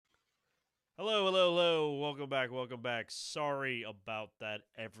Hello, hello, hello. Welcome back, welcome back. Sorry about that,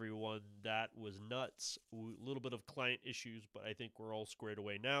 everyone. That was nuts. A little bit of client issues, but I think we're all squared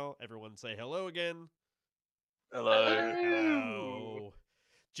away now. Everyone say hello again. Hello. Hello. Hello.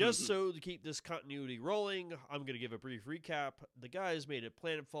 Just so to keep this continuity rolling, I'm going to give a brief recap. The guys made it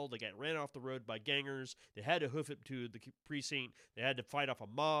planetfall. They got ran off the road by gangers. They had to hoof it to the precinct. They had to fight off a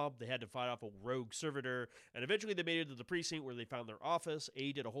mob. They had to fight off a rogue servitor. And eventually they made it to the precinct where they found their office.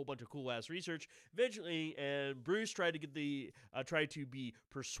 A did a whole bunch of cool ass research. Eventually, and Bruce tried to get tried to be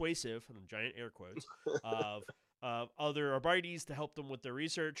persuasive, in giant air quotes, of other Arbites to help them with their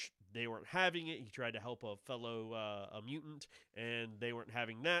research. They weren't having it. He tried to help a fellow a mutant, and they weren't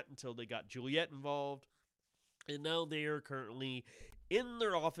having that until they got Juliet involved. And now they are currently in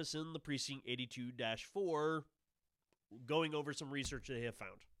their office in the precinct 82 4 going over some research they have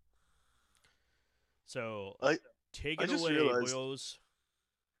found. So I take I it just away, realized boyos.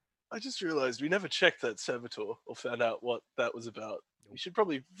 I just realized we never checked that servitor or found out what that was about. We Nope. should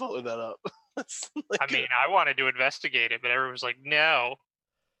probably follow that up. That's I mean, I wanted to investigate it, but everyone was like, no.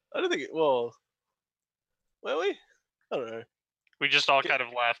 I don't think it. Well, were we? I don't know. We just all Get- kind of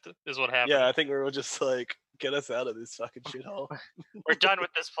left, is what happened. Yeah, I think we were all just like, get us out of this fucking shithole. We're done with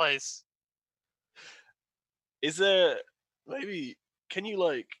this place. Is there maybe? Can you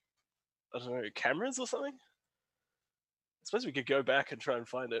I don't know, cameras or something? I suppose we could go back and try and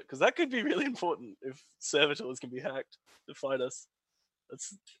find it because that could be really important if servitors can be hacked to find us.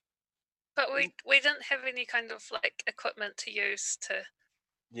 That's But we didn't have any kind of equipment to use to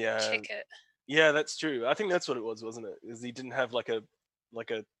yeah. check it. Yeah, that's true. I think that's what it was, wasn't it? Is he didn't have like a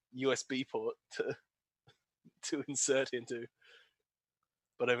USB port to insert into.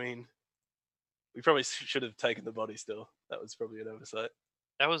 But I mean, we probably should have taken the body still. That was probably an oversight.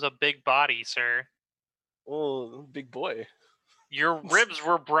 That was a big body, sir. Oh, big boy. Your ribs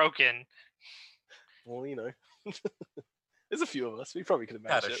were broken. Well, you know, there's a few of us. We probably could have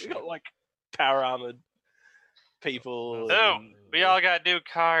Not managed a it. We got like power armored people. Oh, and- we all got new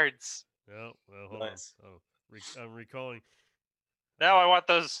cards. Oh, well, hold Nice. on. I'm recalling. Now I want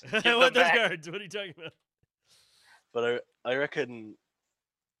those. Give I want them those back. cards. What are you talking about? But I reckon,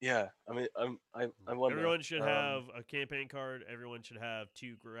 yeah. I mean, I wonder. Everyone should have a campaign card. Everyone should have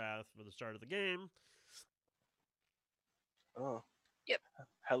 2 Grath for the start of the game. Oh. Yep.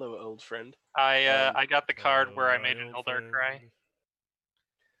 Hello, old friend. I got the card Oh, where I my made an old Eldar cry.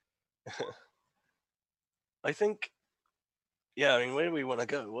 friend. I think. Yeah, I mean, where do we want to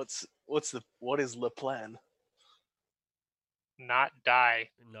go? What is the plan? Not die.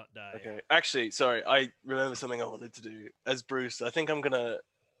 Not die. Okay, actually, sorry, I remember something I wanted to do as Bruce. I think I'm gonna,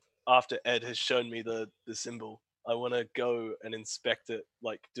 after Ed has shown me the symbol, I want to go and inspect it,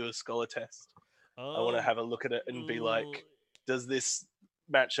 like do a scholar test. I want to have a look at it and be like, does this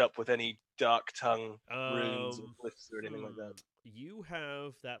match up with any dark tongue runes or glyphs or anything like that? You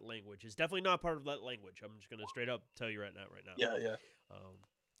have that language. It's definitely not part of that language. I'm just gonna straight up tell you right now. Yeah.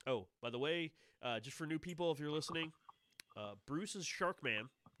 Oh, by the way, just for new people, if you're listening, Bruce is Sharkman.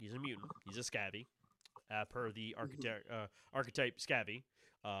 He's a mutant. He's a scabby, per the archetype scabby.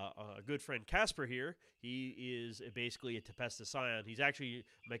 A good friend Casper here. He is basically a Tempestus Scion. He's actually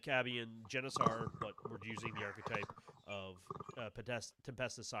Maccabean Genisar, but we're using the archetype of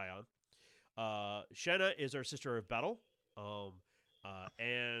Tempestus Scion. Shenna is our sister of battle.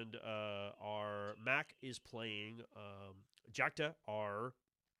 And our Mac is playing Jacta, our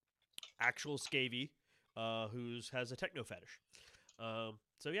actual Scavy, who has a techno fetish.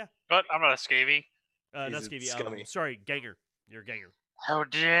 So yeah, But I'm not a scavy. not He's a Scavy. scummy. Sorry, Ganger. You're a Ganger. How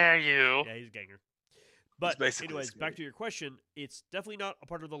dare you? Yeah, he's a Ganger. But basically a anyways, back Scavy. to your question. It's definitely not a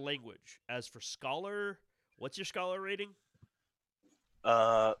part of the language. As for Scholar, what's your Scholar rating?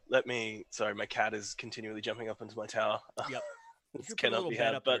 Sorry, my cat is continually jumping up into my tower. Yep. This You put a cannot little be bed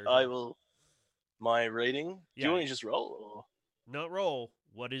had, up but there, I yeah. will. My rating? Do Yeah. you want to just roll or Not roll.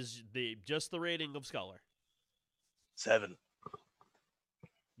 What is just the rating of Scholar? 7?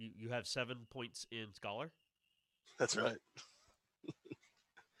 You have 7 points in Scholar. That's right.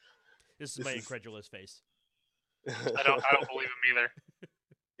 This is This my is- incredulous face. I don't believe him either.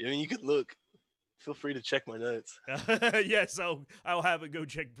 I mean, you could look. Feel free to check my notes. Yes, I'll have it go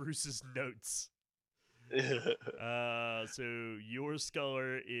check Bruce's notes. So your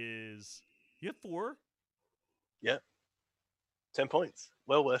Scholar is you have 4. 10 points.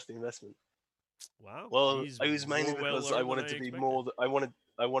 Well worth the investment. Wow. Well, he's I was mainly more because well-learned I than wanted to be expected. more.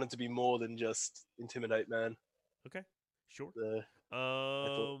 I wanted to be more than just intimidate, man. Okay, sure. The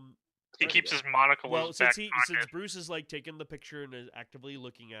He Right. keeps his monocle in Well, his since back pocket. Bruce is like taking the picture and is actively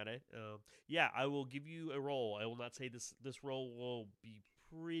looking at it, yeah, I will give you a roll. I will not say this roll will be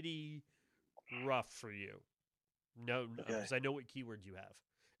pretty rough for you. No, Okay. because I know what keywords you have,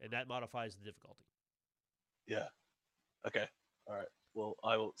 and that modifies the difficulty. Yeah. Okay. All right. Well,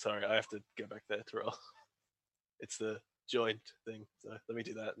 I will. Sorry, I have to go back there to roll. It's the joint thing. So let me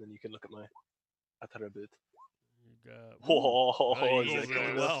do that, and then you can look at my attribute. You got, Oh, you is go that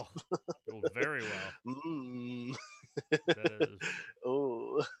very good well. enough? Go very well. Mm. That is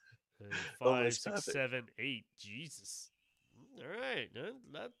Oh, 5, Almost 6, perfect. 7, 8. Jesus. All right,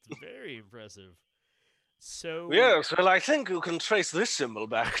 that's very impressive. So yes. Well, I think you can trace this symbol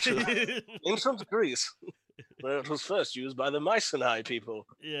back to ancient Greece, where it was first used by the Mycenae people.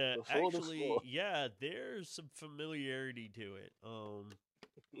 yeah, Before the actually, floor. yeah, there's some familiarity to it.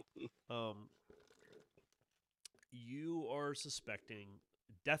 You are suspecting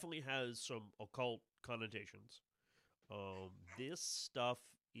definitely has some occult connotations. This stuff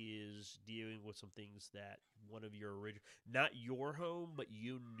is dealing with some things that one of your original, not your home, but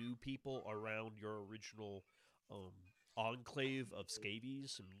you knew people around your original um, enclave of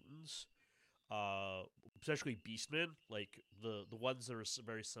scabies and mutants, uh, especially beastmen, like the ones that are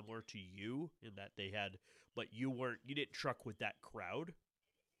very similar to you in that they had, but you didn't truck with that crowd.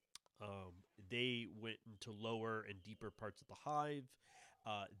 They went into lower and deeper parts of the hive.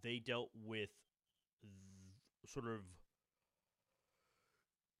 They dealt with sort of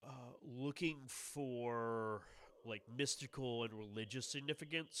looking for like mystical and religious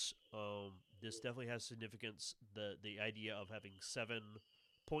significance. This definitely has significance. The idea of having 7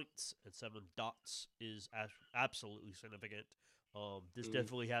 points and 7 dots is absolutely significant. This Mm,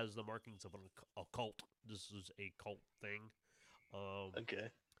 definitely has the markings of a cult. This is a cult thing. Um, okay.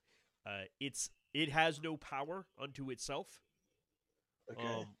 it has no power unto itself.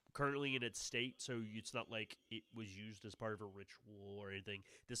 Okay. Currently in its state, so it's not like it was used as part of a ritual or anything.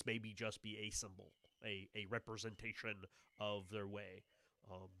 This may be just be a symbol, a representation of their way.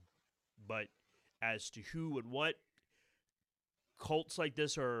 Um, but as to who and what, cults like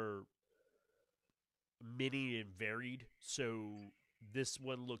this are many and varied. So this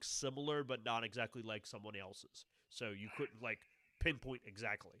one looks similar, but not exactly like someone else's. So you couldn't like pinpoint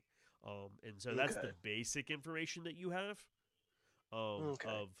exactly. And so that's the Okay. basic information that you have. Okay.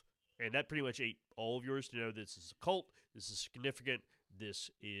 Of and that pretty much ate all of yours to know this is a cult. This is significant. This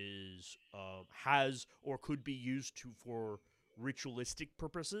is has or could be used for ritualistic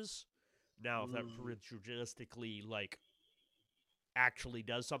purposes. Now, if that Mm, ritualistically like actually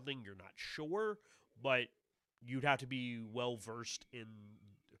does something, you're not sure, but you'd have to be well versed in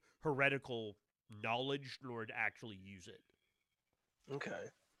heretical knowledge in order to actually use it. okay.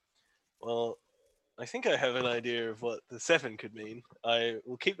 Well, I think I have an idea of what the 7 could mean. I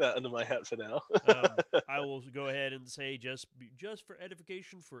will keep that under my hat for now. I will go ahead and say just for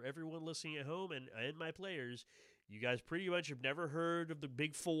edification for everyone listening at home and my players, you guys pretty much have never heard of the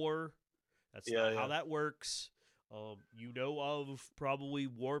Big Four. That's Yeah, not how yeah. that works. You know of probably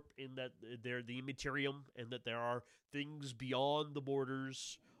warp in that they're the immaterium and that there are things beyond the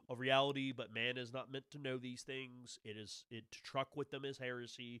borders of reality, but man is not meant to know these things. It to truck with them is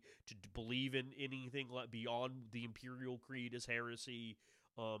heresy. To believe in anything like beyond the imperial creed is heresy.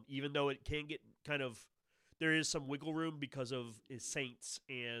 Even though it can get kind of there is some wiggle room because of saints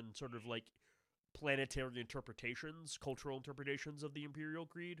and sort of like planetary interpretations, cultural interpretations of the imperial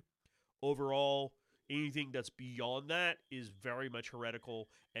creed. Overall, anything that's beyond that is very much heretical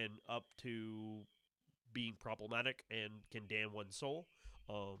and up to being problematic and can damn one's soul.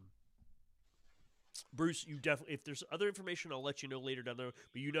 Um, Bruce, you definitely if there's other information, I'll let you know later down the road.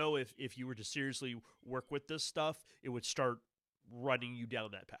 But you know, if you were to seriously work with this stuff, it would start running you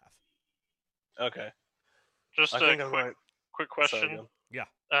down that path. Okay. Just I a think I might. quick Sorry, question. go on. Yeah.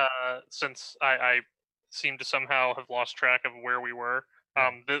 Since I seem to somehow have lost track of where we were. Yeah.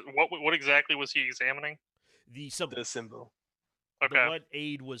 What exactly was he examining? The symbol. The symbol. The Okay. what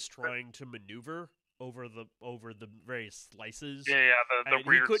Aid was trying to maneuver over the various slices. Yeah, the And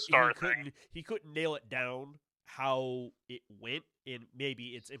weird star thing. he couldn't nail it down how it went, and maybe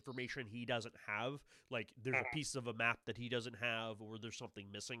it's information he doesn't have. Like there's a piece of a map that he doesn't have, or there's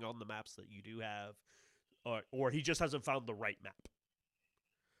something missing on the maps that you do have, or he just hasn't found the right map.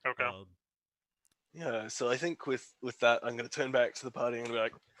 Okay. Yeah. So I think with that, I'm going to turn back to the party and be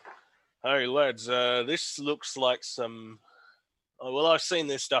like, "Hey lads, this looks like some. Oh, well, I've seen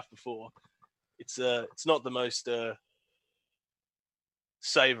this stuff before. It's not the most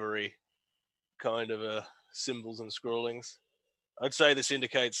savory kind of symbols and scrollings. I'd say this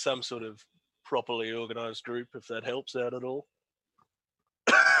indicates some sort of properly organized group, if that helps out at all."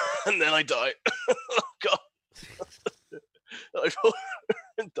 And then I die. Oh God, I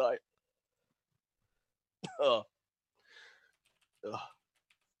die. Oh. Ugh.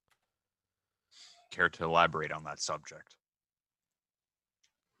 care to elaborate on that subject?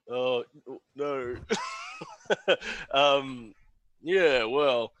 Oh no. Yeah.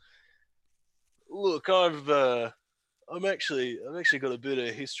 Well, look, I've actually got a bit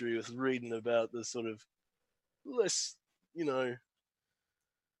of history with reading about the sort of less, you know,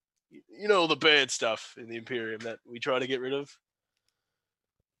 all the bad stuff in the Imperium that we try to get rid of.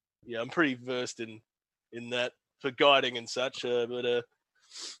 Yeah, I'm pretty versed in that for guiding and such. But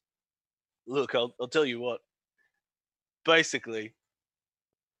look, I'll tell you what. Basically,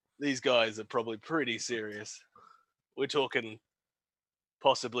 these guys are probably pretty serious. We're talking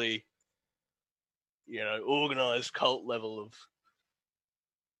possibly, organized cult level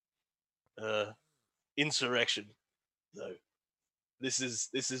of insurrection. Though this is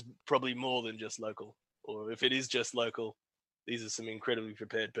probably more than just local, or if it is just local, these are some incredibly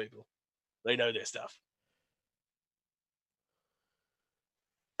prepared people. They know their stuff.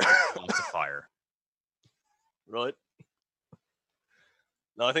 Lots of fire. Right?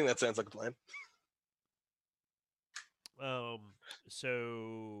 No, I think that sounds like a plan.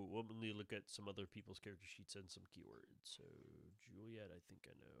 So let me look at some other people's character sheets and some keywords. So Juliet, I think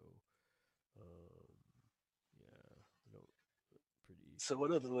I know. Yeah, I don't. Pretty. So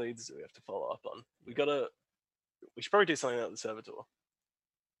what other leads do we have to follow up on? We should probably do something about the servitor.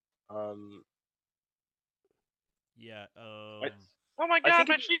 Yeah. Oh my I god, think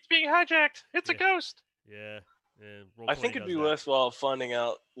my it- sheet's being hijacked. It's a Yeah. ghost. Yeah. And I think it'd be worthwhile finding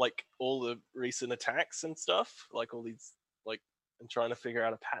out like all the recent attacks and stuff, like all these, like, and trying to figure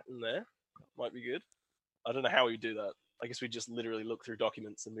out a pattern there. Might be good. I don't know how we do that. I guess we just literally look through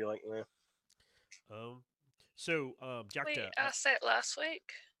documents and be like, eh. So, We Jacta, asked that last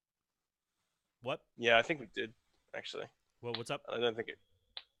week. what? Yeah, I think we did actually. Well, what's up? I don't think it.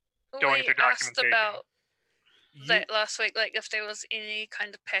 Going We through asked documentation. about You, that last week, like if there was any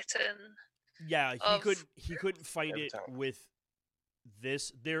kind of pattern. yeah, of- he couldn't find Every it time. with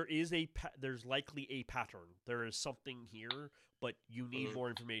this. There is there's likely a pattern. There is something here, but you need Mhm. more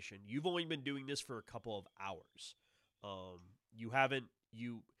information. You've only been doing this for a couple of hours. You haven't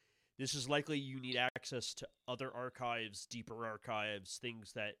This is likely you need access to other archives, deeper archives,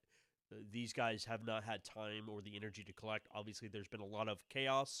 things that these guys have not had time or the energy to collect. Obviously, there's been a lot of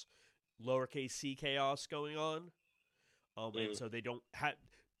chaos, lowercase c chaos going on, and so they don't have.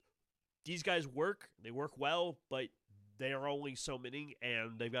 These guys they work well, but they are only so many,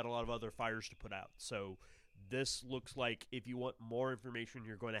 and they've got a lot of other fires to put out. So this looks like if you want more information,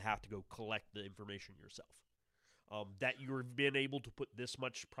 you're going to have to go collect the information yourself. That you've been able to put this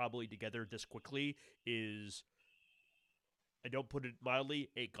much probably together this quickly is, I don't put it mildly,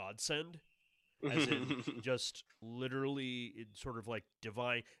 a godsend. As in just literally in sort of like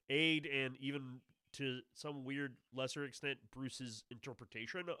divine aid, and even to some weird lesser extent Bruce's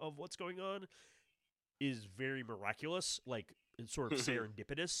interpretation of what's going on is very miraculous, like it's sort of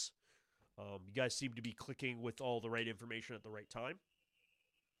serendipitous. You guys seem to be clicking with all the right information at the right time.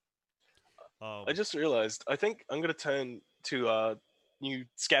 I just realized. I think I'm gonna turn to new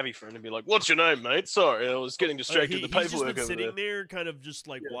scabby friend and be like, "What's your name, mate? Sorry, I was getting distracted. The He's just paperwork been over sitting there." there, kind of just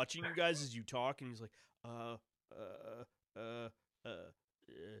like Yeah. watching you guys as you talk, and he's like,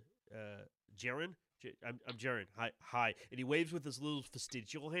 Jaren? I'm Jaren. Hi. And he waves with his little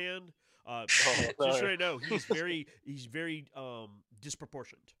fastidial hand. Just no. so you know, he's very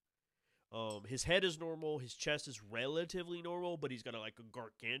disproportioned. His head is normal, his chest is relatively normal, but he's got like a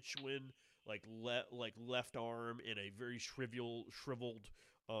gargantuan left arm and a very shriveled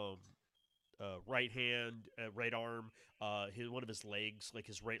right hand, right arm. One of his legs, like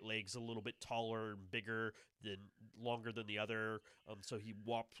his right leg's a little bit taller and bigger longer than the other. So he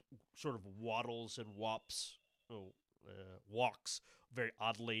sort of waddles and walks very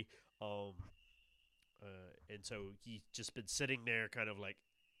oddly. And so he's just been sitting there, kind of like.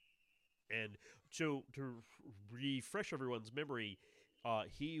 And so to refresh everyone's memory,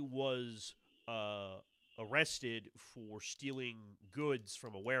 he was arrested for stealing goods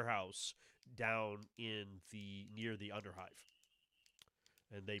from a warehouse down near the Underhive,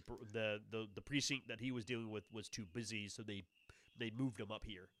 and the precinct that he was dealing with was too busy, so they moved him up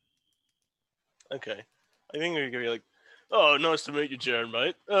here. Okay, I think we're gonna be like, "Oh, nice to meet you, Jaren,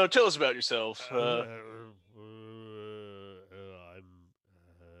 mate. Tell us about yourself." I'm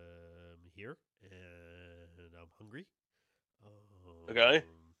here and I'm hungry. Okay.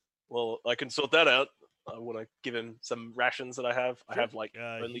 Well, I can sort that out. I want to give him some rations that I have. I have like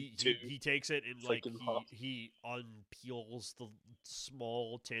only two. He takes it and It's like in half. he unpeels the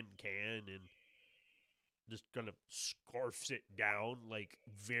small tin can and just kind of scarfs it down, like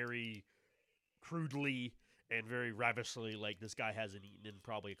very crudely and very ravishly, like this guy hasn't eaten in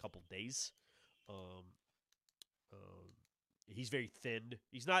probably a couple days. Um, he's very thin.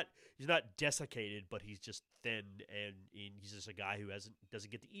 He's not desiccated, but he's just thin, and he's just a guy who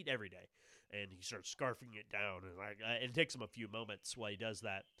doesn't get to eat every day, and he starts scarfing it down, and it takes him a few moments while he does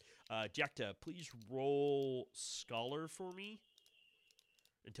that. Jekta, please roll Scholar for me.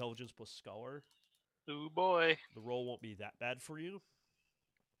 Intelligence plus Scholar. Oh boy. The roll won't be that bad for you.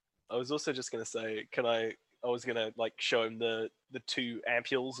 I was also just gonna say, I was gonna like show him the 2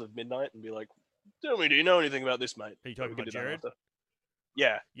 ampules of midnight and be like, "Tell me, do you know anything about this, mate?" Are you talking We can about do that Jared? after.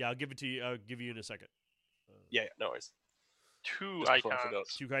 Yeah, Yeah, I'll give it to you. I'll give you in a second. yeah, no worries. 2 Just before I forgot.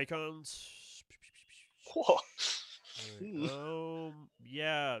 icons. 2 icons. Whoa. Alright,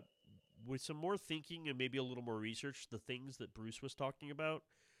 yeah, with some more thinking and maybe a little more research, the things that Bruce was talking about,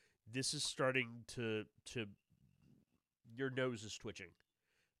 this is starting to your nose is twitching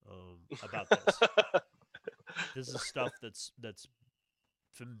about this. This is stuff that's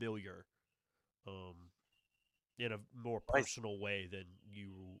familiar, in a more personal way than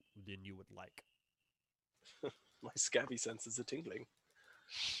you would like. My scabby senses are tingling.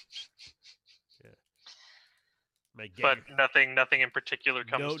 My But gang- nothing in particular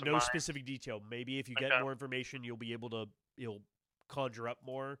comes to no mind. specific detail. Maybe if you get Okay. more information, you'll be able to conjure up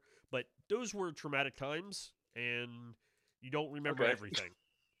more. But those were traumatic times, and you don't remember Okay. everything.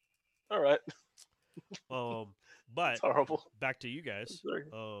 All right, But it's horrible. back to you guys. Sorry.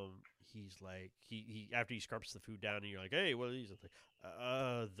 He's like he after he scarps the food down, and you're like, hey, what are these? It's like,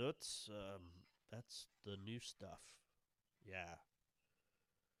 that's the new stuff. Yeah.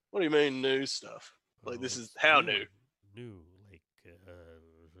 What do you mean new stuff? Like, this it's is how new? New, like a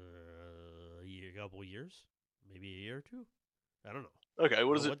couple years, maybe a year or two. I don't know. Okay,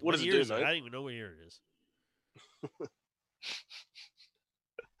 what does it? What does it year do, is it? I mate? don't even know what year it is.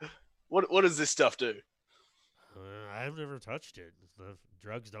 What does this stuff do? I've never touched it. The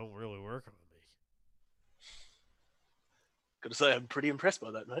drugs don't really work on me. Gotta say, I'm pretty impressed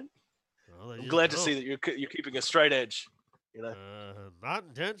by that, mate. Well, they I'm just glad to don't. see that you're keeping a straight edge. You know. Not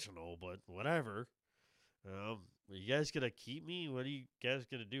intentional, but whatever. Are you guys gonna keep me? What are you guys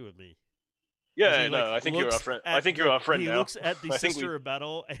gonna do with me? Yeah, He, no, like, I think you're our looks friend. at I think you're our friend he now. looks at the I think Sister of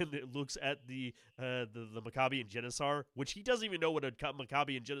Battle, and it looks at the Maccabi and Genisar, which he doesn't even know what a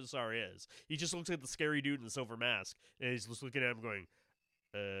Maccabi and Genisar is. He just looks at the scary dude in the silver mask, and he's just looking at him going,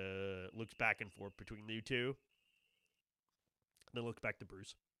 looks back and forth between you two. Then looks back to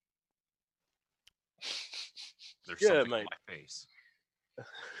Bruce. There's Yeah, something mate. on my face.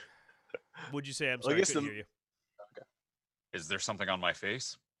 What'd you say? I'm Well, I sorry, I guess couldn't the- hear you. Is there something on my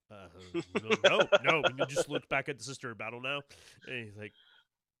face? No. And you just look back at the Sister of Battle now, and he's like,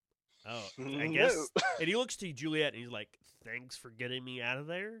 "Oh, I guess." No. And he looks to Juliet, and he's like, "Thanks for getting me out of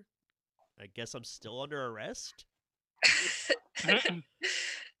there. I guess I'm still under arrest." I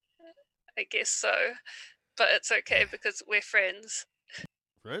guess so. But it's okay because we're friends.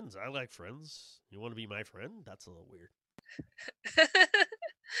 Friends, I like friends. You want to be my friend? That's a little weird.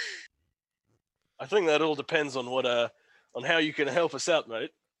 I think that all depends on on how you can help us out,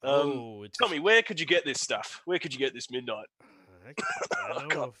 mate. It's Tell me, where could you get this stuff? Where could you get this midnight? I Oh, know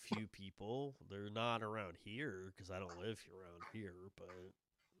God. a few people. They're not around here because I don't live around here. But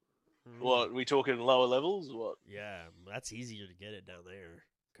What, we talking lower levels? Or what? Yeah, that's easier to get it down there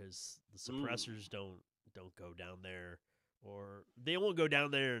because the Mm. suppressors don't go down there, or they won't go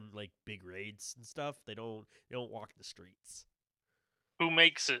down there in like big raids and stuff. They don't walk the streets. Who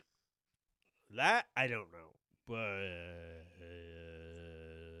makes it? That I don't know, but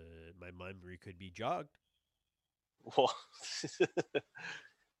my memory could be jogged. What?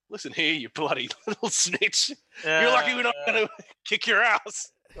 Listen here, you bloody little snitch. You're lucky we're not going to kick your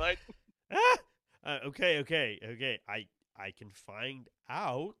ass. Right? Okay. I can find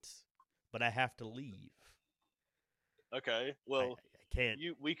out, but I have to leave. Okay, well, I can't.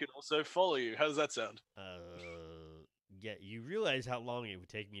 we can also follow you. How does that sound? Yeah, you realize how long it would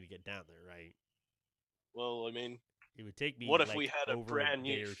take me to get down there, right? Well, I mean, It would take me. what if like, we had a over brand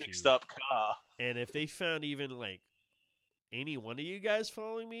day new or fixed two. up car? And if they found even like any one of you guys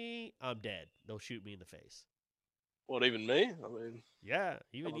following me, I'm dead. They'll shoot me in the face. What, even me? I mean, Yeah,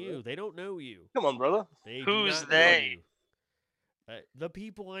 even Come on, you. man. They don't know you. come on, brother. They do Who's not know they? you. The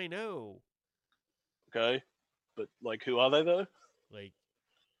people I know, Okay, but like, who are they though? like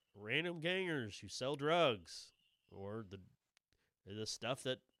random gangers who sell drugs, or the stuff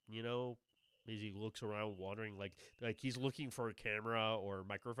that as he looks around, wandering like he's looking for a camera or a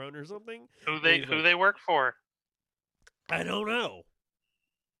microphone or something. Who and they he's who like, they work for? I don't know.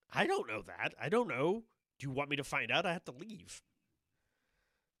 I don't know that. I don't know. Do you want me to find out? I have to leave.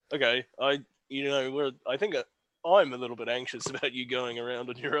 Okay, I think I'm a little bit anxious about you going around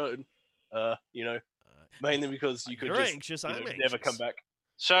on your own. You know, Uh, mainly because you could you're just anxious. you know, I'm never come anxious. back.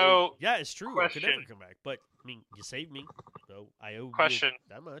 So, Yeah, it's true. I could never question. come back. But I mean, you saved me, so I owe you Question.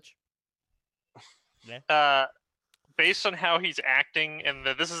 that much. Based on how he's acting, and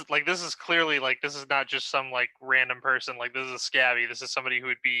this is clearly this is not just some random person. Like, this is a scabby. This is somebody who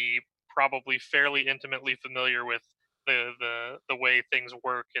would be probably fairly intimately familiar with the way things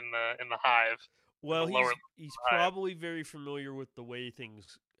work in the hive. Well, the lower he's hive. probably very familiar with the way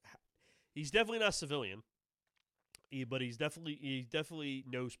things. He's definitely not civilian, but he definitely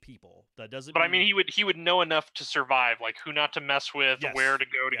knows people. That doesn't. But I mean, he would know enough to survive, like who not to mess with, Yes, where to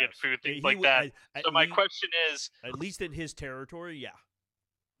go to get yes. food, things He like would- that. at So my lea- question is, at least in his territory, yeah.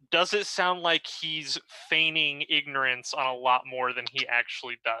 does it sound like he's feigning ignorance on a lot more than he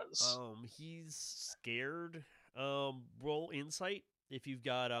actually does? He's scared. Roll insight if you've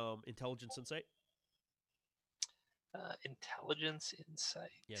got intelligence insight. Intelligence, insight.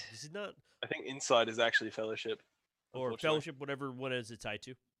 Yeah, this is not I think inside is actually fellowship. or unfortunately. fellowship, whatever one is it tied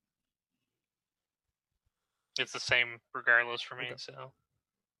to. It's the same regardless for me. Okay. So,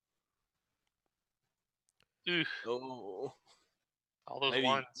 Ooh, Oh, all those maybe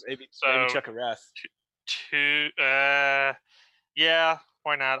ones. maybe So chuck a wrath. two. Yeah,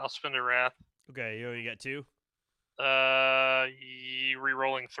 why not? I'll spend a wrath. Okay, you only got 2.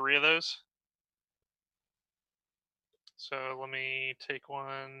 Re-rolling 3 of those. So let me take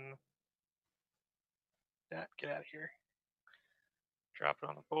one. That get out of here. Drop it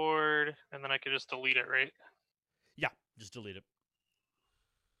on the board, and then I could just delete it, right? Yeah, just delete it.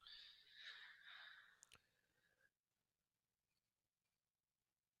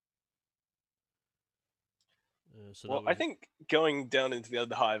 So Well, that I was, think going down into the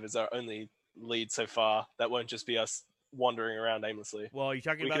other hive is our only lead so far. That won't just be us wandering around aimlessly. well, you're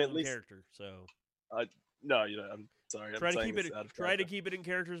talking we about can it at in least- character, so No, you know, I'm sorry. try I'm to saying keep this it out of try to character. keep it in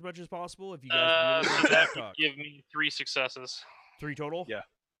character as much as possible. If you guys really want So to that talk, would talk. give me 3 successes. 3 total. Yeah.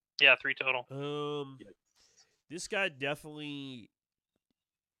 Yeah, 3 total. Yeah. This guy definitely,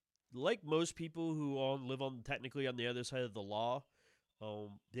 like most people who live on technically on the other side of the law,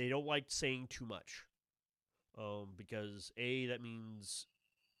 they don't like saying too much, because that means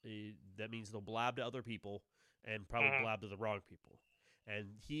they'll blab to other people and probably Mhm. blab to the wrong people.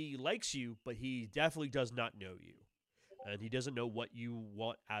 And he likes you, but he definitely does not know you, and he doesn't know what you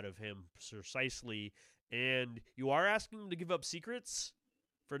want out of him precisely. And you are asking him to give up secrets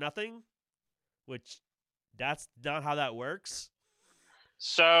for nothing, which that's not how that works.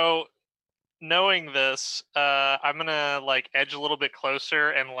 So, knowing this, I'm gonna edge a little bit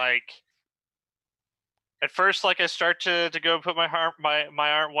closer and at first I start to go put my arm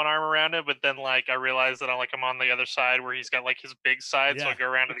one arm around it, but then I realize that I'm on the other side where he's got his big side, so I Yeah. go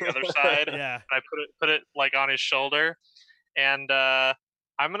around to the other side. Yeah. And I put it on his shoulder, and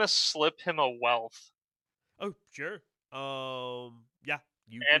I'm gonna slip him a wealth. Oh, sure. Yeah.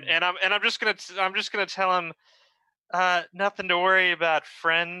 You And can, I'm just gonna tell him, nothing to worry about,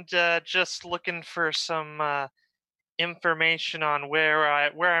 friend. Just looking for some information on where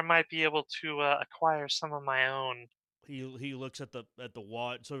I might be able to acquire some of my own. he looks at the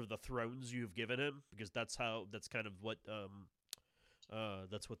sort of the thrones you've given him, because that's kind of what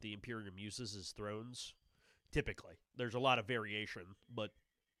that's what the Imperium uses, is thrones. Typically, there's a lot of variation, but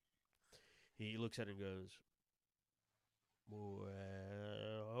he looks at it and goes, "Well,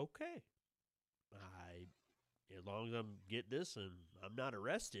 okay. As long as I'm get this and I'm not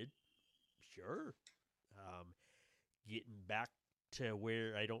arrested, sure. Getting back to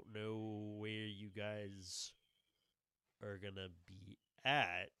where I don't know where you guys are gonna be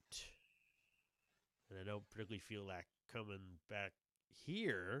at, and I don't particularly feel like coming back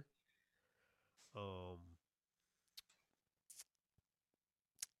here.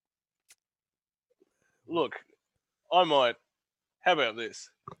 Look, I might. How about this?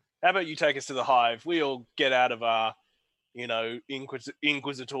 How about you take us to the hive? We all get out of our,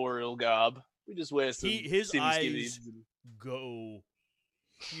 inquisitorial garb. We just wear some His civvy eyes skivvies and- go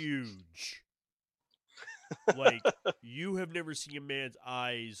huge. Like, you have never seen a man's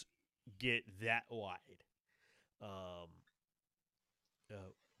eyes get that wide. But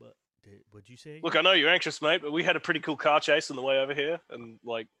what'd you say? Look, I know you're anxious, mate, but we had a pretty cool car chase on the way over here, and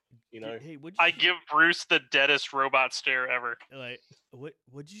Hey, what'd I you give Bruce the deadest robot stare ever.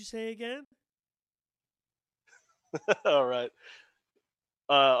 what'd you say again? all right.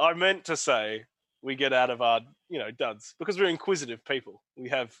 I meant to say we get out of our, duds because we're inquisitive people. We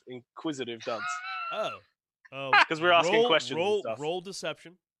have inquisitive duds. Oh, 'Cause we're asking questions and stuff. Roll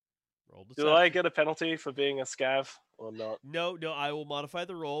deception. Roll Do deception. I get a penalty for being a scav or not? No. I will modify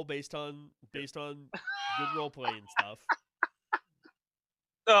the roll based on good role play and stuff.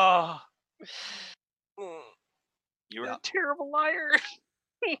 Oh, You're Yeah. a terrible liar.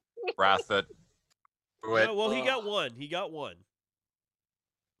 Wrath it. Do it. No, well, he got Ugh. one. He got one.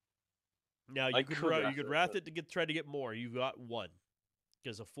 Now I you could could you wrath could it, wrath but- it to try to get more. You got one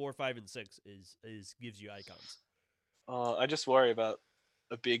because a 4, 5, and 6 is gives you icons. I just worry about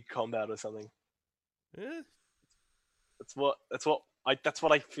a big combat or something. Eh, That's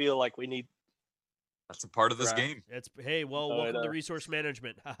what I feel like we need. That's a part of this Wrath. game. That's hey. Well, No, I welcome to know. resource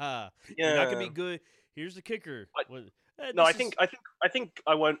management. Haha. You're not gonna be Yeah. good. Here's the kicker. No, I think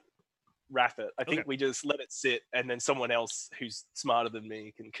I won't wrath it. I think Okay. we just let it sit, and then someone else who's smarter than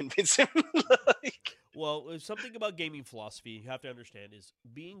me can convince him. Like, Well, something about gaming philosophy you have to understand is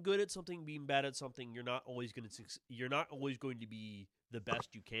being good at something, being bad at something. You're not always going to You're not always going to be the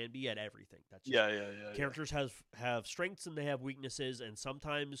best you can be at everything. That's just yeah. characters have strengths and they have weaknesses, and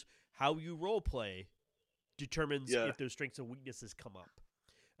sometimes how you role play determines Yeah. if those strengths and weaknesses come up.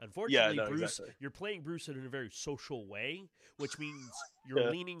 Unfortunately, no, Bruce, exactly. you're playing Bruce in a very social way, which means you're Yeah.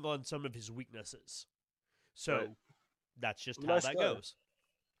 leaning on some of his weaknesses. So Right. that's just how Nice that guy. goes.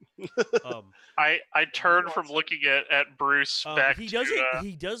 Um, I turned from looking at Bruce back he to doesn't.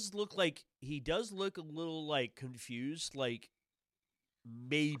 He does look a little like confused. Like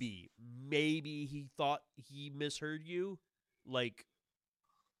maybe he thought he misheard you. Like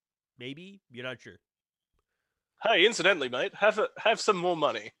maybe you're not sure. Hey, incidentally, mate, have some more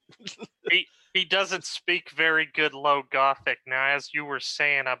money. he doesn't speak very good low Gothic. Now, as you were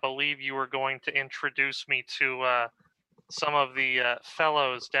saying, I believe you were going to introduce me to some of the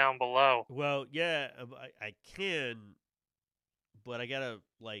fellows down below. Well, yeah, I can, but I gotta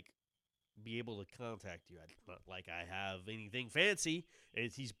like be able to contact you. It's not like I have anything fancy.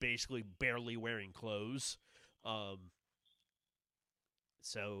 He's basically barely wearing clothes.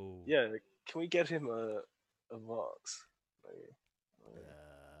 So Yeah, can we get him a Vox? Maybe.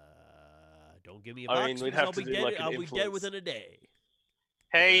 don't give me a I box mean, we'd because have I'll to be do, dead. like, an I'll be dead influence. within a day.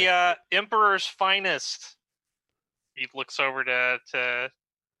 Hey, Emperor's Finest. He looks over to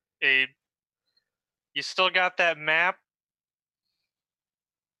Abe. You still got that map?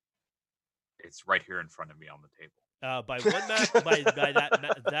 It's right here in front of me on the table. By one map,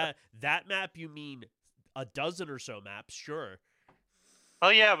 by that map, you mean a dozen or so maps? Sure. Oh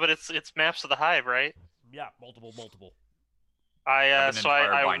yeah, but it's maps of the Hive, right? Yeah, multiple. I have an So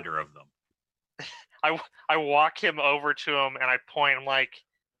entire binder of them. I walk him over to him and I point. I'm like,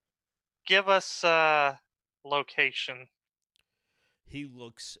 give us location. He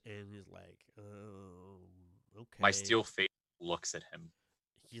looks and he's like, okay. My steel face looks at him.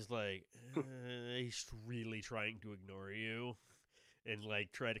 He's like, he's really trying to ignore you and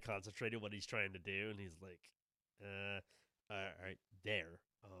like try to concentrate on what he's trying to do. And he's like, all right, there.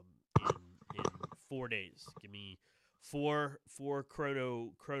 In 4 days, give me four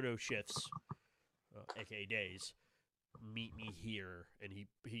chrono shifts, aka days. Meet me here, and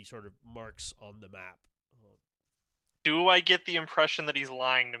he sort of marks on the map. Do I get the impression that he's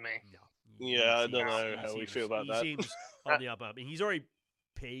lying to me? No. Yeah, I He don't seems- know he how we seems- feel about he that. seems on the up. I mean, he's already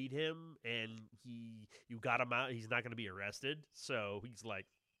paid him, and you got him out. He's not going to be arrested, so he's like,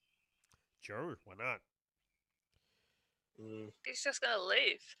 sure, why not? He's just gonna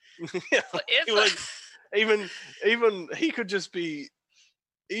leave. Yeah, Forever. like, even he could just be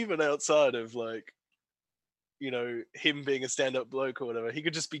even outside of, like, you know, him being a stand-up bloke or whatever. He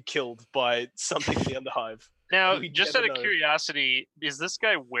could just be killed by something in the Underhive. Now, We just never out of know. curiosity, is this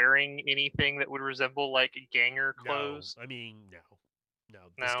guy wearing anything that would resemble like ganger No, clothes? I mean, no.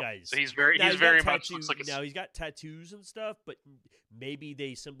 This No. guy's So he's very now, he's got very much looks like a now he's got tattoos and stuff, but maybe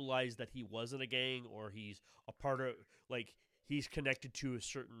they symbolize that he wasn't a gang or he's a part of, like, he's connected to a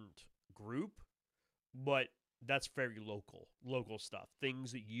certain group, but that's very local stuff,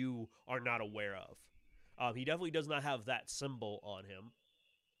 things that you are not aware of. He definitely does not have that symbol on him.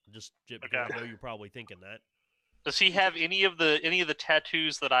 Just because Okay. I know you're probably thinking that. Does he have any of the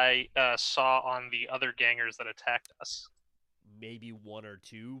tattoos that I saw on the other gangers that attacked us? Maybe one or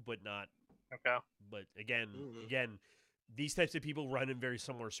two, but not. Okay. But again, Mhm. these types of people run in very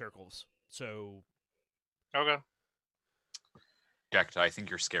similar circles. So Okay. Jack, I think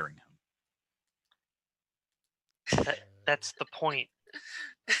you're scaring him. That's the point.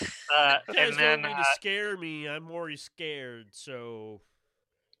 you guys And then don't need to scare me. I'm already scared. So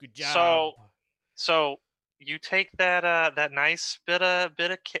good job. so you take that that nice bit of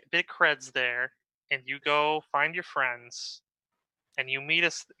creds there, and you go find your friends, and you meet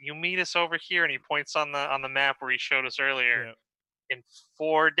us over here. And he points on the map where he showed us earlier. Yeah. In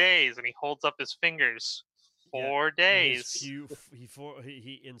 4 days, and he holds up his fingers. 4 And days.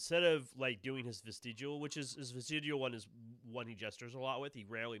 He instead of like doing his vestigial, which is his vestigial one is one he gestures a lot with. He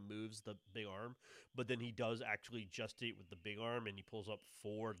rarely moves the big arm, but then he does actually gestate with the big arm, and he pulls up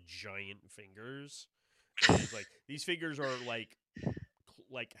 4 giant fingers. And he's like, these fingers are like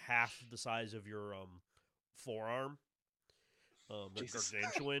half the size of your forearm. They're Jesus.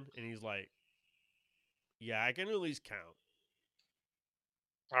 gargantuan, and he's like, yeah, I can at least count.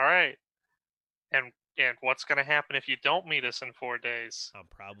 All right. And what's going to happen if you don't meet us in 4 days? I'm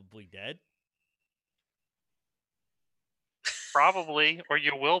probably dead. Probably, or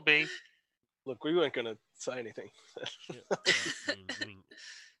you will be. Look, we weren't gonna say anything. I mean,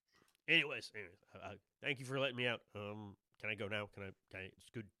 anyways, thank you for letting me out. Can I go now? Can I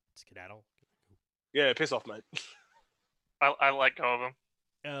skedaddle? Yeah, piss off, mate. I let go of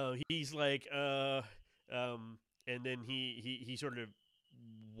him. He's like, and then he sort of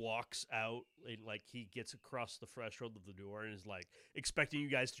walks out, and like he gets across the threshold of the door and is like expecting you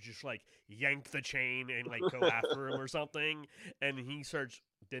guys to just like yank the chain and like go after him or something, and he starts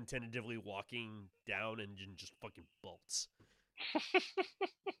then tentatively walking down and just fucking bolts.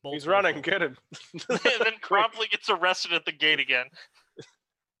 He's running, get him. And then promptly gets arrested at the gate again.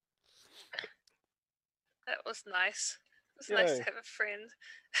 That was nice. It was nice to have a friend.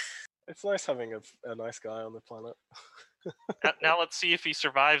 It's nice having a nice guy on the planet. Now let's see if he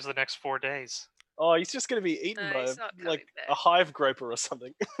survives the next 4 days. Oh, he's just gonna be eaten No, by he's not like coming a back. hive groper or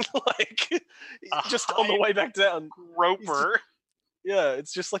something. Like A just on the way back down. Groper. Yeah,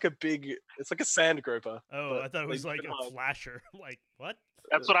 it's just like it's like a sand groper. Oh, but I thought it was they like put a hive. flasher. Like what?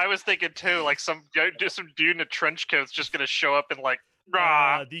 That's what I was thinking too. Like some dude in a trench coat's just gonna show up and like,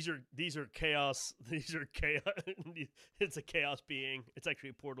 rah. These are chaos. These are chaos. It's a chaos being. It's actually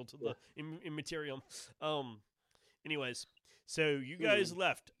a portal to the immaterium. Anyways, so you guys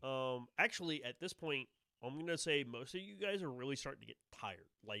left. Actually, at this point, I'm gonna say most of you guys are really starting to get tired.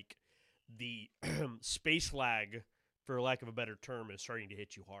 Like the space lag, for lack of a better term, is starting to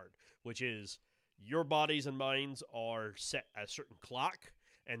hit you hard. Which is your bodies and minds are set a certain clock,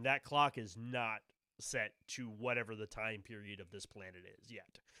 and that clock is not set to whatever the time period of this planet is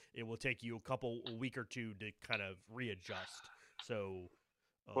yet. It will take you a week or two to kind of readjust. So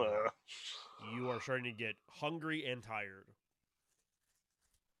you are starting to get hungry and tired.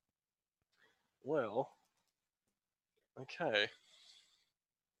 Well, okay.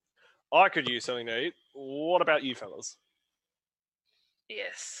 I could use something to eat. What about you fellas?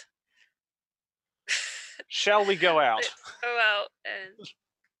 Yes. Shall we go out? Let's go out and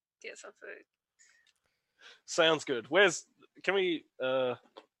get some food. Sounds good. Can we I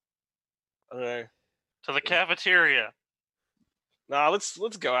don't know. To the cafeteria. Nah, let's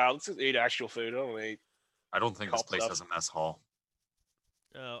go out. Let's eat actual food. I don't want to eat. I don't think this Cop place stuff. has a mess hall.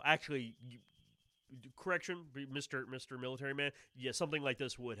 Actually, correction, Mr. Military Man. Yeah, something like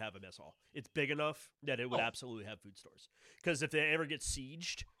this would have a mess hall. It's big enough that it would absolutely have food stores. Because if they ever get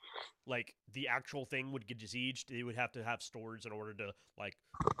sieged, like the actual thing would get sieged, they would have to have stores in order to like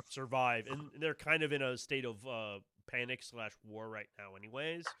survive. And they're kind of in a state of panic/war right now,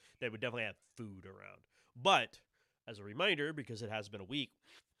 anyways. They would definitely have food around. But as a reminder, because it has been a week,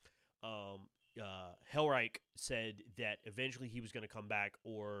 Hellreich said that eventually he was going to come back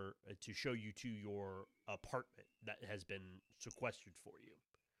or to show you to your apartment that has been sequestered for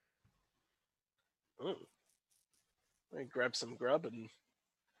you. Let me grab some grub and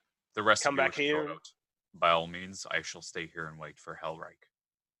The rest Come of you back should go here. out. By all means, I shall stay here and wait for Hellreich.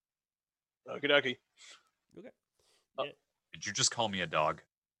 okie dokie. Okay. Oh. Yeah. Did you just call me a dog?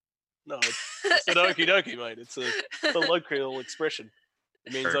 No, it's an okie dokie, mate. It's a colloquial expression.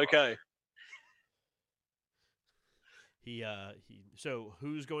 It means Very well. okay. So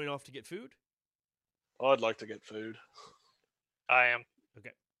who's going off to get food? I'd like to get food. I am.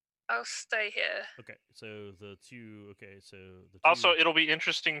 I'll stay here. Okay. So the two. Also, it'll be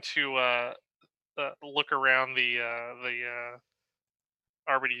interesting to look around the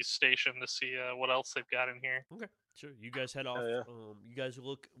Arbides station to see what else they've got in here. Okay. Sure. You guys head off. yeah. You guys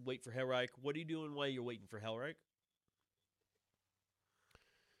wait for Hellreich. What are you doing while you're waiting for Hellreich?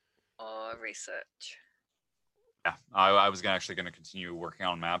 Or research. Yeah, I was actually going to continue working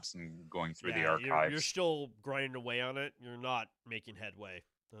on maps and going through the archives. You're still grinding away on it. You're not making headway.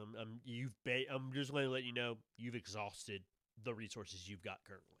 I'm just going to let you know you've exhausted the resources you've got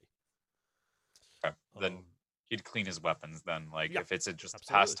currently. Okay. Then he'd clean his weapons. Then, like, yeah, if it's just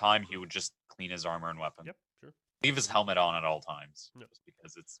absolutely. pastime, he would just clean his armor and weapon. Yep, sure. Leave his helmet on at all times, Yep. just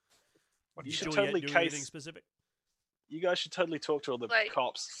because it's what You he should does. totally do anything case- specific. you guys should totally talk to all the Like,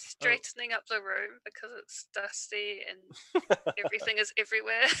 cops. straightening up the room because it's dusty and everything is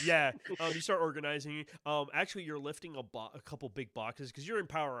everywhere. Yeah, you start organizing. Actually, you're lifting a couple big boxes because you're in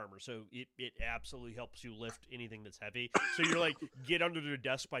power armor, so it absolutely helps you lift anything that's heavy. So you're like, get under the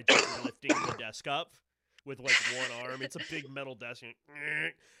desk by just lifting the desk up with like one arm. It's a big metal desk,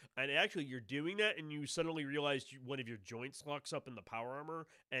 and actually you're doing that, and you suddenly realize one of your joints locks up in the power armor,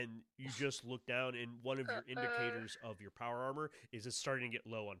 and you just look down, and one of your indicators of your power armor is it's starting to get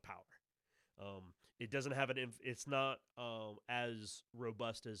low on power. It doesn't have it's not as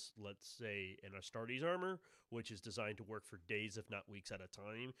robust as, let's say, an Astartes armor, which is designed to work for days, if not weeks at a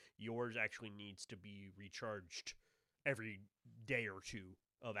time. Yours actually needs to be recharged every day or two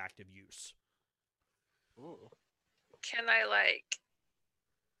of active use. Ooh. Can I like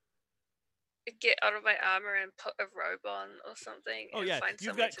get out of my armor and put a robe on or something? Oh and yeah, find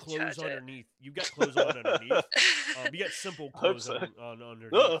you've somewhere got to clothes charge it? underneath. You've got clothes on underneath. You got simple I hope clothes so. on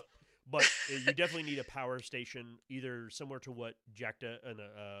underneath. Ugh. But you definitely need a power station, either similar to what Jacta and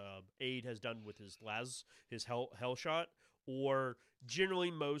Aid has done with his hell shot, or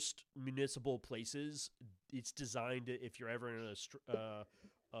generally most municipal places, it's designed to, if you're ever in a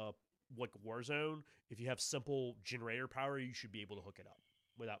like war zone, if you have simple generator power, you should be able to hook it up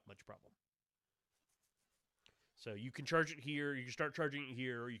without much problem. So you can charge it here, you can start charging it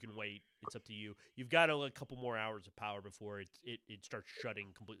here, or you can wait. It's up to you. You've got a couple more hours of power before it starts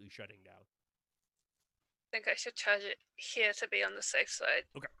completely shutting down. I think I should charge it here to be on the safe side.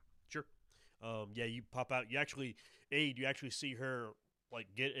 Okay, sure. Yeah, you pop out. You actually see her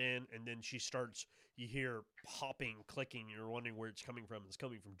like get in, and then she starts. You hear popping, clicking. And you're wondering where it's coming from. It's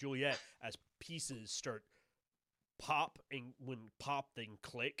coming from Juliet as pieces start pop, and when pop, then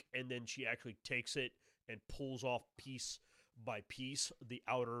click, and then she actually takes it and pulls off piece by piece the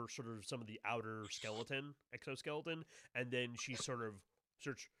outer some of the outer exoskeleton, and then she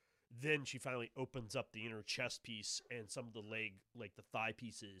then she finally opens up the inner chest piece and some of the leg, like the thigh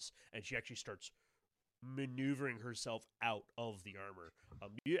pieces, and she actually starts maneuvering herself out of the armor.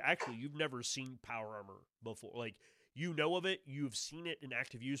 You've never seen power armor before. Like, you know of it, you've seen it in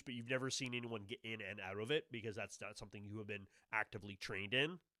active use, but you've never seen anyone get in and out of it because that's not something you have been actively trained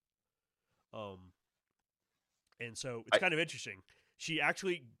in. And so it's kind of interesting. She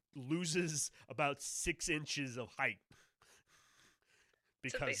actually loses about 6 inches of height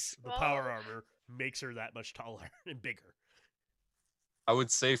because the power armor makes her that much taller and bigger. I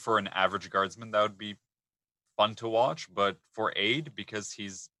would say for an average guardsman that would be fun to watch, but for Aid, because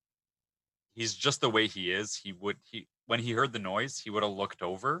he's just the way he is, when he heard the noise, he would have looked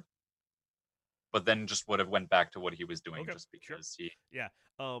over, but then just would have went back to what he was doing, just because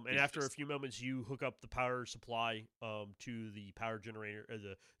and after a few moments, you hook up the power supply to the power generator, or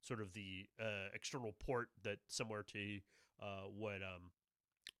the sort of the external port that similar to what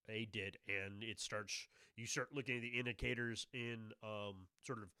A did, and it starts. You start looking at the indicators in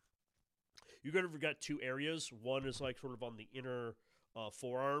You've got 2 areas. One is like sort of on the inner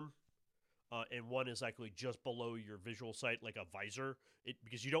forearm. And one is actually just below your visual sight, like a visor.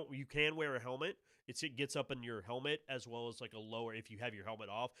 Because you can wear a helmet. It gets up in your helmet, as well as like a lower. If you have your helmet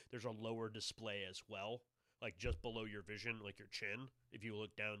off, there's a lower display as well, like just below your vision, like your chin. If you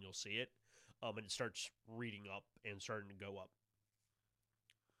look down, you'll see it. And it starts reading up and starting to go up.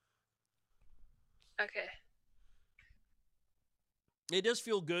 Okay. It does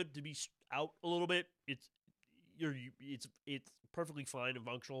feel good to be out a little bit. It's perfectly fine and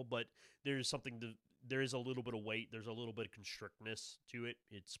functional, but there is a little bit of weight. There's a little bit of constrictness to it.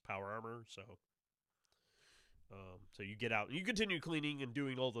 It's power armor, so you get out and you continue cleaning and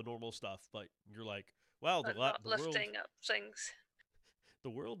doing all the normal stuff, but you're like, wow, the world lifting up things. The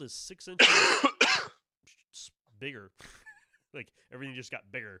world is 6 inches bigger. Like, everything just got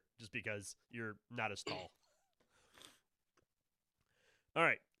bigger just because you're not as tall. All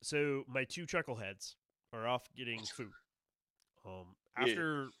right, so my 2 chuckleheads are off getting food.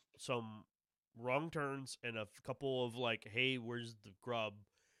 After some wrong turns and a couple of like, hey, where's the grub?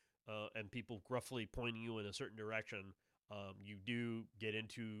 And people gruffly pointing you in a certain direction, you do get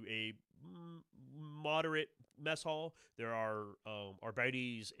into a moderate mess hall. There are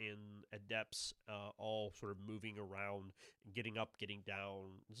Arbites and Adepts all sort of moving around, getting up, getting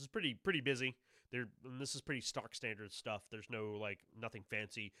down. This is pretty busy. This is pretty stock standard stuff. There's nothing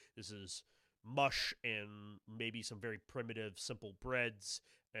fancy. This is mush and maybe some very primitive, simple breads,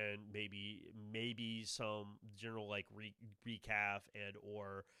 and maybe some general like recaf and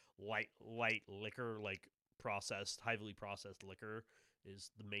or light liquor, like heavily processed liquor is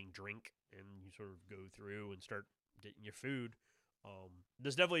the main drink, and you sort of go through and start getting your food.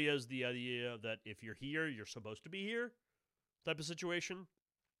 This definitely is the idea that if you're here, you're supposed to be here type of situation.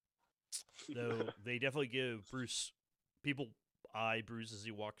 Though they definitely give people eye Bruce as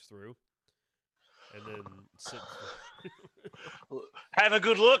he walks through. And then sit. Have a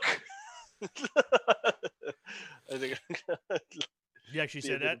good look. I think You actually be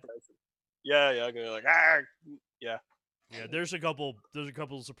a said that? different person. Yeah, I'm gonna be like, ah, yeah. Yeah, there's a couple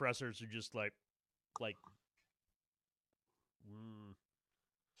of suppressors who just like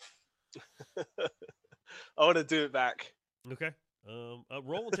I want to do it back. okay.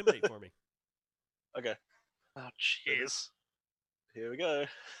 Roll intimidate for me. Okay, Oh, jeez. here we go.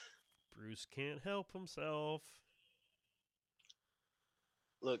 Bruce can't help himself.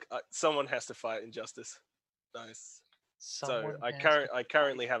 Look, someone has to fight injustice. Nice. Someone So I has to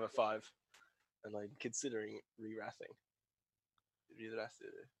currently have a 5, and I'm considering re-wrathing.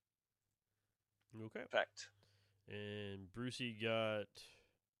 Okay. Fact. And Brucey got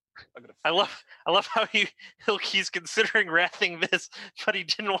I love how he's considering wrathing this, but he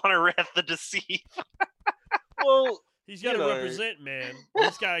didn't want to wrath the deceive. Well, he's got to represent, man.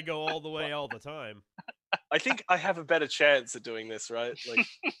 He's got to go all the way all the time. I think I have a better chance at doing this, right? Like,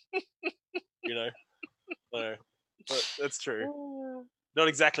 no, but that's true. Not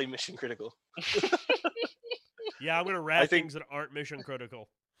exactly mission critical. Yeah, I'm gonna wrap things that aren't mission critical.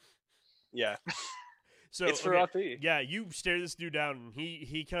 Yeah. So it's for RP. Yeah, you stare this dude down, and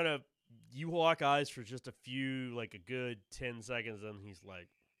he kind of you lock eyes for just a few, like a good 10 seconds, and he's like,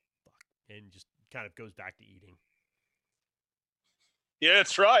 "Fuck," and just kind of goes back to eating. Yeah,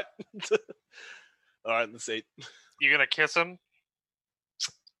 that's right. All right, let's eat. You gonna kiss him?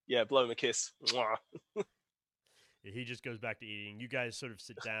 Yeah, blow him a kiss. Mwah. He just goes back to eating. You guys sort of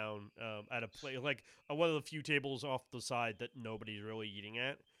sit down at a place, like one of the few tables off the side that nobody's really eating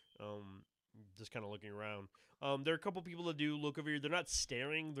at. Just kind of looking around. There are a couple people that do look over here. They're not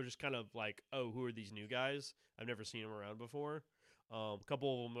staring. They're just kind of like, oh, who are these new guys? I've never seen them around before. A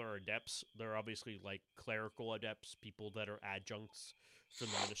couple of them are adepts. They're obviously like clerical adepts, people that are adjuncts from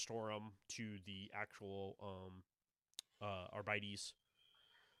the Ministorum to the actual Arbites.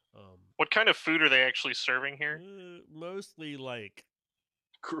 What kind of food are they actually serving here? Mostly like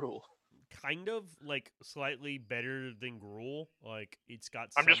Cruel. kind of like slightly better than gruel. Like it's got.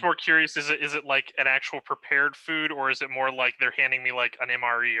 I'm just more curious. Is it like an actual prepared food, or is it more like they're handing me like an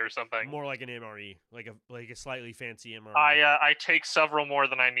MRE or something? More like an MRE, like a slightly fancy MRE. I take several more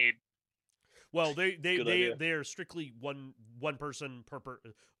than I need. Well, they are strictly one person per.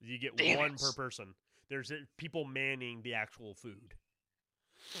 You get one per person. There's people manning the actual food.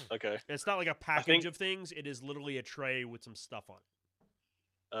 Okay. It's not like a package of things. It is literally a tray with some stuff on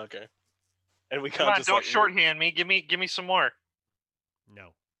it. Okay. And we Come can't on, just don't like, shorthand me. Give me some more. No.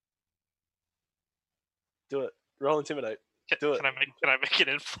 Do it. Roll intimidate. Do it. Can I make an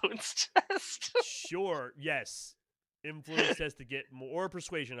influence test? Sure. Yes. Influence test to get more, or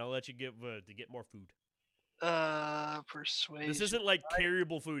persuasion. I'll let you give to get more food. Persuasion. This isn't like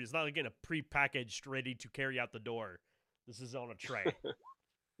carryable food. It's not like in a pre-packaged, ready to carry out the door. This is on a tray.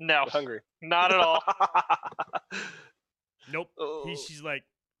 No, We're hungry. not at all. Nope. Oh. She's like,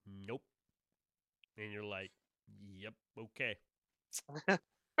 nope. And you're like, yep, okay.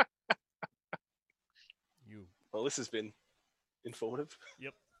 Well, this has been informative.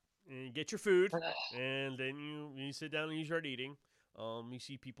 Yep. And you get your food, and then you sit down and you start eating. You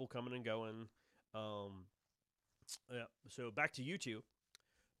see people coming and going. Yeah. So back to you two.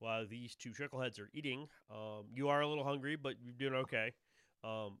 While these two chuckleheads are eating, you are a little hungry, but you're doing okay.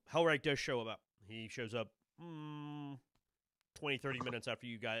 Hellwright does show up. He shows up 20, 30 minutes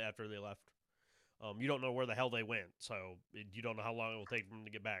after they left. You don't know where the hell they went, so you don't know how long it will take them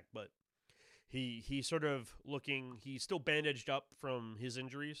to get back. But he's sort of looking. He's still bandaged up from his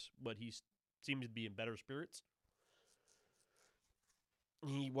injuries, but he seems to be in better spirits.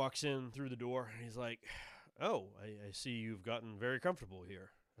 He walks in through the door, and he's like, "Oh, I see you've gotten very comfortable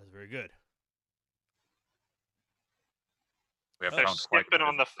here. That's very good." We have They're found quite a skipping bit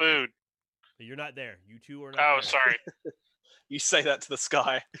on of the food. You're not there. You two are not Oh, there. sorry. You say that to the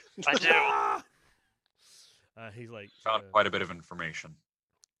sky. I do. He's like, found quite a bit of information.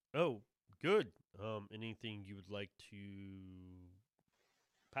 "Oh, good. Anything you would like to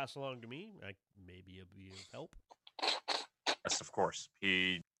pass along to me? I maybe it'll be of help." Yes, of course.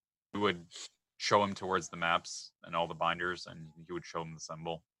 He would show him towards the maps and all the binders, and he would show him the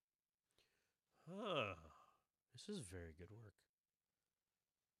symbol. This is very good work.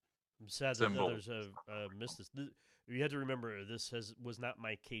 I'm sad that Symbol. others have missed this. You have to remember, this was not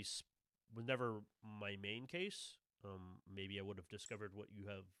my case. Was never my main case. Maybe I would have discovered what you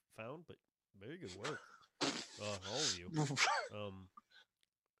have found, but very good work. All of you. Um,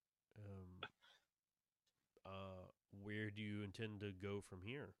 um, where do you intend to go from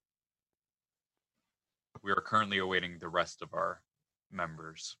here? We are currently awaiting the rest of our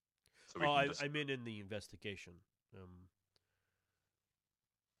members, so we Oh, can just. I meant in the investigation.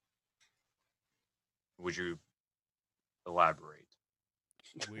 Would you elaborate?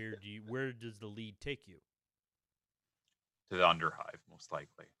 Where does the lead take you? To the Underhive, most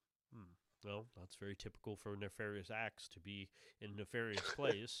likely. Well, that's very typical for nefarious acts to be in a nefarious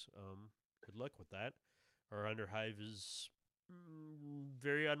place. Good luck with that. Our Underhive is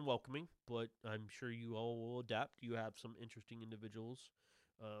very unwelcoming, but I'm sure you all will adapt. You have some interesting individuals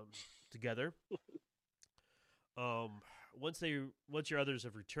together. Once your others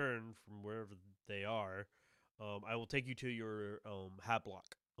have returned from wherever they are, I will take you to your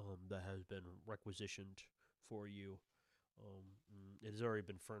Hablock that has been requisitioned for you. It has already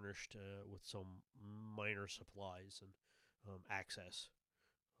been furnished with some minor supplies and access.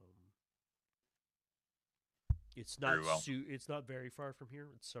 It's not Very well. it's not very far from here.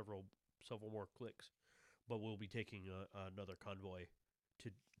 It's several more clicks, but we'll be taking another convoy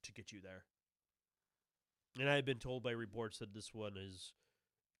to get you there. And I have been told by reports that this one is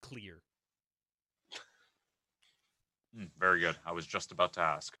clear. Very good. I was just about to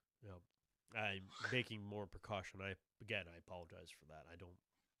ask. I'm making more precaution. I apologize for that. I don't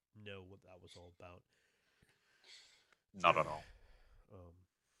know what that was all about. Not at all.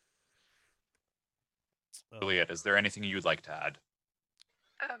 Juliet, is there anything you'd like to add?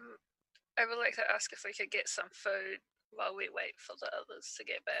 I would like to ask if we could get some food while we wait for the others to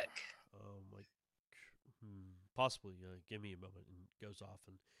get back. Possibly. Give me a moment. And goes off,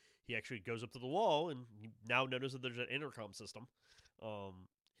 and he actually goes up to the wall, and he now notices that there's an intercom system.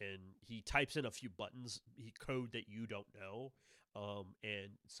 And he types in a few buttons, code that you don't know.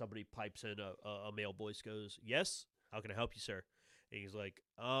 And somebody pipes in a male voice goes, "Yes, how can I help you, sir?" And he's like,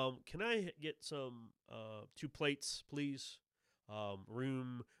 "Can I get some 2 plates, please?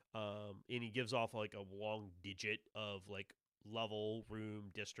 Room." And he gives off like a long digit of like level, room,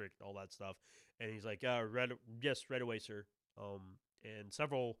 district, all that stuff. And he's like, right away, sir." And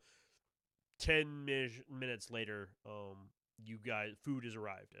several 10 minutes later, you guys, food has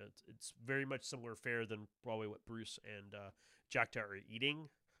arrived. It's very much similar fare than probably what Bruce and Jack are eating.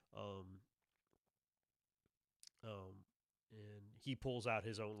 And he pulls out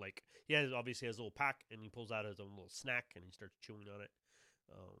his own, like, obviously has a little pack, and he pulls out his own little snack, and he starts chewing on it.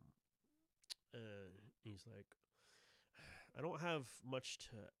 He's like, "I don't have much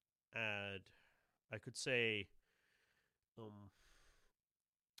to add. I could say,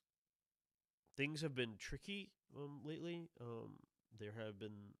 things have been tricky lately. There have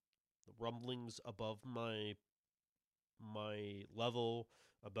been rumblings above my level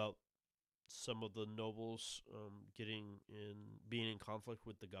about some of the nobles being in conflict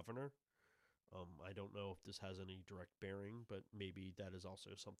with the governor. I don't know if this has any direct bearing, but maybe that is also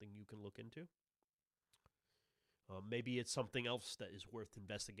something you can look into. Maybe it's something else that is worth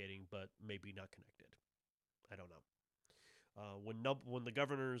investigating, but maybe not connected. I don't know. When the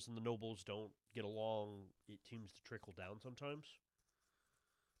governors and the nobles don't get along, it seems to trickle down sometimes.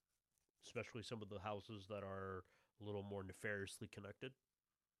 Especially some of the houses that are a little more nefariously connected.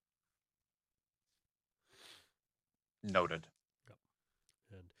 Noted. Yep.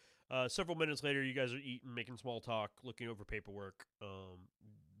 And several minutes later, you guys are eating, making small talk, looking over paperwork.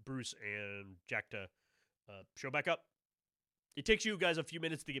 Bruce and Jacta show back up. It takes you guys a few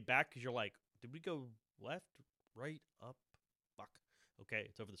minutes to get back because you're like, did we go left, right, up? Fuck. Okay,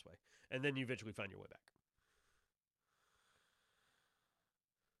 it's over this way. And then you eventually find your way back.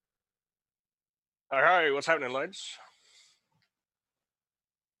 Hi, what's happening, lads?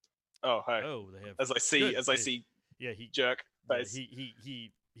 Oh, hi. Oh, they have. As I see, yeah, he jerk face.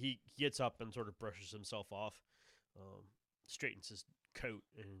 He gets up and sort of brushes himself off, straightens his coat,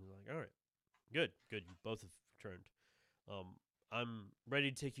 and he's like, "All right, good. You both have returned. I'm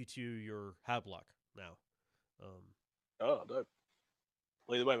ready to take you to your Hablock now." Oh, dope.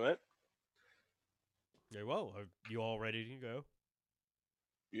 Lead the way, mate. Very well. Are you all ready to go?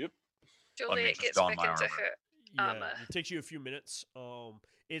 Yep. Juliet just gets don back my into armor. her Yeah, armor. it takes you a few minutes.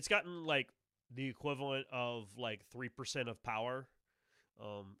 It's gotten like the equivalent of like 3% of power.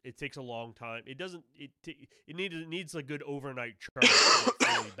 It takes a long time. It doesn't. It needs a good overnight charge to get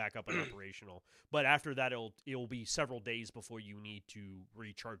fully back up and operational. But after that, it'll be several days before you need to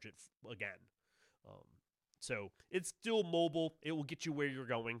recharge it again. So it's still mobile. It will get you where you're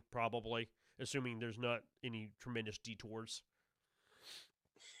going, probably, assuming there's not any tremendous detours.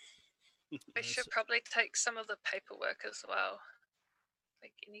 We should probably take some of the paperwork as well.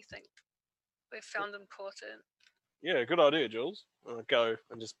 Like anything We found important. Yeah, good idea, Jules. I'll go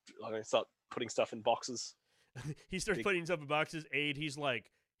and just start putting stuff in boxes. He starts Big- putting stuff in boxes. Aid, he's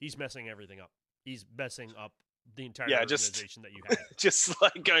messing everything up. He's messing up the entire Yeah, just- organization that you had. Just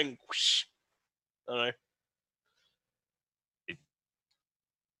like going whoosh. I don't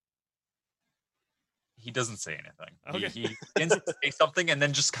He doesn't say anything. Okay. He begins to say something and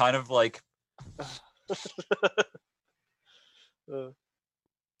then just kind of like know.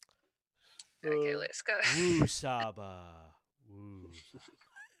 Okay, let's go. Woo Saba. Woo.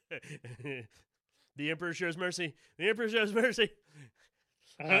 The Emperor shows mercy. The Emperor shows mercy.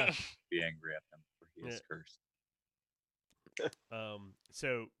 be angry at him for he is Yeah. cursed.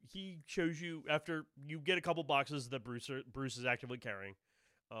 So he shows you after you get a couple boxes that Bruce is actively carrying,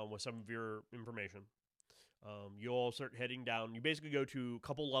 with some of your information. You all start heading down. You basically go to a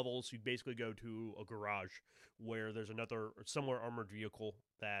couple levels. You basically go to a garage where there's another somewhere armored vehicle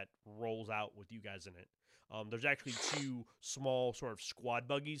that rolls out with you guys in it. There's actually two small sort of squad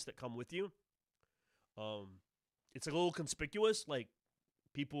buggies that come with you. It's a little conspicuous, like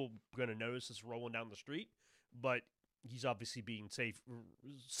people gonna notice this rolling down the street, but he's obviously being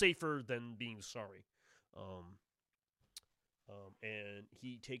safer than being sorry. And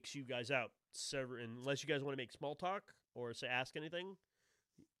he takes you guys out. Unless you guys want to make small talk or say ask anything,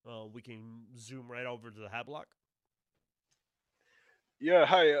 we can zoom right over to the Hablock. Yeah,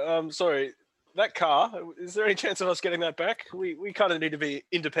 hey, sorry. That car, is there any chance of us getting that back? We kind of need to be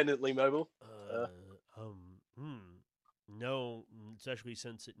independently mobile. No, especially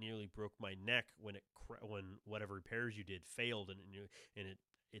since it nearly broke my neck when when whatever repairs you did failed and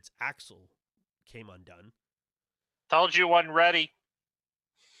its axle came undone. Told you wasn't ready.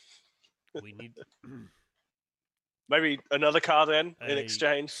 We need Maybe another car then in a-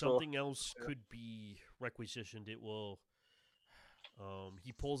 exchange for... something else could be requisitioned. It will.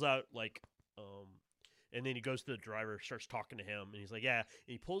 He pulls out and then he goes to the driver, starts talking to him, and he's like, "Yeah." And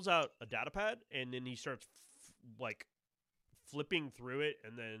he pulls out a data pad, and then he starts flipping through it,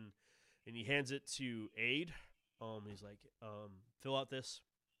 and he hands it to Aid. He's like, "Fill out this.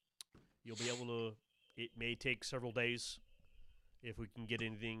 You'll be able to. It may take several days if we can get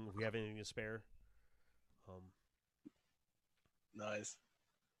anything. If we have anything to spare." Nice.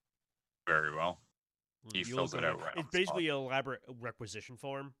 Very well. He you fills look it over out right on It's the spot. basically an elaborate requisition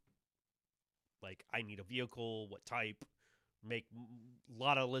form. Like, I need a vehicle, what type, make a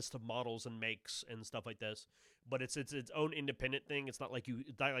lot of list of models and makes and stuff like this. But it's its own independent thing. It's not like an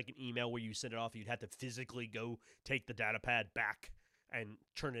email where you send it off. You'd have to physically go take the data pad back and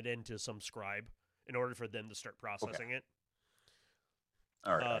turn it into some scribe in order for them to start processing it.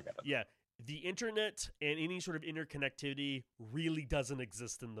 All right, I got it. Yeah, the internet and any sort of interconnectivity really doesn't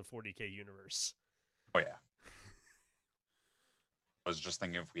exist in the 40K universe. Oh yeah. I was just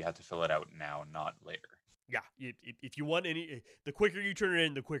thinking if we had to fill it out now, not later. Yeah, if you want the quicker you turn it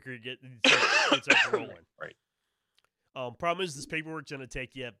in, the quicker you get it starts rolling. Right. Problem is, this paperwork's gonna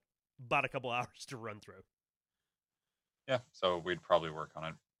take you about a couple hours to run through. Yeah, so we'd probably work on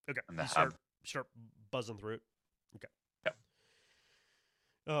it. Okay, And the you hub. start buzzing through it. Okay. Yep.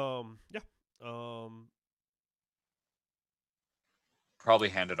 Yeah. Probably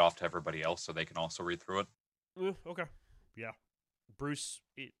hand it off to everybody else so they can also read through it. Okay. Yeah. Bruce,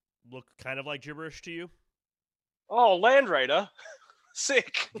 it looked kind of like gibberish to you. Oh, Land Raider.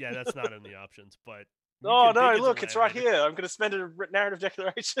 Sick. Yeah, that's not in the options, but. you Oh, can no, think a look, it's Land right Raider. here. I'm going to spend a narrative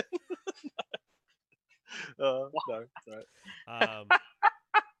declaration. No, it's all right.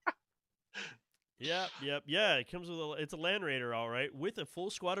 Yeah. It comes with it's a Land Raider, all right, with a full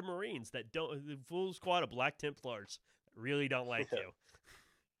squad of Marines the full squad of Black Templars that really don't like Yeah. you.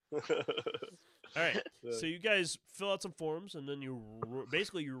 All right, so you guys fill out some forms, and then you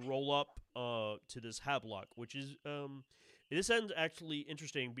roll up to this Hablock, which is this ends actually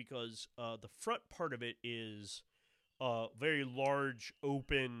interesting because the front part of it is very large,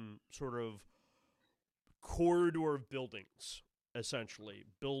 open sort of corridor of buildings. Essentially,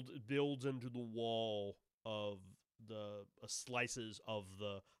 builds into the wall of the slices of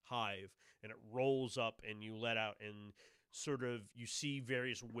the hive, and it rolls up, and you let out, and sort of you see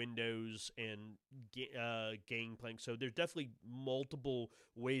various windows and gangplanks. So there's definitely multiple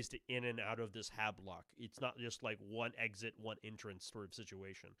ways to in and out of this Hablock. It's not just like one exit, one entrance sort of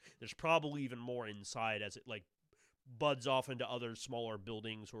situation. There's probably even more inside as it like buds off into other smaller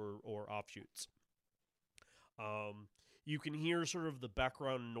buildings or offshoots. You can hear sort of the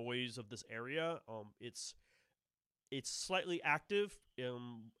background noise of this area. It's it's slightly active,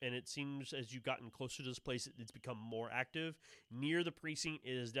 and it seems as you've gotten closer to this place, it's become more active. Near the precinct,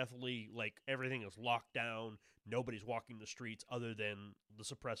 it is definitely like everything is locked down. Nobody's walking the streets other than the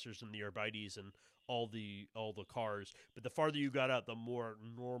suppressors and the arbites and all the cars. But the farther you got out, the more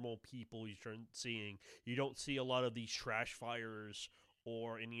normal people you start seeing. You don't see a lot of these trash fires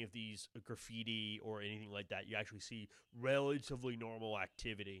or any of these graffiti or anything like that. You actually see relatively normal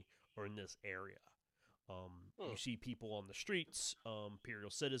activity or in this area. You see people on the streets,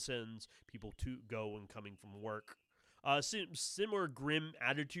 Imperial citizens, people to go and coming from work. Similar grim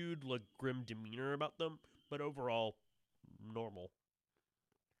attitude, like grim demeanor about them, but overall normal.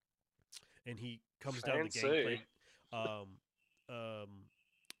 And he comes down the Fancy. gangplank.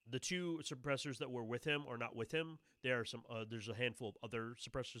 The two suppressors that were with him are not with him. There are some. There's a handful of other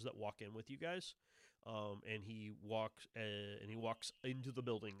suppressors that walk in with you guys, and he walks into the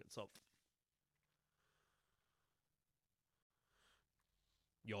building itself.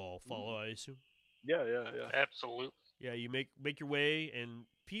 Y'all follow, I assume. Yeah. Absolutely. Yeah, you make your way, and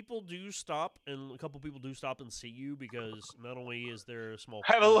people do stop, and a couple people do stop and see you because not only is there a small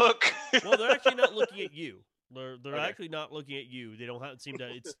Have a look. well, they're actually not looking at you. They're Okay. actually not looking at you. They don't seem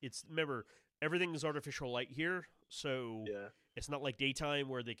to. It's remember everything is artificial light here, so Yeah. it's not like daytime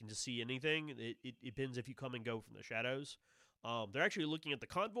where they can just see anything. It depends if you come and go from the shadows. They're actually looking at the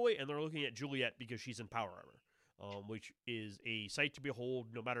convoy, and they're looking at Juliet because she's in power armor, which is a sight to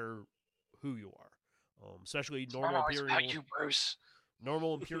behold, no matter who you are. Especially normal Imperial, Bruce.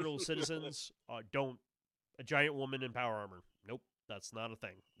 normal Imperial citizens don't. A giant woman in power armor. Nope, that's not a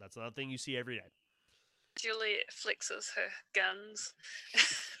thing. That's not a thing you see every day. Juliet flexes her guns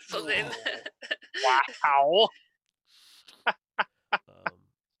for them. Wow.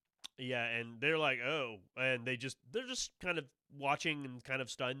 Yeah, and they're like, oh, and they're just kind of watching and kind of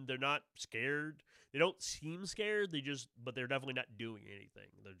stunned. They're not scared. They don't seem scared. But they're definitely not doing anything.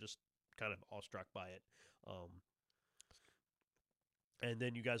 They're just kind of awestruck by it. And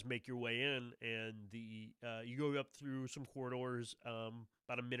then you guys make your way in, and you go up through some corridors.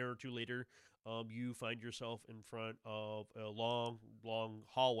 About a minute or two later, you find yourself in front of a long, long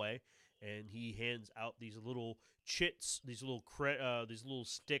hallway, and he hands out these little chits, these little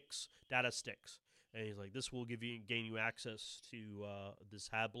sticks, data sticks, and he's like, "This will gain you access to this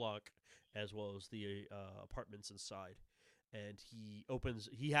hab block as well as the apartments inside." And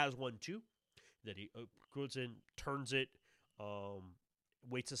he has one too, that he goes in, turns it,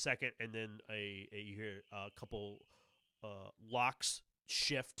 waits a second, and then you hear a couple locks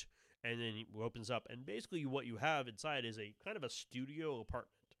shift, and then he opens up, and basically what you have inside is a kind of a studio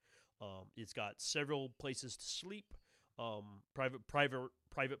apartment. It's got several places to sleep, private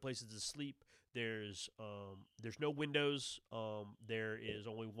places to sleep. There's no windows. There is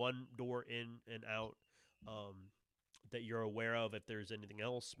only one door in and out that you're aware of. If there's anything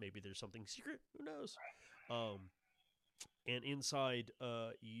else, maybe there's something secret. Who knows? And inside,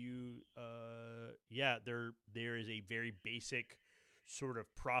 there is a very basic sort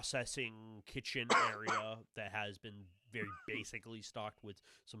of processing kitchen area that has been very basically stocked with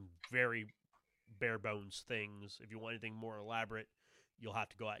some very bare bones things. If you want anything more elaborate, you'll have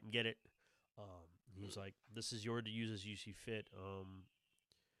to go out and get it. He's like, "This is yours to use as you see fit.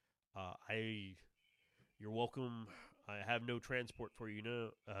 You're welcome. I have no transport for you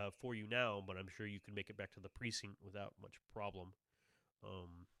now, but I'm sure you can make it back to the precinct without much problem."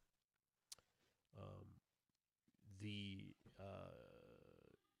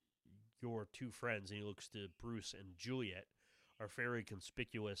 Your two friends, and he looks to Bruce and Juliet, are fairly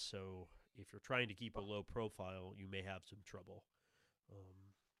conspicuous, so if you're trying to keep a low profile, you may have some trouble.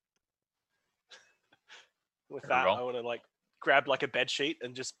 With Very that, well. I want to grab a bed sheet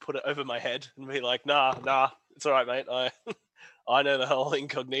and just put it over my head and be like, "Nah, it's all right, mate. I know the whole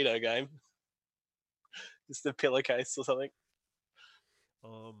incognito game. Just a pillowcase or something."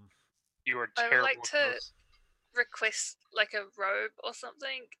 You are I would terrible. like at to this. request like a robe or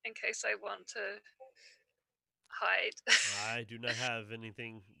something in case I want to hide. I do not have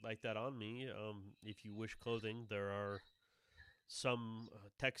anything like that on me. If you wish clothing, there are some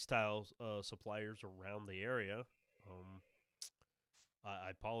textile suppliers around the area. I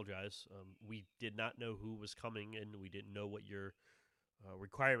apologize. We did not know who was coming, and we didn't know what your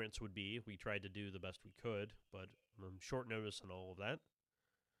requirements would be. We tried to do the best we could, but short notice and all of that.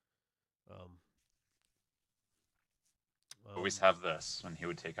 Always have this, and he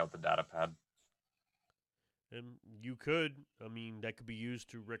would take out the data pad. And you could. I mean, that could be used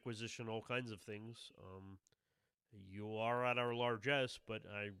to requisition all kinds of things. You are at our largesse, but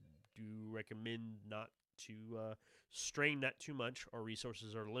I do recommend not to strain that too much. Our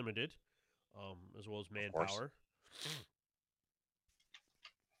resources are limited, as well as Of course. manpower.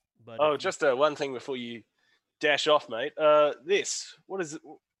 But Oh, if you- just one thing before you dash off, mate. This. What is it?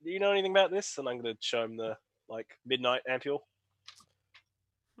 Do you know anything about this? And I'm going to show him the midnight ampule.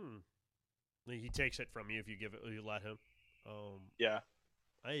 he takes it from you if you give it, you let him. Yeah.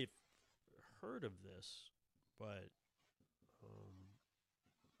 I've heard of this, but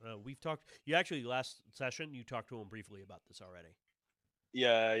we've talked. You actually last session you talked to him briefly about this already.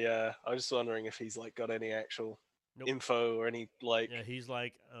 Yeah. I was just wondering if he's got any actual Nope. info or any Yeah, he's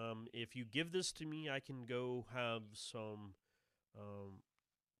like, if you give this to me, I can go have some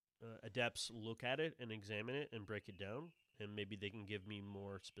adepts look at it and examine it and break it down, and maybe they can give me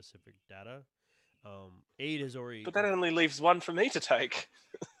more specific data. Aid has already. But that only leaves one for me to take.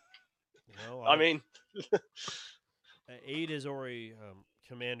 Well, I mean, Aid has already.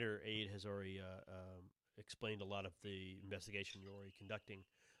 Commander Aid has already explained a lot of the investigation you're already conducting,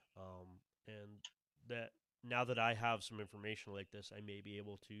 and that now that I have some information like this, I may be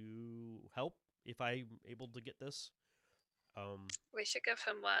able to help if I'm able to get this. We should give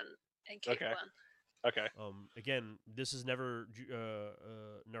him one and keep Okay. one. okay. Again, this is never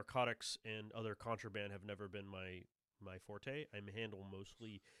narcotics and other contraband have never been my forte. I handle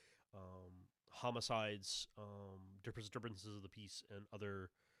mostly homicides, disturbances of the peace, and other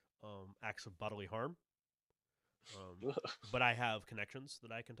acts of bodily harm. But I have connections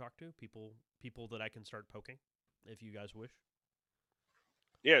that I can talk to, people that I can start poking, if you guys wish.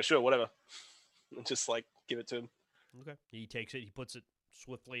 Yeah, sure, whatever. Just give it to him. Okay. He takes it. He puts it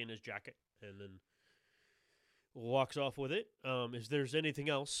swiftly in his jacket, and then walks off with it. If there's anything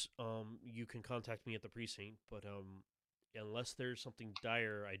else, you can contact me at the precinct. But unless there's something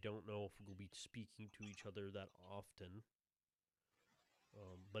dire, I don't know if we'll be speaking to each other that often.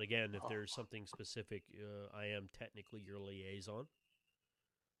 But again, if there's something specific, I am technically your liaison.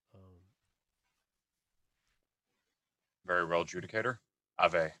 Very well, Judicator.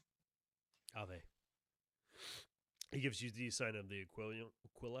 Ave. Ave. He gives you the sign of the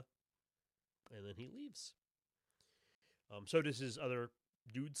Aquila, and then he leaves. So does his other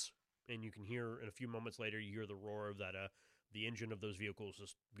dudes, and you can hear in a few moments later, you hear the roar of that, the engine of those vehicles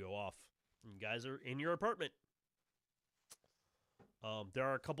just go off. And you guys are in your apartment. There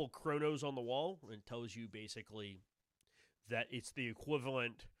are a couple chronos on the wall, and it tells you basically that it's the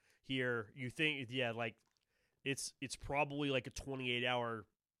equivalent here. You think, yeah, it's probably like a 28-hour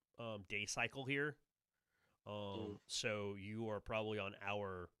day cycle here. So you are probably on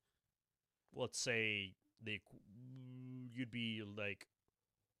hour, let's say you'd be like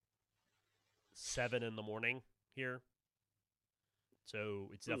 7 in the morning here. So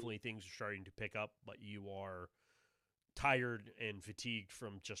it's definitely things are starting to pick up, but you are tired and fatigued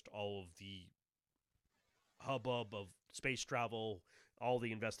from just all of the hubbub of space travel, all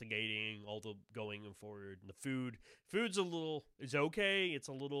the investigating, all the going and forward. And the food's it's okay. It's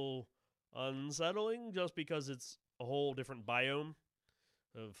a little unsettling just because it's a whole different biome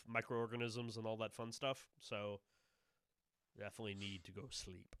of microorganisms and all that fun stuff. So definitely need to go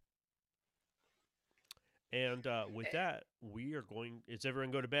sleep. And with that, we are going. Is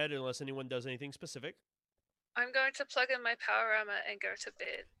everyone go to bed unless anyone does anything specific? I'm going to plug in my power armor and go to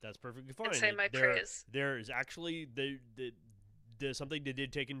bed. That's perfectly fine. And say my prayers. There is actually the something they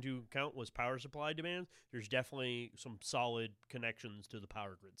did take into account was power supply demands. There's definitely some solid connections to the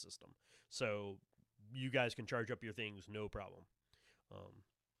power grid system, so you guys can charge up your things no problem.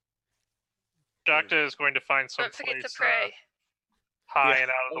 Doctor is going to find some Don't forget place to pray. high Yeah.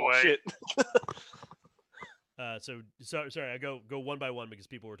 and out of the Oh, way. shit. Sorry, I go one by one because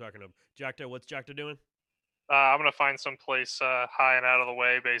people were talking to him. Jacta, what's Jacta doing? I'm gonna find some place high and out of the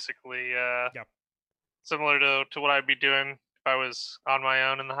way, basically. Yeah. Similar to what I'd be doing if I was on my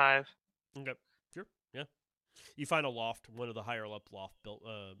own in the hive. Okay, sure, yeah. You find a loft, one of the higher up loft built.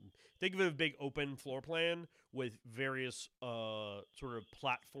 Think of it as a big open floor plan with various sort of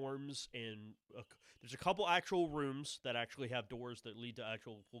platforms, and there's a couple actual rooms that actually have doors that lead to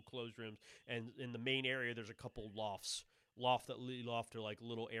actual full closed rooms, and in the main area there's a couple loft that lead off to like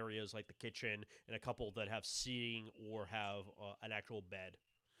little areas like the kitchen, and a couple that have seating or have an actual bed.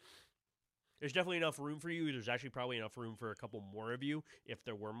 There's definitely enough room for you. There's actually probably enough room for a couple more of you if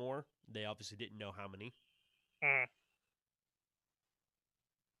there were more. They obviously didn't know how many.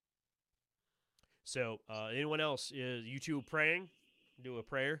 So, anyone else? You two praying? Do a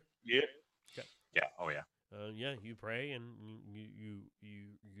prayer? Yeah. Yeah. Oh yeah. Yeah, you pray and you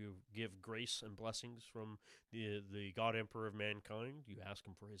give grace and blessings from the God Emperor of mankind. You ask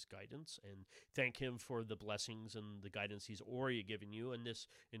him for his guidance and thank him for the blessings and the guidance he's already given you in this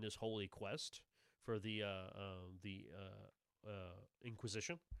holy quest for the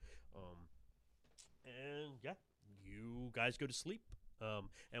Inquisition. And yeah, you guys go to sleep.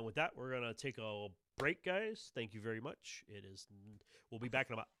 And with that, we're gonna take a break, guys. Thank you very much. We'll be back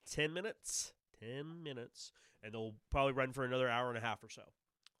in about 10 minutes. 10 minutes, and they'll probably run for another hour and a half or so.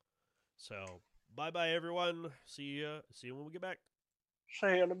 So, bye-bye, everyone. See you when we get back.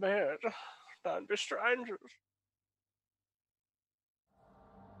 Stay in the bed. Don't be strangers.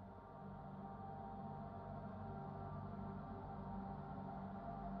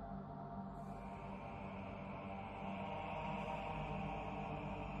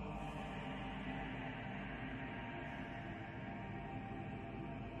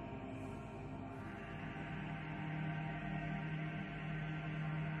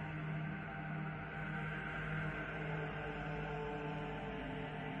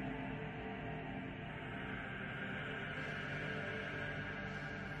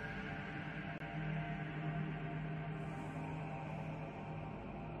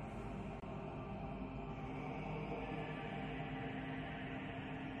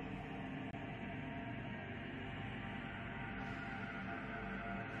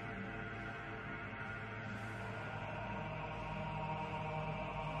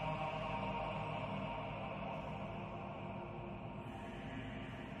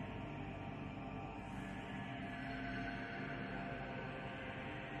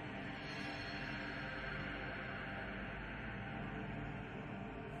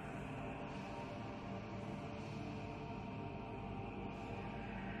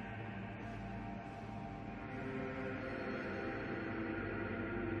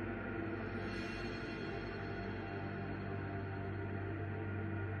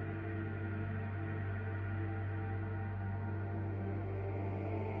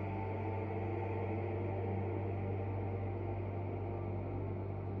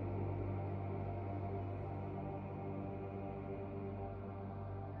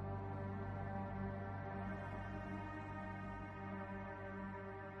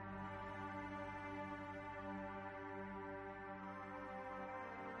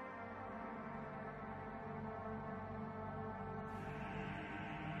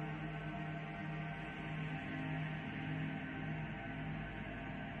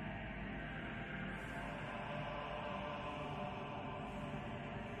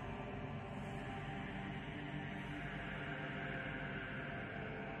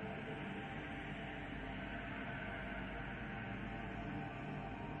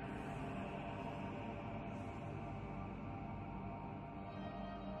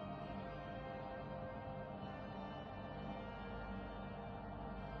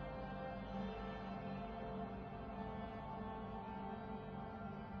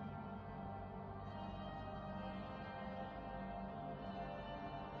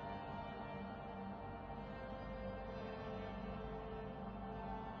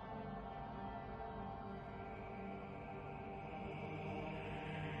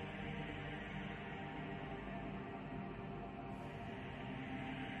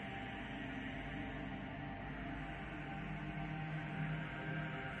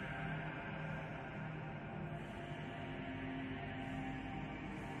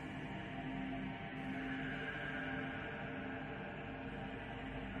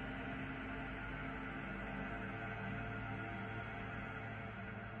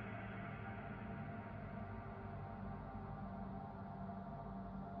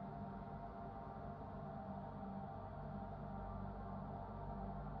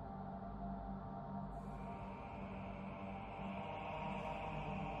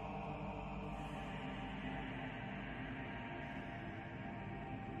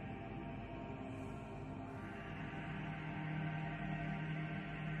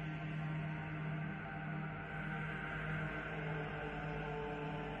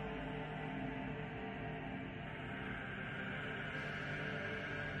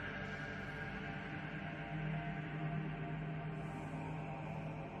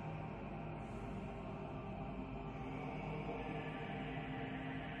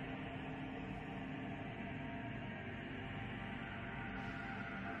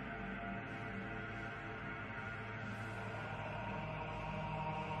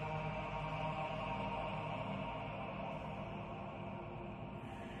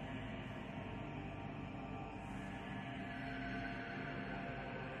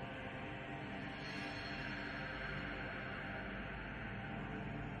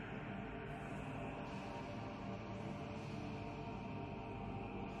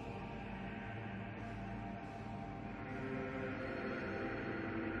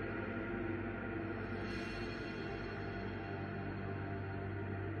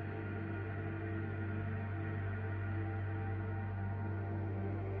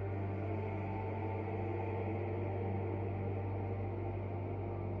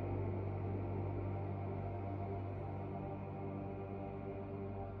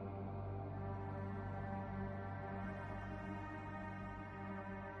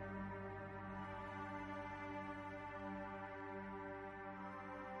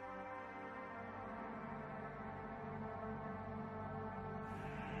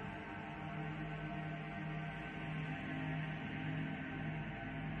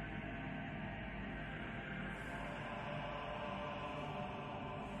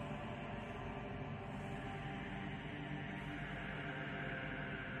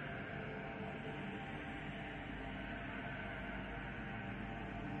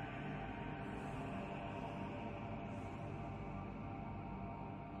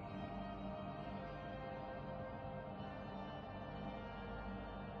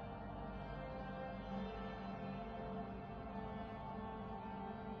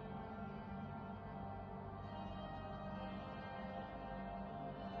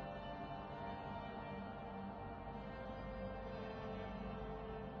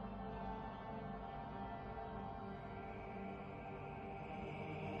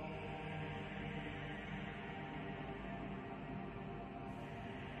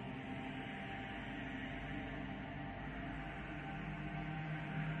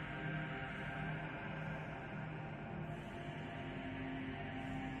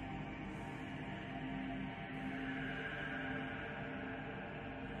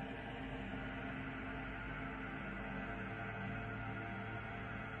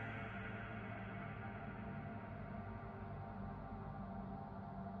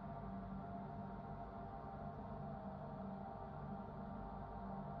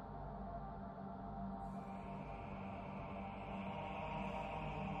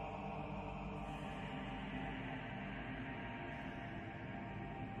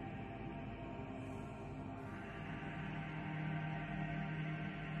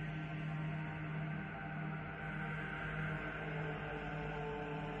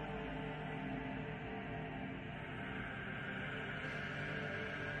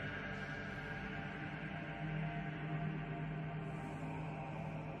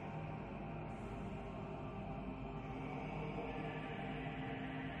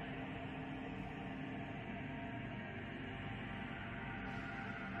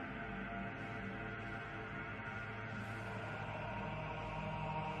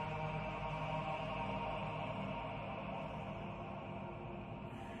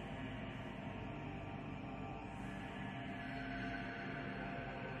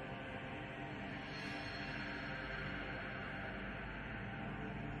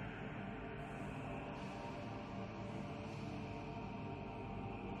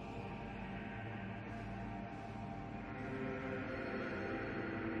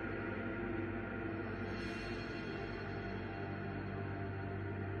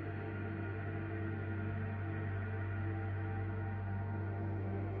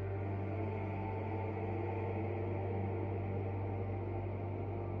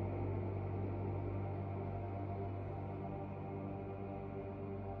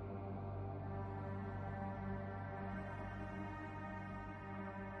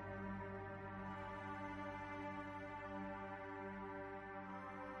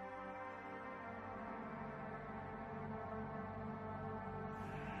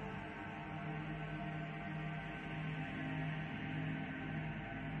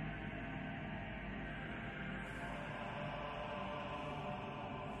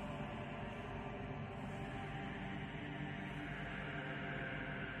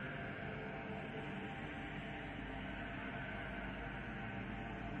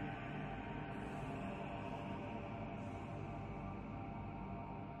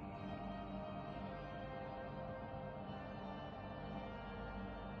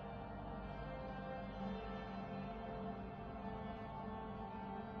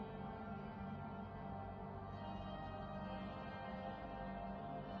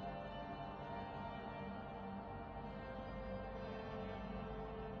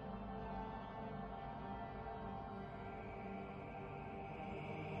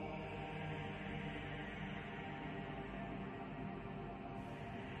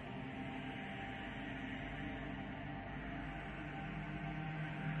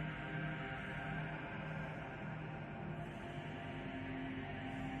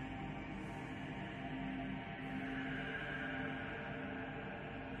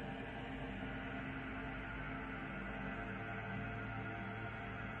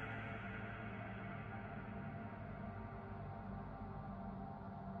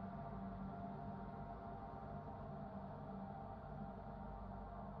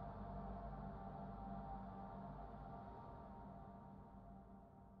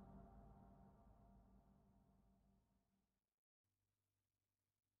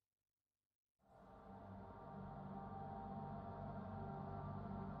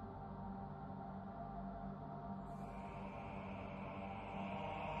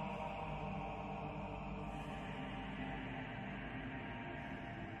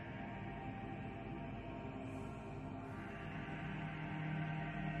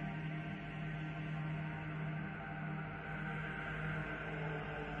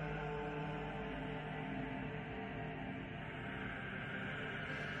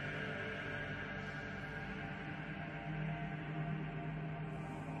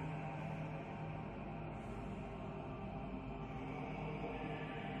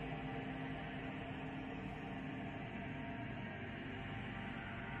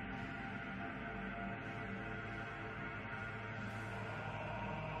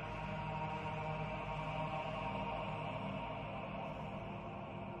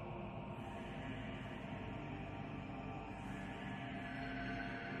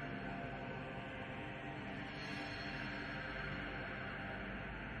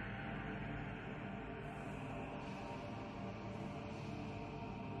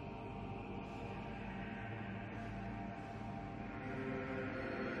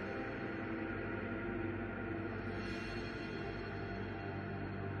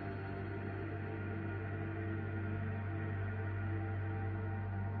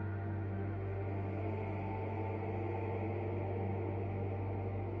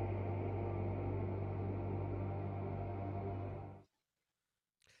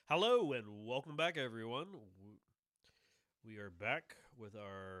 Hello and welcome back, everyone. We are back with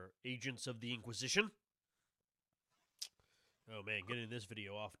our Agents of the Inquisition. Oh man, getting this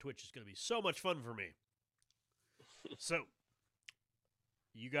video off Twitch is going to be so much fun for me. So,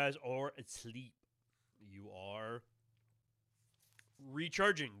 you guys are asleep. You are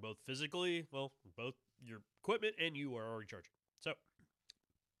recharging, both physically, well, both your equipment, and you are recharging. So,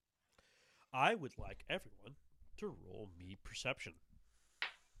 I would like everyone to roll me perception.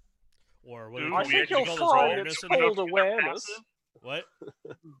 Or what Ooh, do I we think actually you'll call this this find awareness it's in there? called awareness. What?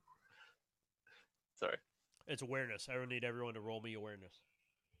 Sorry. It's awareness. I need everyone to roll me awareness.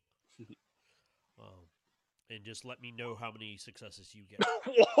 And just let me know how many successes you get.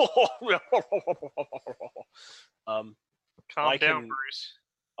 um, Calm I down, can- Bruce.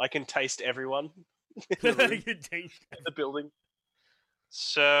 I can taste everyone in I the room, can taste in the building.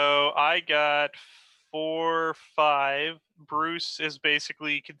 So I got 4, 5. Bruce is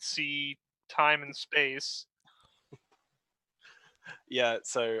basically can see time and space. Yeah,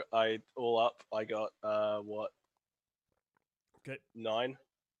 so all up, I got what? Okay. 9.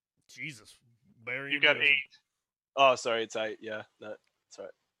 Jesus. Barry You and got Rosen. 8. Oh, sorry, it's 8. Yeah, no,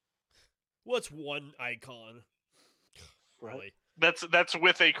 sorry. What's one icon? Right. Really? That's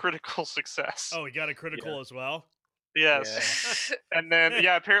with a critical success. Oh, he got a critical as well? Yes. And then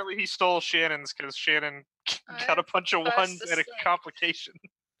yeah, apparently he stole Shannon's because Shannon got a bunch of passed ones the and a slate. complication.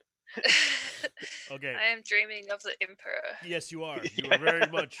 Okay. I am dreaming of the Emperor. Yes, you are. You are very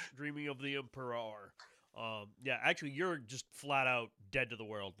much dreaming of the Emperor. Yeah, actually, you're just flat out dead to the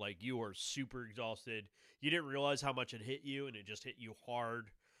world. Like, you are super exhausted. You didn't realize how much it hit you, and it just hit you hard.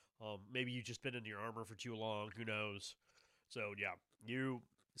 Maybe you've just been in your armor for too long. Who knows? So, yeah.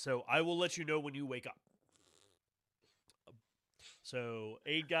 So, I will let you know when you wake up. So,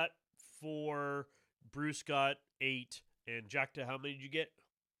 Aid got 4, Bruce got 8, and Jackta, how many did you get?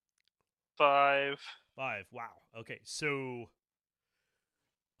 5. 5. Wow. Okay. So,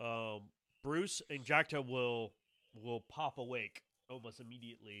 Bruce and Jackta will pop awake almost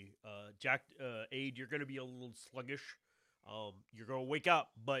immediately. Aid, you're going to be a little sluggish. You're going to wake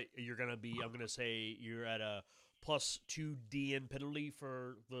up, but you're going to be. I'm going to say you're at a +2 DN penalty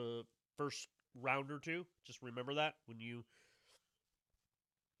for the first round or two. Just remember that when you.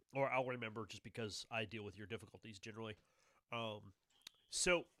 Or I'll remember just because I deal with your difficulties generally.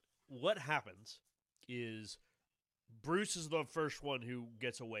 So what happens is Bruce is the first one who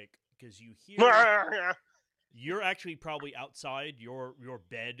gets awake because you hear you're actually probably outside. Your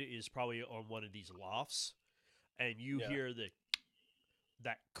bed is probably on one of these lofts, and you Yeah. hear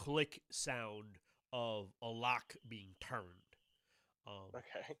that click sound of a lock being turned.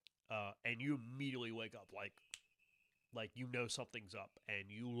 Okay. And you immediately wake up like you know something's up, and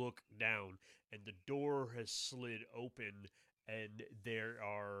you look down, and the door has slid open, and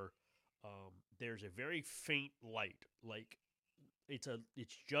there's a very faint light, like it's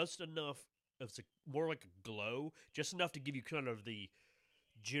just enough. It's more like a glow, just enough to give you kind of the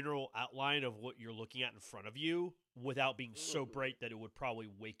general outline of what you're looking at in front of you, without being so bright that it would probably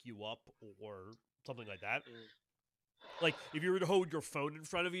wake you up or something like that. Like if you were to hold your phone in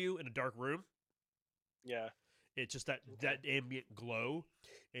front of you in a dark room. Yeah. It's just that ambient glow,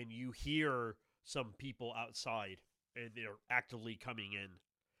 and you hear some people outside, and they're actively coming in,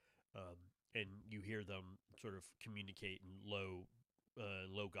 and you hear them sort of communicate in low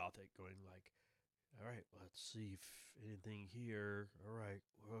Gothic, going like, "All right, let's see if anything here. All right,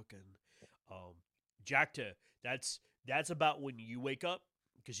 we're looking." Jackta, that's about when you wake up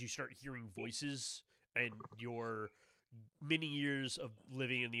because you start hearing voices, and your many years of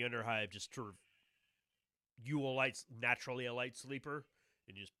living in the Underhive just sort of. You are naturally a light sleeper,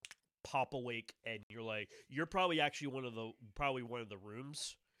 and you just pop awake, and you're probably actually one of the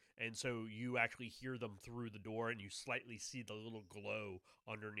rooms, and so you actually hear them through the door, and you slightly see the little glow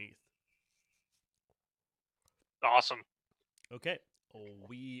underneath. Awesome. Okay,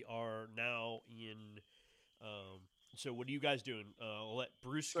 we are now in. So what are you guys doing? I'll let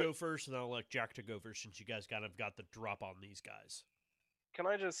Bruce go first, and then I'll let Jackta go first, since you guys kind of got the drop on these guys. Can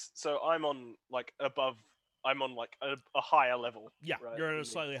I just? So I'm on like above. I'm on like a higher level. Yeah, right? you're at a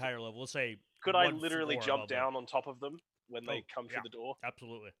slightly higher level. Let's say. Could I 1 literally floor jump above them. down on top of them when they Oh, come yeah. through the door?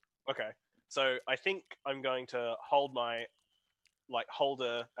 Absolutely. Okay. So I think I'm going to hold a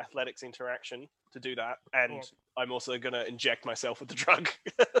athletics interaction to do that, and Cool. I'm also going to inject myself with the drug.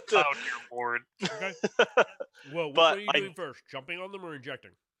 Oh dear lord. Okay. Well, which But one are you doing first? Jumping on them or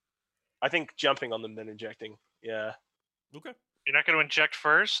injecting? I think jumping on them then injecting. Yeah. Okay. You're not going to inject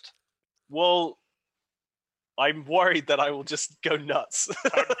first? Well, I'm worried that I will just go nuts.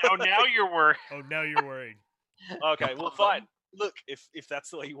 Oh, now you're worried. Oh, now you're worried. Okay, well, fine. look, if that's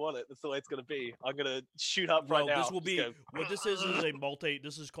the way you want it, that's the way it's gonna be. I'm gonna shoot up Well, right now. this will Just be go, what this is a multi.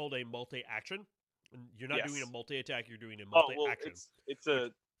 This is called a multi-action. And you're not doing Yes. a multi-attack. You're doing a oh well, multi-action. it's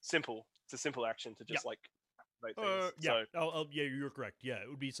a simple action to just like write things. Yeah. So Yeah, you're correct. Yeah, it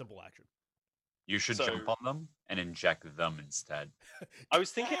would be simple action. You should So- jump on them and inject them instead. I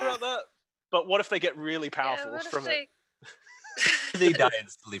was thinking about that, but what if they get really powerful what if from it? They die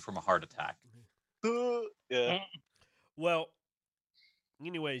instantly from a heart attack. Yeah. Well,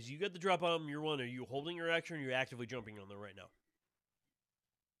 anyways, you got the drop on them. You're one. Are you holding your action? Or are you actively jumping on them right now?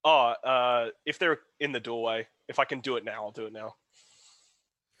 If they're in the doorway, if I can do it now, I'll do it now.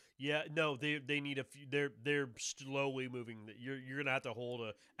 Yeah, no, they need a few. They're slowly moving. You're gonna have to hold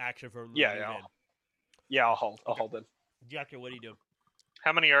a action from them. to Yeah, move yeah. in. Yeah, I'll hold. I'll Okay. hold then. Jacko, what are you doing?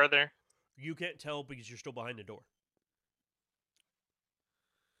 How many are there? You can't tell because you're still behind the door.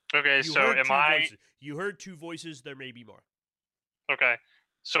 Okay, You so heard am two I voices. You heard two voices. There may be more. okay?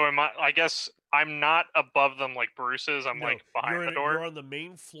 So am I? I guess I'm not above them like Bruce is. I'm No, like behind you're the in- door. You're on the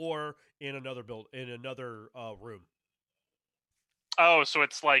main floor in another room. Oh, so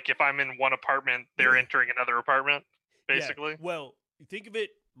it's like if I'm in one apartment, they're entering another apartment, Yeah, basically. well, think of it: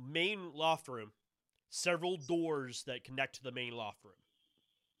 main loft room, several doors that connect to the main loft room.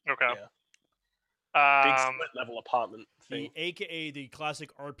 Okay. Big split level apartment thing. The AKA the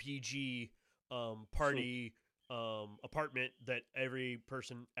classic RPG party apartment that every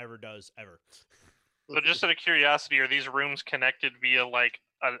person ever does ever. So just out of curiosity, are these rooms connected via like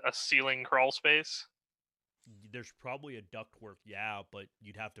a ceiling crawl space? There's probably a ductwork, yeah, but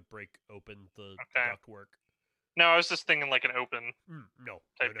you'd have to break open the Okay. ductwork. No, I was just thinking like an open. No,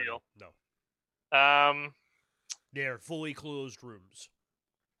 Type no, deal. no. Um, They're fully closed rooms.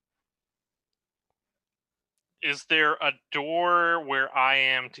 is there a door where I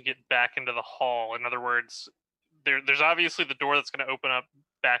am to get back into the hall? In other words, there's obviously the door that's going to open up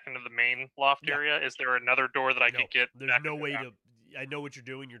back into the main loft Yeah. area. Is there another door that I No, could get? there's back no into way that? to. I know what you're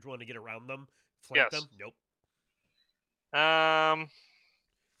doing. You're trying to get around them, flank Yes. them. Nope.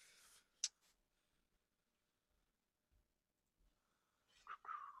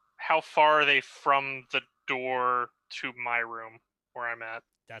 How far are they from the door to my room where I'm at?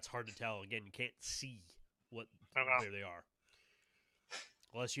 That's hard to tell. Again, you can't see what Okay. where they are,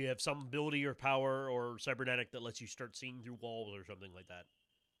 unless you have some ability or power or cybernetic that lets you start seeing through walls or something like that.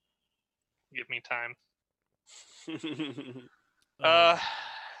 Give me time. Um,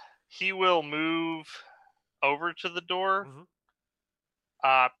 He will move over to the door. Mhm.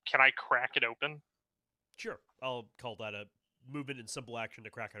 Can I crack it open? Sure, I'll call that a movement in simple action to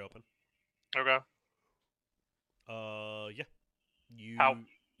crack it open. Okay. Yeah. You.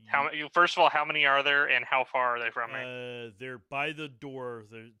 How first of all, how many are there, and how far are they from me? They're by the door.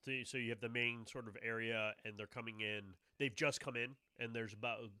 So you have the main sort of area, and they're coming in. They've just come in, and there's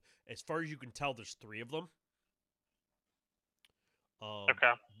about, as far as you can tell, there's 3 of them.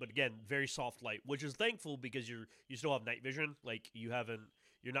 Okay. But again, very soft light, which is thankful because you still have night vision. Like you're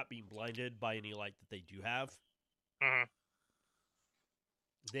not being blinded by any light that they do have. Mhm.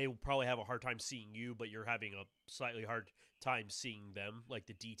 They will probably have a hard time seeing you, but you're having a slightly hard time seeing them, like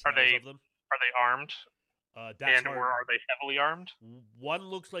the details they of them. Are they armed? That's And hard. where are they heavily armed? One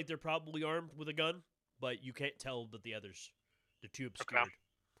looks like they're probably armed with a gun, but you can't tell that the others. They're too obscured.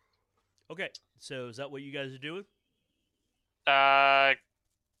 Okay, so is that what you guys are doing?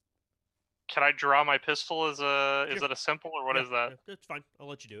 Can I draw my pistol as a? Is Sure. it a simple or what is that? Yeah, that's fine. I'll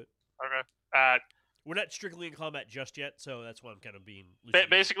let you do it. Okay. We're not strictly in combat just yet, so that's why I'm kind of being.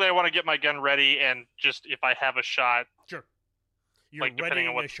 Basically, I want to get my gun ready, and just if I have a shot, Sure. You're like, depending readying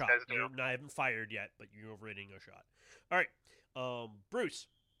on what a you shot. guys do. I haven't fired yet, but you're readying a shot. All right, Bruce,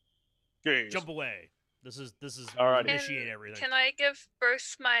 Jeez. jump away. This is Alrighty. initiate everything. Can I give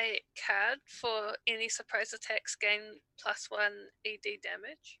Bruce my card for any surprise attacks gain +1 ED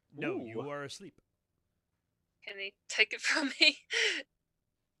damage? No, Ooh. you are asleep. Can he take it from me?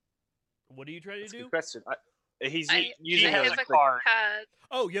 What are you trying That's to a do? good question. He's I using has have a a card. card.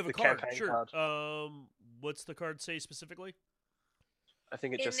 Oh, you have a The card. campaign Sure. card. What's the card say specifically? I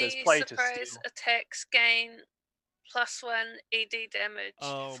think it just says Any play to surprise steal. attacks gain +1 ED damage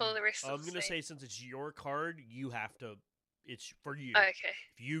for the rest I'm of the gonna scene. say since it's your card, you have to. It's for you. Okay.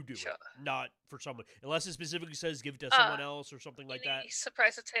 If you do Sure. it, not for someone, unless it specifically says give it to someone else or something like that. Any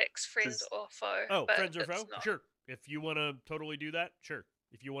surprise attacks, friend Does- or foe. Oh, but friends or it's foe? not. Sure. If you want to totally do that, sure.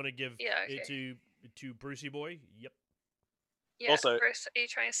 If you want to give Yeah, it okay. to Brucey boy, yep. Yeah, Also- Bruce, are you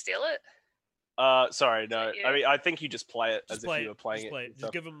trying to steal it? Sorry, no. that you? I mean, I think you just play it Just as play if you were playing just it. play it. yourself.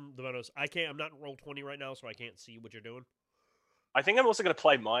 Just give him the bonus. I can't. I'm not in roll 20 right now, so I can't see what you're doing. I think I'm also going to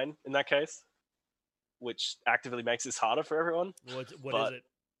play mine in that case. which actively makes this harder for everyone. What is But- it?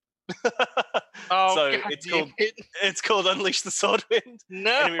 Oh, So God it's damn called it. it's called Unleash the Swordwind.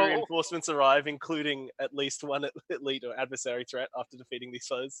 No. Enemy reinforcements arrive, including at least one elite or adversary threat after defeating these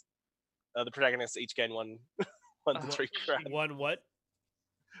foes. The protagonists each gain one to three wrath. One what?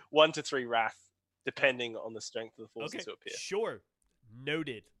 1 to 3 wrath, depending on the strength of the forces Okay, who appear. sure.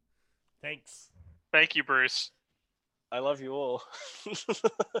 Noted. Thanks. Thank you, Bruce. I love you all.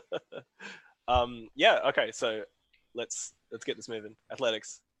 Yeah. Okay. So let's get this moving.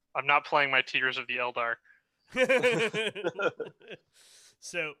 Athletics. I'm not playing my Tears of the Eldar.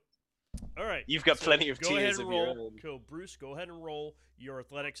 So, all right. You've got so plenty of go tears ahead and of your roll. own. Cool, Bruce. Go ahead and roll your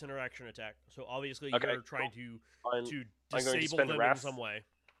athletics interaction attack. So obviously Okay, you're trying to I'm going to disable spend a them in wrath. some way.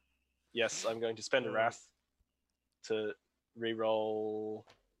 Yes, I'm going to spend a Oh. wrath to re-roll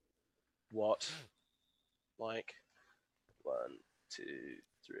what? Like 1, 2,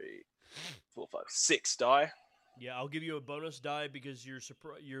 3, 4, 5, 6 die. Yeah, I'll give you a bonus die because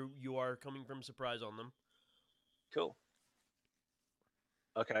you are coming from surprise on them. Cool.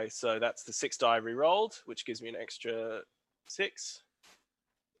 Okay, so that's the 6 die re-rolled, which gives me an extra 6.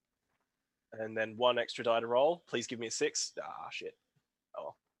 And then 1 extra die to roll. Please give me a 6. Ah, shit. Oh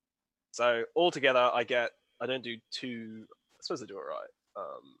well. So altogether, I don't do 2. I suppose I do it right. I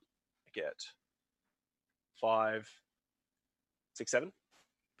get 5, 6, 7.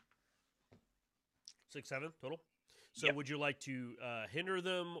 6, 7 total. So Yep. would you like to hinder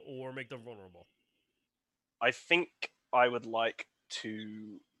them or make them vulnerable? I think I would like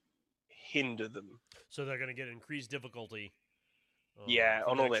to hinder them. So they're going to get increased difficulty. Yeah, for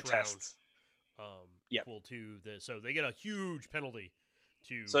on the all their next round, tests. Yep. Equal to so they get a huge penalty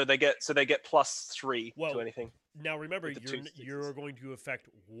to. So they get +3 Well, to anything. now remember, with the two sixes. you're going to affect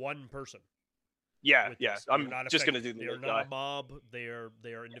one person. Yeah, with yeah. this. They're I'm not just affect- gonna do the They are lead not guy. a mob. They are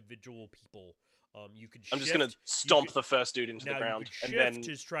individual people. You could. I'm just shift, gonna stomp could- the first dude into now the ground, you could and shift then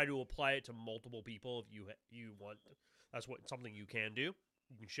just try to apply it to multiple people if you want. That's something you can do.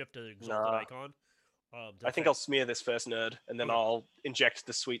 You can shift to exalted Nah. icon. To I think affect- I'll smear this first nerd, and then Okay. I'll inject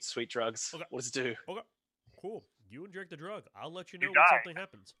the sweet drugs. Okay. What does it do? Okay, cool. You inject the drug. I'll let you You know when die. something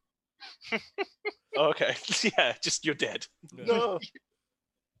happens. Oh, okay, yeah, just you're dead. Yeah. No,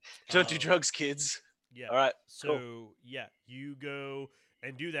 don't do Um, drugs, kids. Yeah. All right, So cool. yeah, you go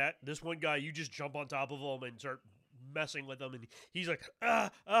and do that. This one guy, you just jump on top of him and start messing with him, and he's like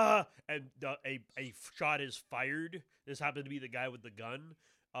and a shot is fired. This happened to be the guy with the gun,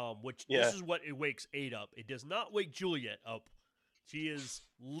 which Yeah. this is what it wakes Aid up. It does not wake Juliet up. She is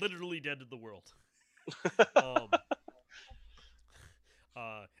literally dead to the world.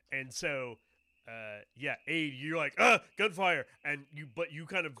 And so. Yeah, Aid, you're like, gunfire, and you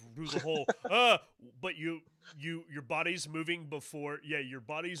kind of lose a whole, but your body's moving before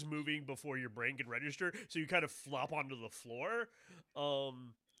your brain can register, so you kind of flop onto the floor,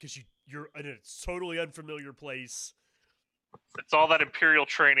 because you're in a totally unfamiliar place. It's all that Imperial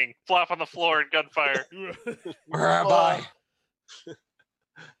training. Flop on the floor and gunfire. Where am I?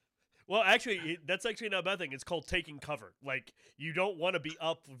 Well, actually, that's actually not a bad thing. It's called taking cover. Like, you don't want to be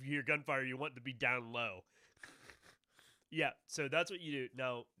up with your gunfire. You want to be down low. Yeah, so that's what you do.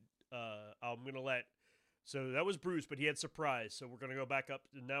 Now, I'm going to let... So that was Bruce, but he had surprise. So we're going to go back up.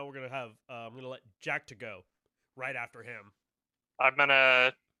 And now we're going to have... I'm going to let Jack to go right after him. I'm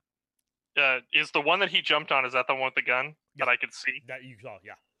gonna. Is the one that he jumped on? Is that the one with the gun that I could see? That you saw,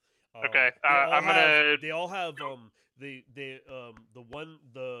 yeah. Okay, they all I'm gonna- They all have... the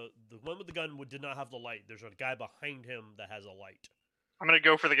one with the gun did not have the light. There's a guy behind him that has a light. I'm gonna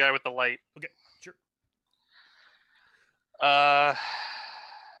go for the guy with the light. Okay, sure.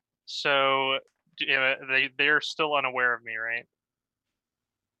 So they're still unaware of me, right?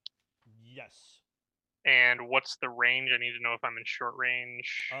 Yes. And what's the range? I need to know if I'm in short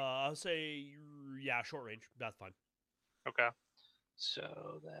range. I'll say, yeah, short range. That's fine. Okay.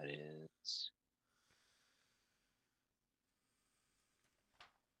 So that is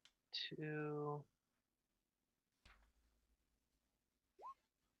 2.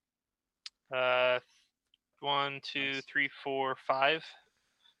 1, 2, 3, 4, 5.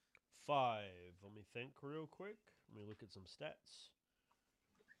 5. Let me think real quick. Let me look at some stats.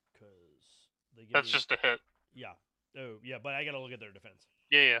 Because they give That's me- just a hit. yeah. Oh, yeah, but I gotta look at their defense.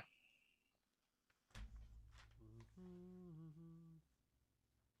 Yeah.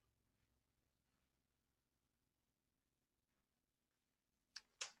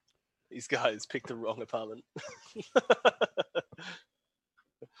 These guys picked the wrong apartment.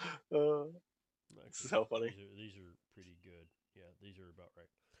 This is so funny. These are pretty good. Yeah, these are about right.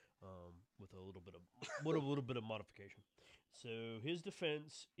 With a little bit of modification. So his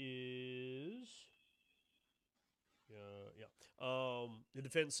defense is Yeah. The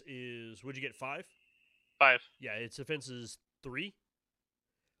defense is. Would you get 5? 5. Yeah, its defense is 3.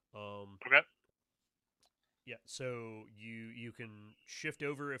 Okay. Yeah. So you can shift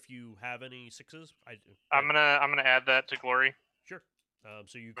over if you have any 6s. I'm gonna add that to glory. Sure.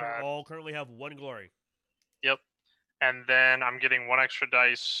 So you Right. all currently have 1 glory. Yep. And then I'm getting 1 extra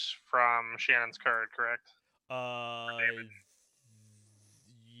dice from Shannon's card, correct?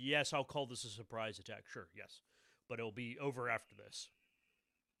 Yes, I'll call this a surprise attack. Sure, yes, but it'll be over after this.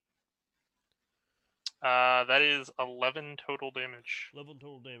 That is 11 total damage. 11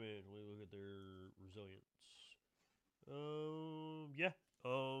 total damage. Let me look at their resilience.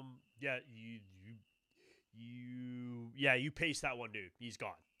 Yeah. You pace that one dude. He's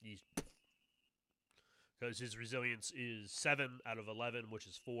gone. Because his resilience is 7 out of 11, which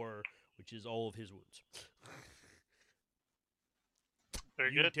is 4, which is all of his wounds.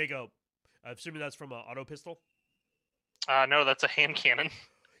 Very You good. take I'm assuming that's from an auto pistol. No, that's a hand cannon.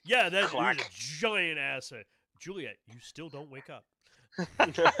 Yeah, that is a Clack. giant ass. Juliet, you still don't wake up.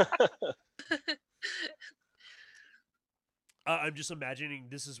 I'm just imagining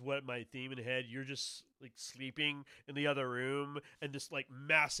this is what my theme in head. You're just like sleeping in the other room, and this like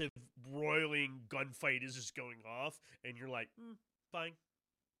massive roiling gunfight is just going off, and you're like, fine.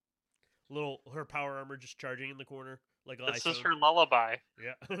 Her power armor just charging in the corner like a This is iPhone. her lullaby.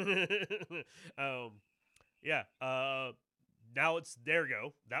 Yeah. Yeah. Now there you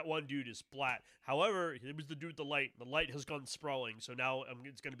go. That one dude is splat. However, it was the dude with the light. The light has gone sprawling, so now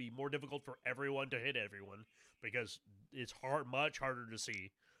it's going to be more difficult for everyone to hit everyone because it's much harder to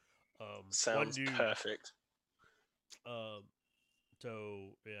see. Sounds perfect. So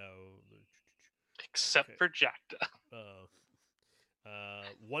yeah. Except Okay. for Jacta.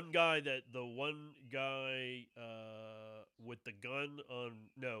 The one guy with the gun on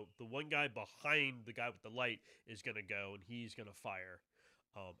the one guy behind the guy with the light is gonna go and he's gonna fire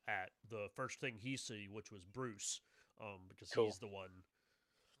at the first thing he see, which was Bruce, because Cool. he's the one.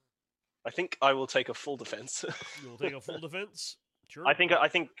 I think I will take a full defense. You'll take a full defense. Sure. I think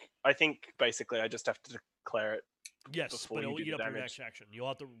basically I just have to declare it. Yes, before but you it'll do eat the up your damage. next action. You'll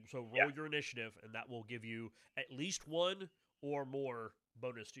have to roll Yeah. your initiative, and that will give you at least 1 or more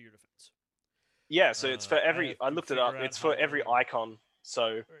bonus to your defense. Yeah, so it's for every. have I to looked it up. figure out It's for how every to- icon.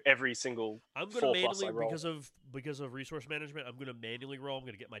 So every single I'm gonna 4+ I manually roll. because of resource management. I'm gonna manually roll. I'm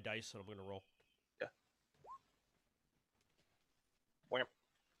gonna get my dice and I'm gonna roll. Wham.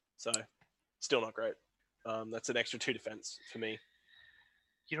 So still not great. That's an extra 2 defense for me.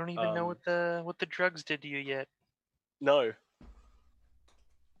 You don't even know what the drugs did to you yet. No.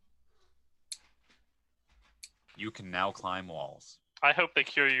 You can now climb walls. I hope they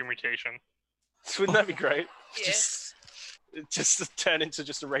cure your mutation. Wouldn't that be great? Yes. Just to turn into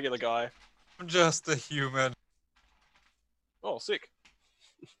just a regular guy. I'm just a human. Oh, sick.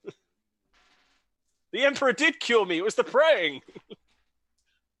 The Emperor did cure me. It was the praying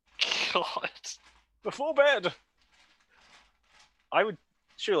God. before bed.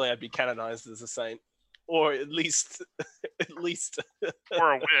 I'd be canonized as a saint, or at least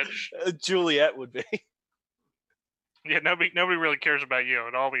Or a witch. Juliet would be. Yeah, nobody really cares about you.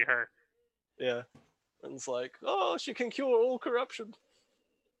 It'd all be her. Yeah, and it's like, oh, she can cure all corruption.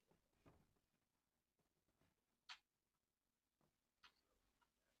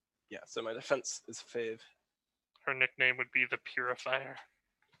 Yeah, so my defense is 5. Her nickname would be the Purifier.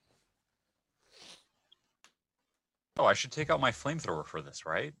 Oh, I should take out my flamethrower for this,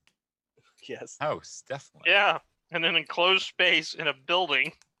 right? Yes, House, definitely. Yeah, and an enclosed space in a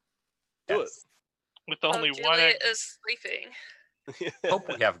building do with only one. Juliet is sleeping. it. Hope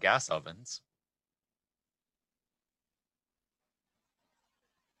we have gas ovens.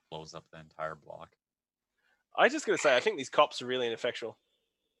 Blows up the entire block. I just gotta say, I think these cops are really ineffectual.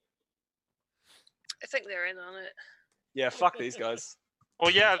 I think they're in on it. Yeah, fuck these guys.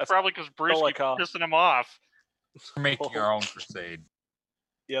 Well, yeah, it's That's probably because Bruce all I keeps call. pissing him off. We're making our own crusade.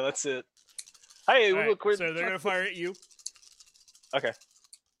 Yeah, that's it. Hey, All right, look, we're so they're gonna fire at you. Okay.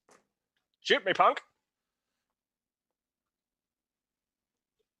 Shoot me, punk.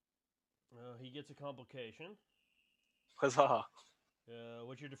 He gets a complication. Huzzah.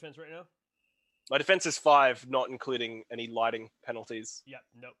 What's your defense right now? My defense is 5, not including any lighting penalties. Yeah,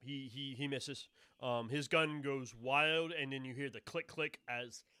 no, he misses. His gun goes wild, and then you hear the click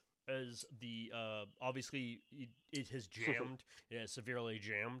as the obviously it has jammed. It has severely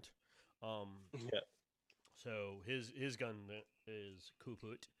jammed. Yeah. So his gun is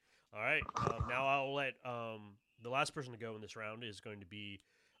kaput. All right. Now I'll let the last person to go in this round is going to be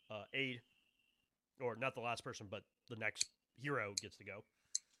Aid, or not the last person, but the next hero gets to go.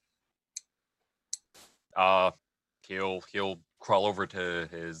 he'll crawl over to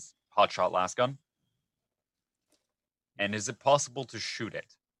his hotshot last gun. And is it possible to shoot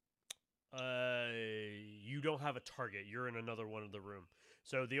it? You don't have a target. You're in another one of the room.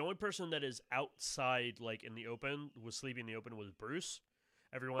 So the only person that is outside, like in the open, was sleeping in the open was Bruce.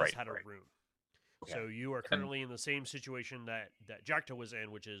 Everyone else Right, had a right. room. Okay. So you are currently in the same situation that Jackta was in,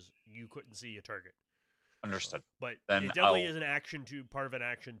 which is you couldn't see a target. Understood. But Then it definitely I'll- is part of an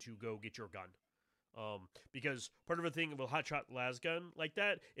action to go get your gun. Because part of the thing with hotshot lasgun like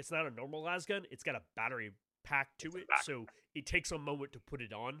that, it's not a normal lasgun. It's got a battery pack to it, so it takes a moment to put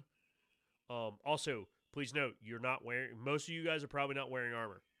it on. Also, please note you're not wearing. Most of you guys are probably not wearing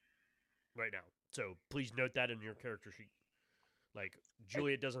armor right now, so please note that in your character sheet. Like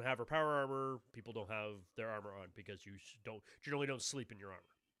Juliet doesn't have her power armor. People don't have their armor on because you generally don't sleep in your armor.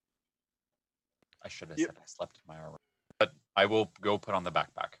 I should have Yep. said I slept in my armor. But I will go put on the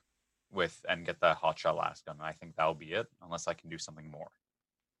backpack and get the hotshot last gun. I think that'll be it, unless I can do something more.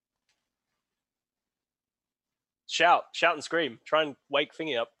 Shout and scream. Try and wake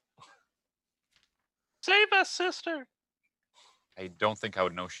Thingy up. Save us, sister. I don't think I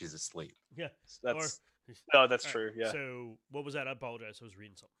would know she's asleep. Yeah, That's or, that's All true. right, Yeah. So what was that? I apologize. I was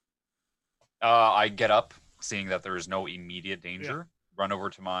reading something. I get up, seeing that there is no immediate danger, run over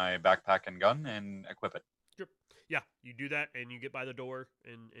to my backpack and gun, and equip it. Yeah, you do that, and you get by the door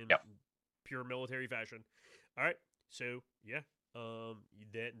in Yep. pure military fashion. All right, so yeah,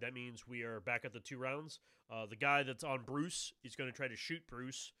 that means we are back at the 2 rounds. The guy that's on Bruce is going to try to shoot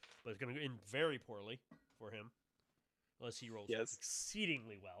Bruce, but it's going to end very poorly for him, unless he rolls Yes.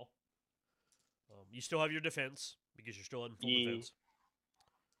 exceedingly well. You still have your defense because you're still in full Ye- defense.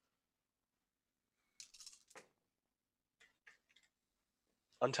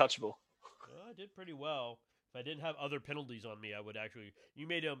 Untouchable. I did pretty well. If I didn't have other penalties on me, I would actually. You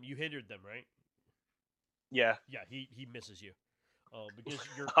made you hindered them, right? Yeah. Yeah, he misses you. Because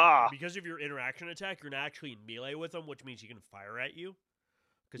you're Ha! because of your interaction attack, you're not actually in melee with him, which means he can fire at you.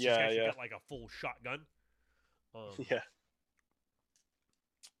 Because Yeah, he's actually yeah. got like a full shotgun. Yeah.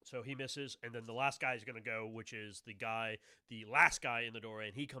 So he misses, and then the last guy is going to go, which is the last guy in the door,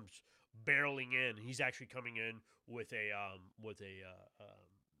 and he comes barreling in. He's actually coming in with a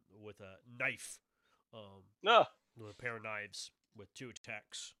knife, No, with a pair of knives with 2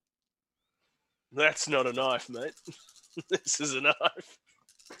 attacks. that's not a knife, mate. This is a knife.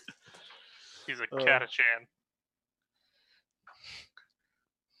 He's a Oh. Katachan.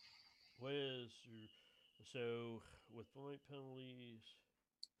 What is your so with point penalties?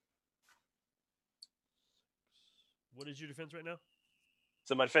 What is your defense right now?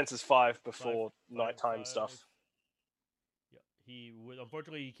 So my defense is 5 Five, before 5, nighttime 5. stuff. Yeah,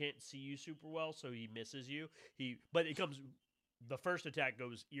 unfortunately he can't see you super well, so he misses you. But it comes. The first attack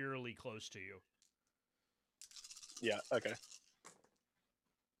goes eerily close to you. Yeah. Okay.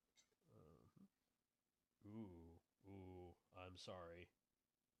 Ooh, I'm sorry.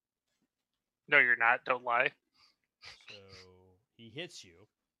 No, you're not. Don't lie. So he hits you,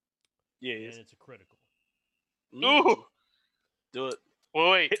 Yeah. and Yes. it's a critical. Ooh. Do it.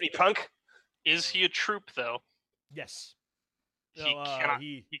 Well, wait. Hit me, punk. Is he a troop though? Yes. He No, cannot.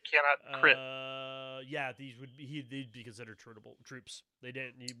 he He cannot crit. Yeah, they'd be considered troops.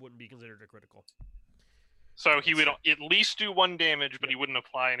 He wouldn't be considered a critical. So he would at least do 1 damage, but he wouldn't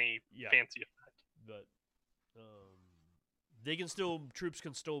apply any Yeah, fancy effect. but troops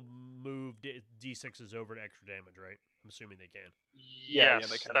can still move D6s over to extra damage, right? I'm assuming they can. Yeah, Yes,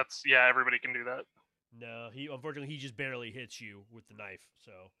 they can. everybody can do that. No, unfortunately he just barely hits you with the knife.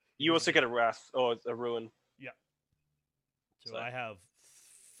 So You also get a wrath or a ruin. So so- I have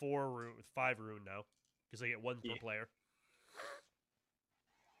 5 rune now because I get 1 per Yeah. player.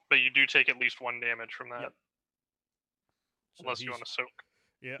 But you do take at least 1 damage from that, Yep. So unless you he's- want to soak.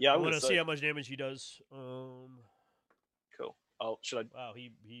 Yeah, Yeah, I I'm want gonna to see say- how much damage he does. Cool. Oh, should I? Wow,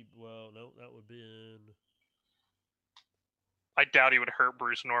 well, no, that would be in. I doubt he would hurt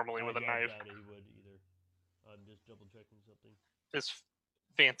Bruce normally with a I knife. doubt he would either. I'm just double checking something. His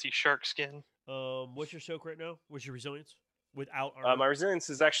fancy shark skin. What's your soak right now? What's your resilience without armor? My resilience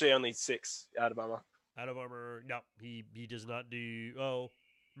is actually only 6 out of armor. Out of armor, no, he does not do. Oh,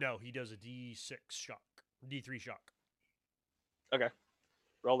 no, he does a D6 shock, D3 shock.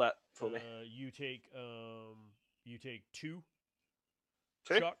 Roll that for me. You take 2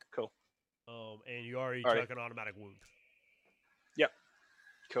 2? shock. Cool. And you already Alright. took an automatic wound.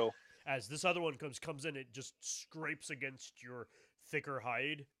 Cool. As this other one comes in, it just scrapes against your thicker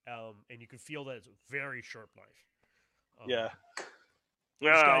hide, and you can feel that it's a very sharp knife. Yeah. This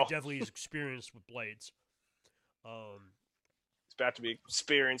guy No. definitely is experienced with blades. It's about to be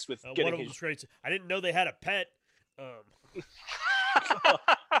experienced with One getting of them his. scrapes. I didn't know they had a pet.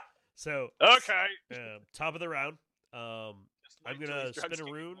 So Okay. top of the round. Just I'm wait till gonna these drugs spin a kick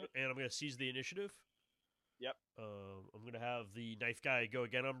in, rune mate. and I'm gonna seize the initiative. Yep. I'm gonna have the knife guy go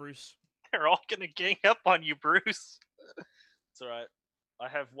again on Bruce. They're all gonna gang up on you, Bruce. It's all right. I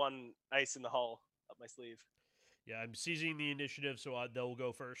have one ace in the hole up my sleeve. Yeah, I'm seizing the initiative, so they'll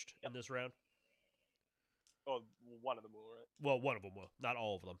go first in this round. Or one of them will, right? Well, one of them will, not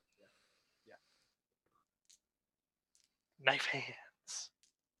all of them. Knife hands.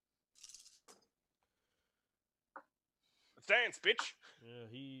 Dance, bitch.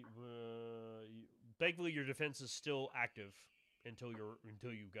 Thankfully, your defense is still active until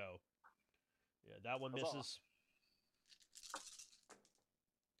you go. Yeah, that one Huzzah. misses.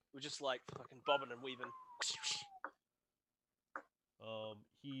 We're just like fucking bobbing and weaving.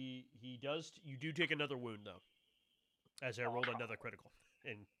 He does. You do take another wound though, as I rolled another critical.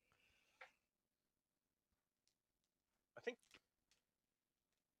 And I think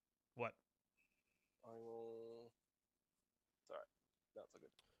what? I will. It's alright. No, it's all good.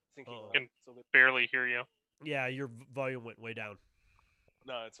 Thinking Oh. aloud. It's all good. Barely hear you. Yeah, your volume went way down.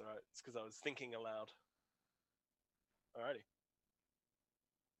 No, it's alright. It's because I was thinking aloud. Alrighty.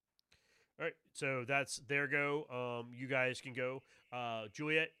 All right, so that's their go. You guys can go.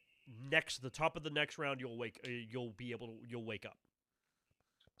 Juliet, the top of the next round, you'll wake up.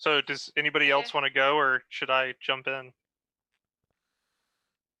 So does anybody Yeah. else want to go, or should I jump in?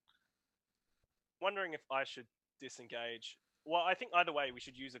 Wondering if I should disengage. Well, I think either way we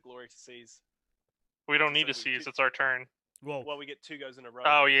should use a glory to seize. We don't need So to we seize. could- It's our turn. Well, Well, we get 2 goes in a row.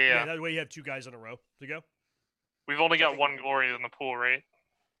 Oh yeah, yeah. that way you have 2 guys in a row to go. We've only I got think one we can- glory in the pool, right?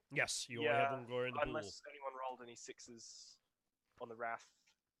 Yes, you only have one glory in the Unless anyone rolled any 6s on the wrath.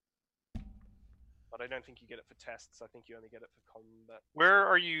 But I don't think you get it for tests. I think you only get it for combat. Where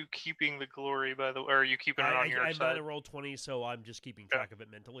are you keeping the glory, by the way? Or are you keeping it pool. on your I'm side? not a roll 20, so I'm just keeping Okay. track of it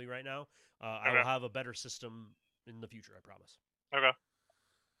mentally right now. I Okay. will have a better system in the future, I promise. Okay.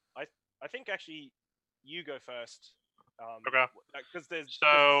 I think actually you go first. Okay. Because there's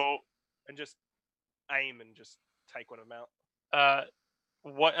So, and just aim and just take one of them out.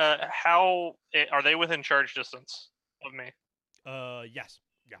 what? How are they within charge distance of me? Yes.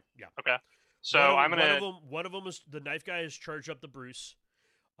 Yeah. Okay. So I'm gonna. One of them is the knife guy is charged up to Bruce.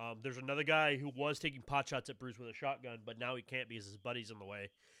 There's another guy who was taking pot shots at Bruce with a shotgun, but now he can't because his buddy's in the way.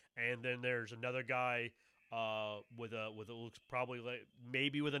 And then there's another guy with a looks probably like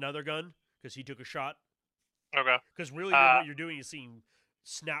maybe with another gun because he took a shot. Okay. Because really, what you're doing is seeing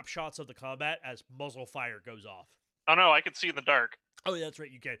snapshots of the combat as muzzle fire goes off. Oh no, I can see in the dark. Oh, yeah, that's right.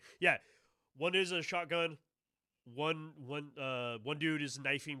 You can. Yeah, one is a shotgun. One dude is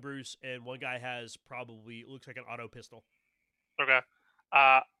knifing Bruce, and one guy has probably looks like an auto pistol. Okay.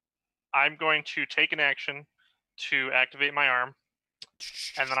 I'm going to take an action to activate my arm,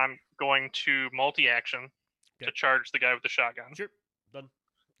 and then I'm going to multi-action to Okay. charge the guy with the shotgun. Sure, done.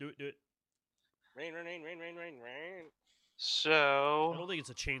 Do it. Rain. I So, don't think it's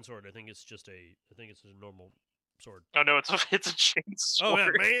a chainsword. I think it's a normal sword. oh no, it's a chainsaw Oh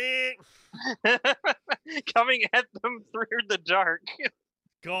yeah, man! coming at them through the dark.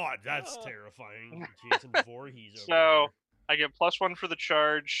 God, that's terrifying. Jason Voorhees over So, I get +1 for the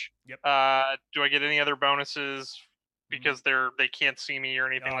charge. Yep. Do I get any other bonuses because they can't see me or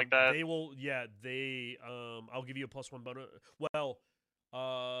anything like that? They will. Yeah, they. I'll give you a +1 bonus. Well,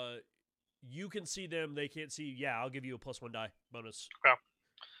 you can see them. They can't see. Yeah, I'll give you a +1 die bonus. Okay.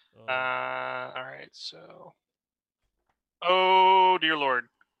 Um, All right. So, oh dear lord,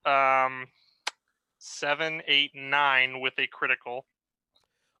 7, 8, 9 with a critical.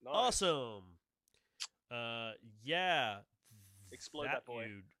 Nice. Awesome. Yeah. Explode that boy.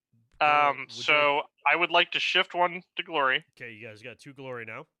 Dude. Would you So I would like to shift one to glory. okay, you guys got 2 glory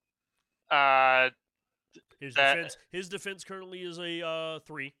now. His That- defense. His defense currently is a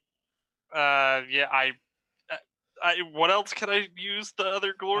 3. Yeah, I. What else can I use the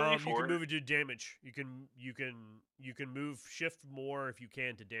other glory You for? can move it to damage. You can move shift more if you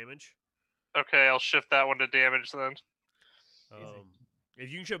can to damage. Okay, I'll shift that one to damage then. If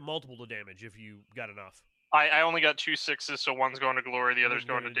you can shift multiple to damage, if you got enough. I only got 2 6s, so one's going to glory, the other's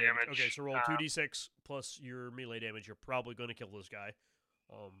One's going to damage. Okay, so roll 2d6 plus your melee damage. You're probably going to kill this guy.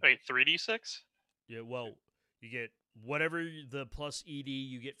 Wait, 3d6? Yeah, well, you get whatever the plus ED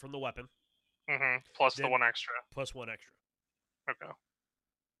you get from the weapon, Mm-hmm. Plus the Then- 1 extra. plus 1 extra. Okay.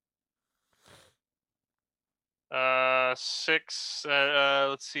 6.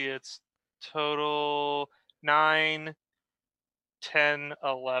 Let's see. It's total 9, 10,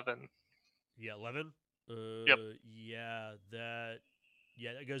 11. Yeah, 11. Yep. Yeah,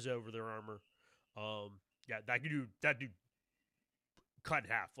 that goes over their armor. Yeah, that dude cut in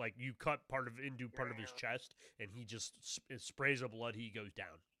half. Like you cut part of into part of his chest, and he just it sprays of blood. He goes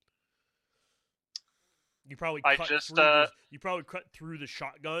down. You probably I cut just, through the, you probably cut through the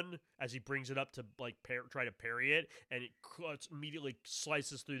shotgun as he brings it up to like try to parry it, and it cuts immediately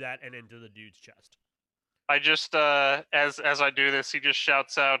slices through that and into the dude's chest. I just as I do this, he just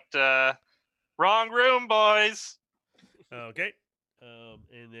shouts out, "Wrong room, boys!" Okay.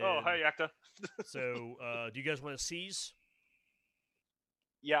 And then Oh, hey, actor. so do you guys want to seize?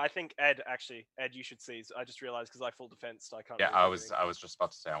 Yeah, I think Ed, you should seize. I just realized because I full defense, I can't. Yeah, really do I was just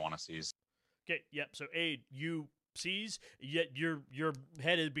about to say I want to seize. Okay, yep. So Aid, you seize, yet your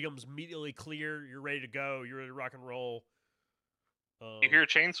head becomes immediately clear. You're ready to go. You're ready to rock and roll. You hear a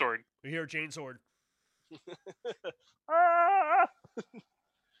chainsword. You hear a chainsword. Ah!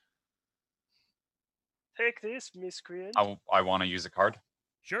 Take this, miscreant. I want to use a card.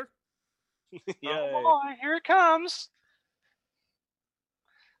 Sure. Yay. Oh boy, here it comes.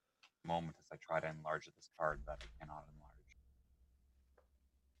 Moment as I try to enlarge this card that I cannot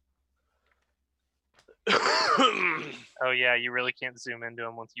enlarge. Oh yeah, you really can't zoom into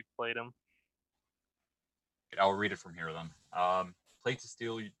him once you've played him. I'll read it from here then. Play to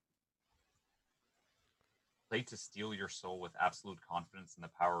steal your soul with absolute confidence in the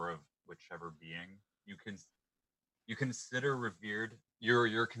power of whichever being you consider revered.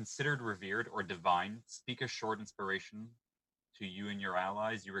 You're considered revered or divine. Speak a short inspiration to you and your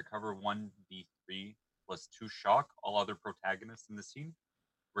allies. You recover 1d3 plus 2 shock. All other protagonists in the scene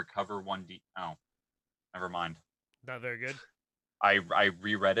recover 1d. Oh, never mind. Not very good. I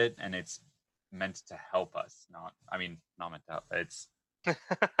reread it and it's meant to help us. Not meant to help. It's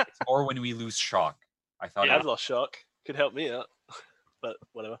or when we lose shock. I thought I've lost shock. Could help me out, but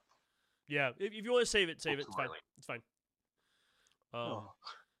whatever. Yeah, if you want to save it, save it. too It's fine. early. It's fine. Oh.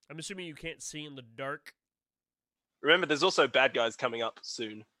 I'm assuming you can't see in the dark. Remember, there's also bad guys coming up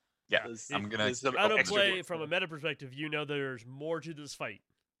soon. Yeah, There's- I'm gonna. there's some Out of extra play, work from a there. meta perspective, you know there's more to this fight.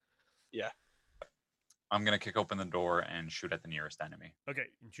 I'm gonna kick open the door and shoot at the nearest enemy. Okay,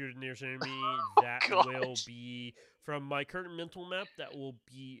 and shoot at the nearest enemy. Oh, That will gosh. be from my current mental map. That will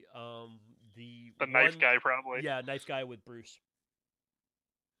be The knife one- guy probably. Yeah, knife guy with Bruce.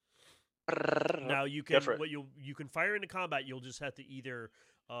 Now you Go can for it. you can fire into combat. You'll just have to either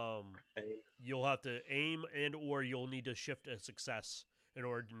you'll have to aim and or you'll need to shift a success in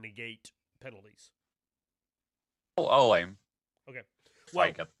order to negate penalties. I'll aim. Okay. If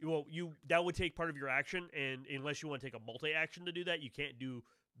I get- You that would take part of your action, and unless you want to take a multi-action to do that, you can't do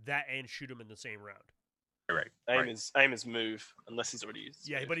that and shoot him in the same round. right. Aim is move, unless he's already used. his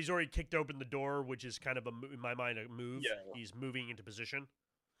Yeah, move. but he's already kicked open the door, which is kind of in my mind a move. Yeah. He's moving into position.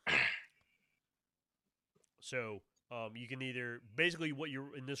 So you can either basically what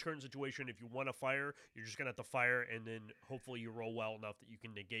you're in this current situation. If you want to fire, you're just gonna have to fire, and then hopefully you roll well enough that you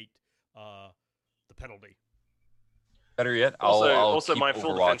can negate the penalty. Better yet, Also, I'll keep my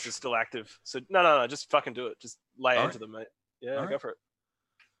full Overwatch. defense is still active. So no, just fucking do it. Just lay All into them, mate. Yeah, All go right. for it.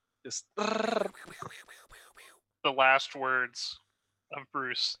 Just The last words of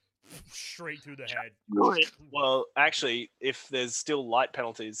Bruce. Straight through the head. well, actually, if there's still light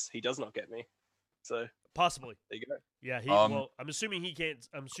penalties, he does not get me. So Possibly. there you go. Yeah. Well, I'm assuming he can't.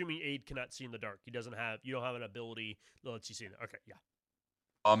 I'm assuming Aid cannot see in the dark. He doesn't have. You don't have an ability that lets you see in the. Okay. Yeah.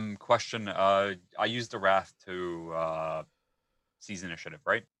 Question. I used the Wrath to seize initiative,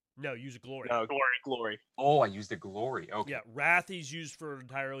 right? No, use a glory. No, Glory. glory. Oh, I used a glory. Okay. Yeah, Wrath is used for an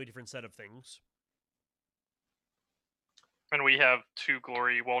entirely different set of things. And we have 2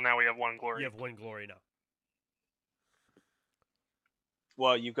 glory. Well, now we have 1 glory. You have one glory now.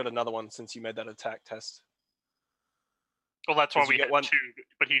 Well, you've got another one since you made that attack test. Well, that's why 'Cause you we get had one- 2,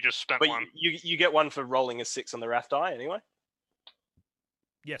 but he just spent But 1. you get one for rolling a 6 on the Wrath die anyway.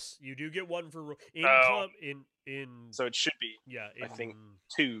 Yes, you do get one for in Oh. in So it should be yeah. In, I think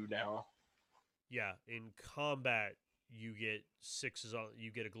 2 now. yeah. In combat, you get 6s on.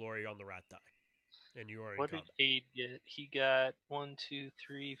 You get a glory on the rat die, and you are in What did combat. Aid get? He got 1, 2,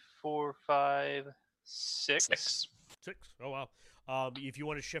 3, 4, 5, 6. 6. 6. Oh wow. If you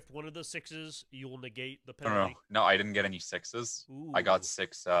want to shift one of the 6s, you will negate the No, penalty. no, I didn't get any 6s. I got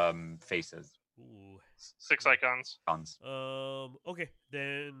 6 faces. Ooh. 6 icons. Guns. Okay,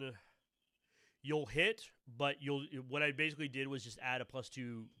 then you'll hit, but what I basically did was just add a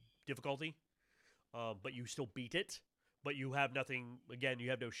 +2 difficulty. But you still beat it, but you have nothing. Again, you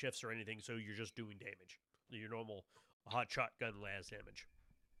have no shifts or anything, so you're just doing damage. Your normal hot shotgun las damage.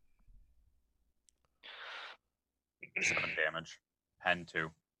 7 damage. Pen 2.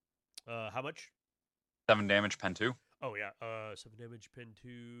 How much? 7 damage. Pen 2. Oh yeah, 7 damage, pin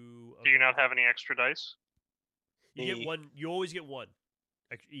 2. Do you not have any extra dice? You get Me. one. You always get one.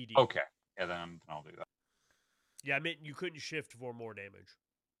 ED. Okay. Yeah, then I'll do that. Yeah, I meant you couldn't shift for more damage.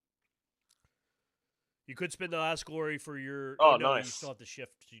 You could spend the last glory for your. Oh, no, you nice. still have to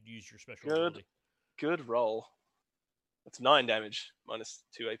shift to use your special Good. ability. Good roll. That's 9 damage minus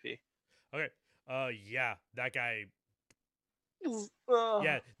 2 AP. Okay. Yeah, that guy. Oh.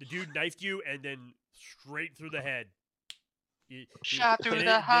 Yeah, the dude knifed you and then straight through the head. Shot through and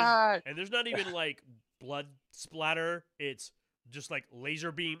the heart. And there's not even like blood splatter. It's just like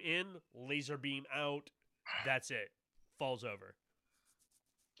laser beam in, laser beam out. That's it. Falls over.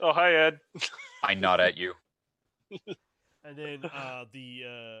 Oh, hi, Ed. I nod at you. And then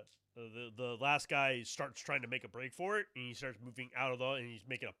the last guy starts trying to make a break for it, and he starts moving out of the, and he's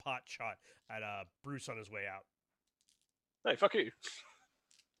making a pot shot at Bruce on his way out. Hey, fuck you.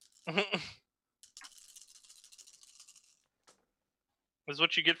 Is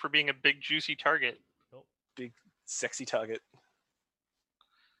what you get for being a big juicy target. Big, sexy target.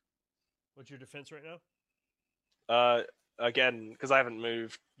 What's your defense right now? Again, because I haven't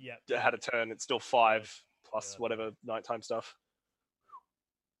moved, Yeah. had a turn, it's still 5 plus Yeah. whatever nighttime stuff.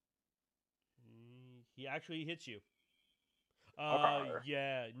 He actually hits you. Arr.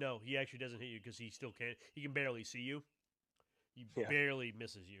 Yeah, no, he actually doesn't hit you because he still can't. He can barely see you. He Yeah. barely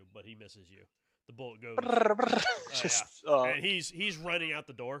misses you, but he misses you. The bullet goes, Just, and he's running out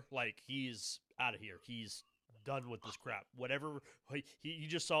the door like he's out of here. He's done with this crap. Whatever. He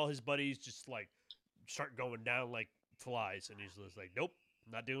just saw his buddies just like start going down like flies, and he's just like, nope,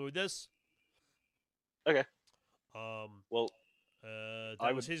 I'm not dealing with this. Okay. Well, that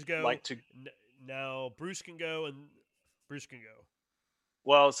I was would his go. like to. Now Bruce can go, and Bruce can go.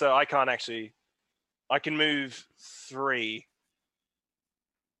 Well, so I can't actually. I can move 3.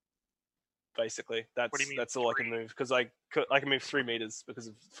 Basically, do you mean that's all I can 3? move because I can move 3 meters because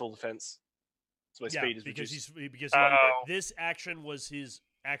of full defense. So my speed is because reduced. this action was his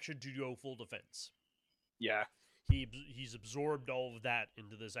action to go full defense. Yeah. He's absorbed all of that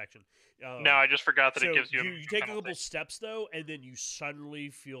into this action. No, I just forgot that so it gives you. you take a couple steps though, and then you suddenly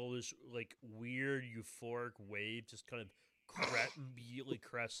feel this like weird euphoric wave just kind of immediately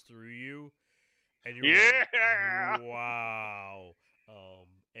crest through you, and you're Yeah! like, wow.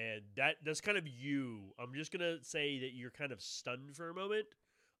 And that's kind of you. I'm just gonna say that you're kind of stunned for a moment.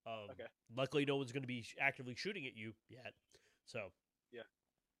 Okay. Luckily, no one's gonna be actively shooting at you yet. So. Yeah.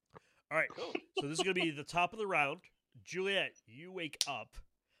 All right. Cool. So this is gonna be the top of the round. Juliet, you wake up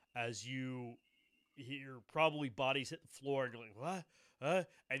as you hear probably bodies hit the floor, and you're like, what?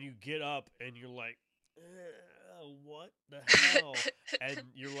 And you get up, and you're like, what the hell?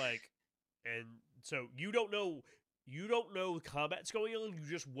 And you're like, and so you don't know the combat's going on. You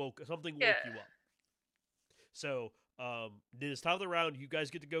just something woke you up. So this top of the round, you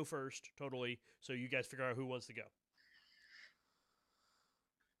guys get to go first, totally. So you guys figure out who wants to go.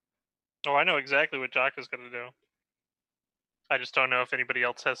 Oh, I know exactly what Jock is going to do. I just don't know if anybody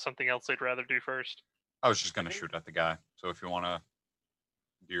else has something else they'd rather do first. I was just gonna shoot at the guy. So if you want to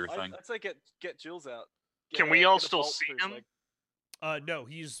do your thing, I'd say get Jules out. Can we all get a still bolt see through his him? leg. No,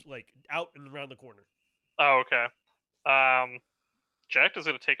 he's like out and around the corner. Oh, okay. Jack is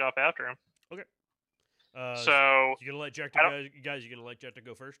going to take off after him. So you're gonna let Jack you gonna let Jack to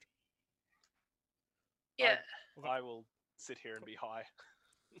go first? Yeah. I will sit here and be high.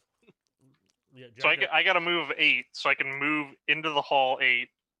 Yeah. So I got to move 8, so I can move into the hall 8,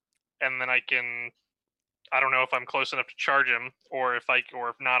 and then I can. I don't know if I'm close enough to charge him, or if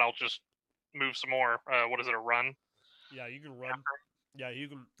not, I'll just move some more. What is it? A run? Yeah, you can run. Yeah, you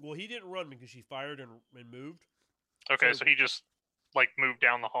can. Well, he didn't run because she fired and moved. Okay, so he just like moved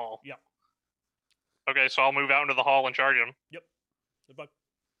down the hall. Yeah. Okay, so I'll move out into the hall and charge him. Yep.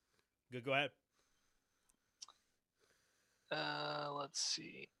 Good. Go ahead. Let's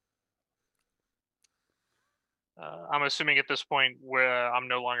see. I'm assuming at this point where I'm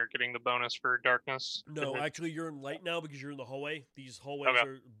no longer getting the bonus for darkness. No, actually, you're in light now because you're in the hallway. These hallways Okay.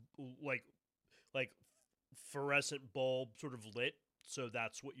 are like fluorescent bulb sort of lit, so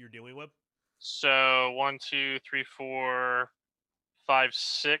that's what you're dealing with. So 1, 2, 3, 4, 5,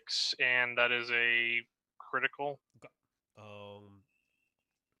 6, and that is a critical.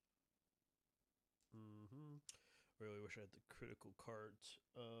 Really wish I had the critical cards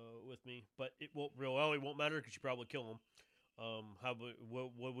with me, but it won't matter because you probably kill him.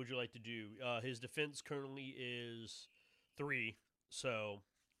 What would you like to do? His defense currently is 3, so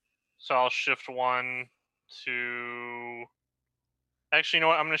I'll shift 1 to. Actually, you know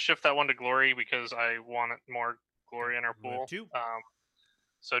what? I'm going to shift that 1 to glory because I want more glory in our You have pool. 2.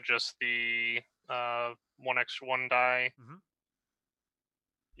 So just the 1 extra 1 die. Mhm.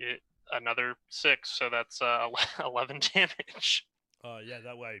 another 6, so that's 11 damage. Yeah,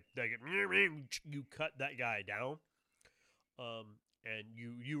 that way you cut that guy down. And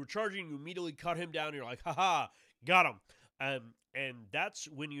you were charging, you immediately cut him down. And you're like, haha, got him. And that's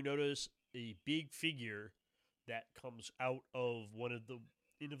when you notice a big figure that comes out of one of the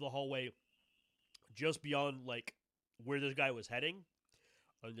end of the hallway, just beyond like where this guy was heading.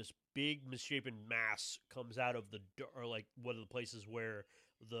 And this big misshapen mass comes out of or like one of the places where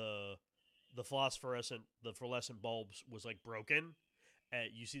the fluorescent bulbs was like broken. And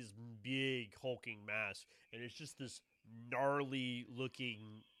you see this big hulking mass, and it's just this gnarly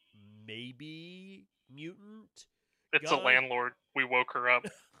looking maybe mutant. It's a landlord. We woke her up.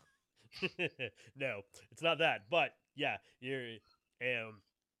 No, it's not that. But yeah, it's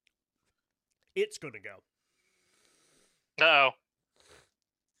gonna go Uh-oh.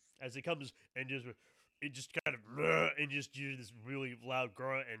 as it comes and it just kind of and just do this really loud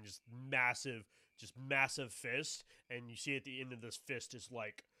grunt and just massive fist, and you see at the end of this fist is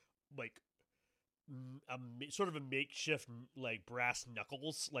like sort of a makeshift like brass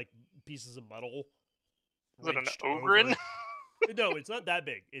knuckles, like pieces of metal. Is it an wrenched ogre? over. No, it's not that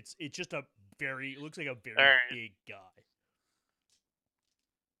big. It's just it looks like a very big guy.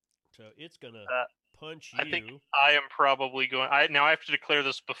 So it's gonna punch you. I think I am probably going. Now I have to declare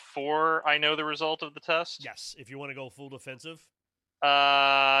this before I know the result of the test. Yes, if you want to go full defensive.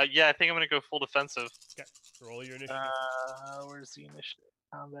 Yeah, I think I'm gonna go full defensive. Okay, roll your initiative. Where's the initiative?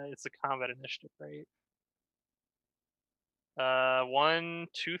 Combat. It's the combat initiative, right? 1,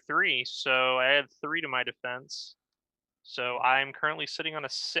 2, 3. So I add 3 to my defense. So I'm currently sitting on a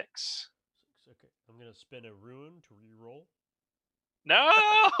 6. Okay, I'm gonna spend a ruin to re-roll. No!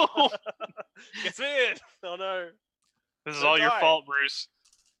 Gets in. Oh no. This is Don't all your die. fault, Bruce.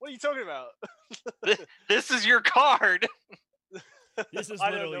 What are you talking about? This is your card. This is I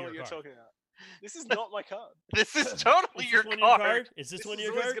literally don't know your what you're card. talking about. This is not my card. This is totally Is your this one card. your card? Is this one is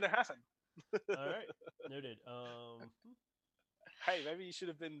your always card? gonna happen. All right, noted. Hey, maybe you should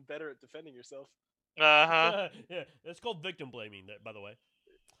have been better at defending yourself. Uh-huh. Yeah, that's called victim blaming. That, by the way.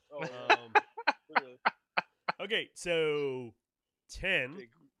 Oh, yeah. Really. Okay, so 10 Big-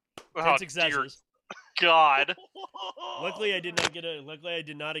 Oh, successes. dear God. Luckily, I did not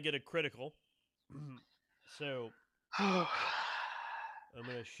get a critical. So I'm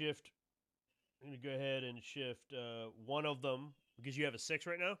gonna shift. I'm gonna go ahead and shift one of them because you have a 6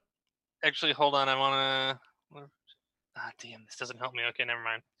 right now. Actually, hold on. I want to... damn, this doesn't help me. Okay, never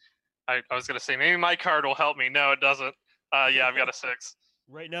mind. I was going to say, maybe my card will help me. No, it doesn't. Yeah, I've got a 6.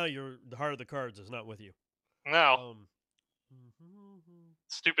 Right now, the heart of the cards is not with you. No.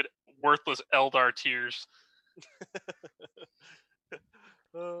 Stupid, worthless Eldar tears.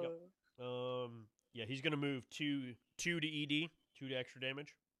 Yeah, he's gonna move 2 to ED, 2 to extra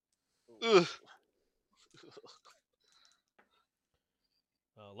damage. Ugh.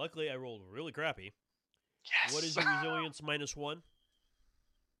 Luckily, I rolled really crappy. Yes. What is your resilience -1?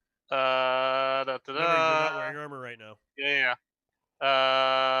 Da-da-da. Remember, you're not wearing armor right now. Yeah.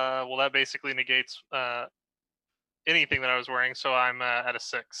 Well, that basically negates anything that I was wearing, so I'm at a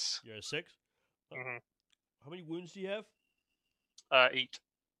 6. You're at a 6. Mhm. How many wounds do you have? 8.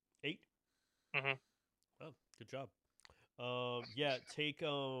 8. Mhm. Oh, good job. Yeah, take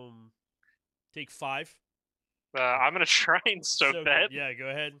 5. I'm gonna try and soak Soak that. it. Yeah, go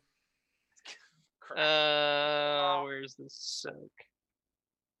ahead. Where's the soak?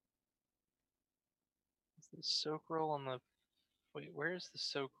 Is the soak roll on the... Wait, where's the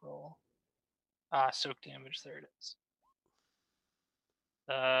soak roll? Soak damage. There it is.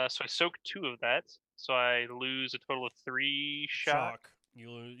 So I soak 2 of that, so I lose a total of 3 shock.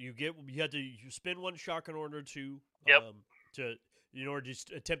 You had to spend 1 shock in order to Yep. in order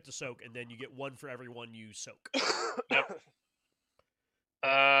to attempt to soak, and then you get 1 for every 1 you soak. Yep.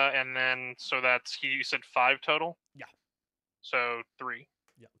 And then so that's you said 5 total. Yeah. So 3.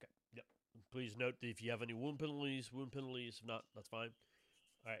 Yeah. Okay. Yep. Please note that if you have any wound penalties. If not, that's fine.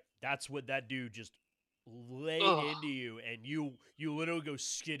 All right. That's what that dude just laid into you, and you literally go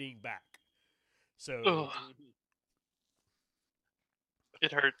skidding back. So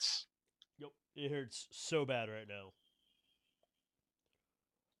it hurts. Yep. It hurts so bad right now.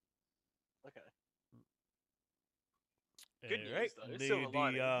 Okay. Good news, right. though. Silver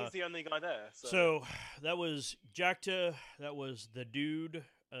lining. He's the only guy there. So that was Jacta. That was the dude.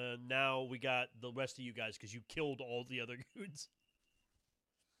 Now we got the rest of you guys because you killed all the other dudes.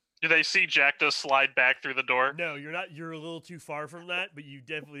 Do they see Jacta slide back through the door? No, you're not. You're a little too far from that, but you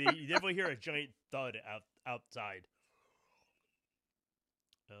definitely hear a giant thud outside.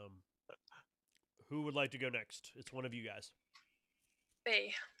 Who would like to go next? It's one of you guys.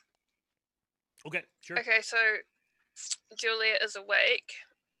 Me. Okay, sure. Okay, so Juliet is awake,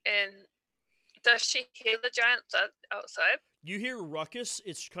 and does she hear the giant thud outside? You hear a ruckus.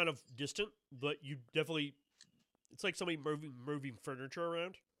 It's kind of distant, but you definitely. It's like somebody moving furniture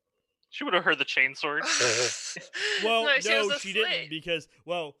around. She would have heard the chainsword. Well, no, she was she didn't asleep. because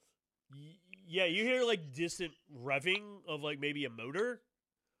yeah, you hear like distant revving of like maybe a motor.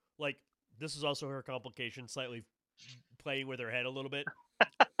 Like this is also her complication, slightly playing with her head a little bit.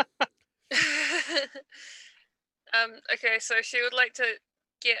 Okay, so she would like to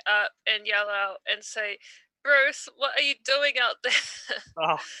get up and yell out and say, Bruce, what are you doing out there?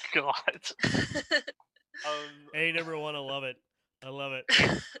 Oh God. Hey, number one, I love it. I love it.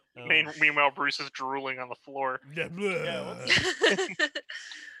 Meanwhile, Bruce is drooling on the floor.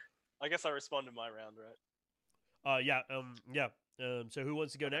 I guess I respond in my round, right? Yeah. So who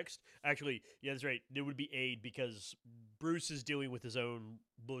wants to go next? Actually, yeah, that's right. It would be Aid because Bruce is dealing with his own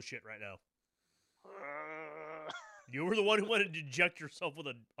bullshit right now. You were the one who wanted to inject yourself with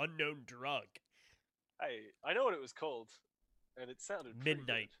an unknown drug. Hey, I know what it was called, and it sounded pretty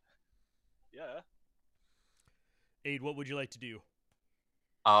Midnight. good. Yeah. Aid, what would you like to do?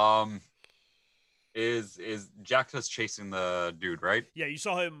 Is Jactus chasing the dude, right? Yeah, you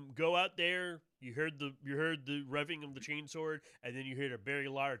saw him go out there. You heard the revving of the chainsword, and then you heard a very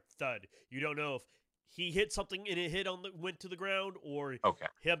loud thud. You don't know if he hit something and it went to the ground, or Okay.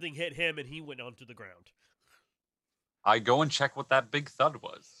 something hit him and he went onto the ground. I go and check what that big thud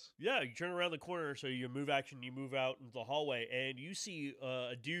was. Yeah, you turn around the corner, so you move action, you move out into the hallway, and you see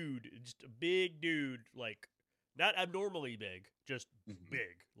a dude, just a big dude, like, not abnormally big, just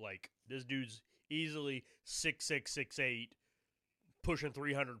big. Like, this dude's easily 6'6", 6'8", pushing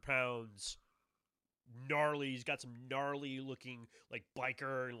 300 pounds, gnarly. He's got some gnarly-looking, like,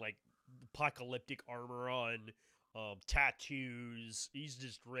 biker and, like, apocalyptic armor on, tattoos. He's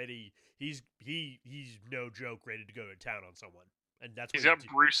just ready. He's no joke, ready to go to town on someone. And that's He's what got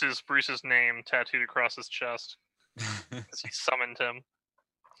Bruce's name tattooed across his chest because he summoned him.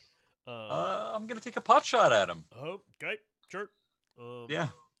 I'm gonna take a pot shot at him. Oh, okay, sure. Yeah.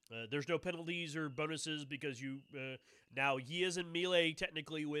 There's no penalties or bonuses because you now he is in melee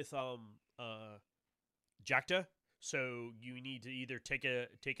technically with Jacta, so you need to either take an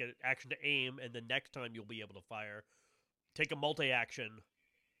action to aim, and then next time you'll be able to fire. Take a multi-action,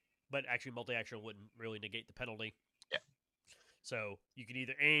 but actually multi-action wouldn't really negate the penalty. Yeah. So you can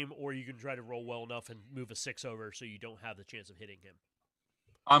either aim or you can try to roll well enough and move a 6 over so you don't have the chance of hitting him.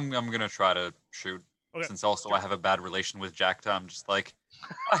 I'm gonna try to shoot. Okay. Since also I have a bad relation with Jacta, I'm just like,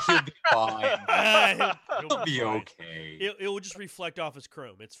 he'll be fine. He'll be fine. okay. It will just reflect off his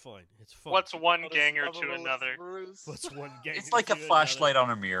chrome. It's fine. It's fun. What's one Not as ganger lovable to as another? Bruce. What's one ganger It's like a to flashlight on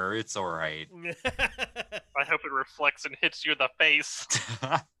a mirror. It's all right. another? I hope it reflects and hits you in the face.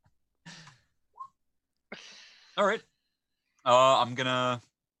 All right. I'm gonna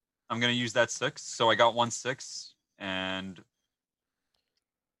use that 6. So I got 1 6, and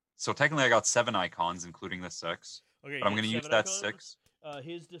so technically I got 7 icons, including the 6. Okay, But I'm you gonna have use 7 that icons. 6.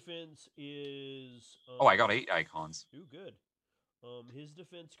 His defense is. Oh, I got 8 icons. Ooh, good. His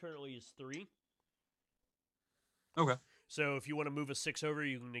defense currently is 3. Okay. So if you want to move a 6 over,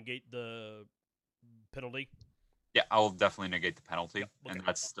 you can negate the penalty. Yeah, I'll definitely negate the penalty, Yep, okay. and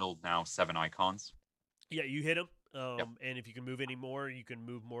that's still now 7 icons. Yeah, you hit him. And if you can move any more, you can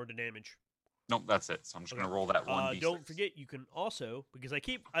move more to damage. Nope, that's it. So I'm just Okay. gonna roll that 1d6. Don't forget, you can also, because I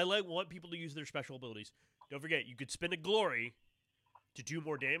want people to use their special abilities. Don't forget, you could spend a glory to do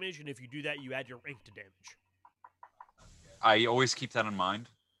more damage, and if you do that, you add your rank to damage. I always keep that in mind.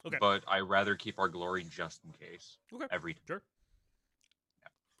 Okay. But I rather keep our glory just in case. Okay. Every time. Sure.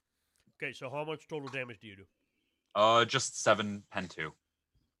 Okay, so how much total damage do you do? Just 7 pen 2.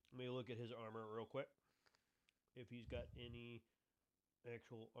 Let me look at his armor real quick. If he's got any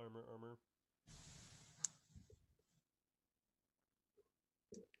actual armor.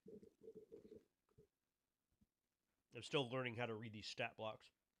 I'm still learning how to read these stat blocks.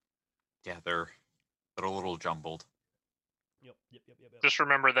 Yeah, they're a little jumbled. Yep. Just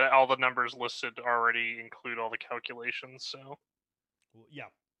remember that all the numbers listed already include all the calculations, so. Well, yeah.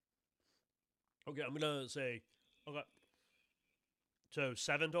 Okay, I'm gonna say, okay. So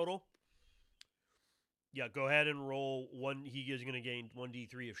 7 total. Yeah, go ahead and roll 1. He is gonna gain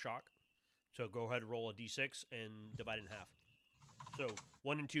 1d3 of shock. So go ahead and roll a d6 and divide it in half. So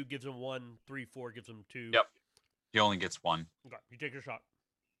 1 and 2 gives him 1. 3, 4 gives him 2. Yep. He only gets 1. Okay, you take your shot.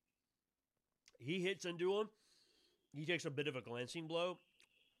 He hits into him. He takes a bit of a glancing blow.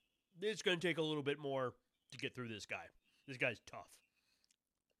 It's going to take a little bit more to get through this guy. This guy's tough.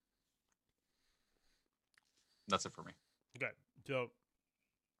 That's it for me. Okay, so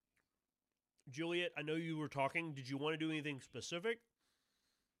Juliet, I know you were talking. Did you want to do anything specific?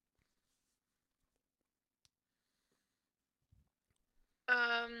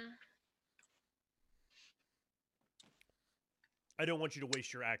 I don't want you to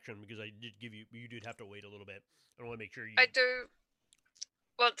waste your action because I did give you. You did have to wait a little bit. I want to make sure you. I do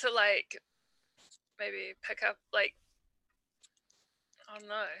want to like maybe pick up like I don't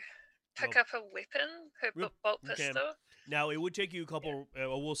know, pick Oh. up a weapon, her Yep, bolt you can. pistol. Now it would take you a couple. I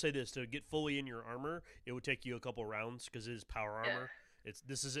will say this: to get fully in your armor, it would take you a couple rounds because it is power Yeah. armor.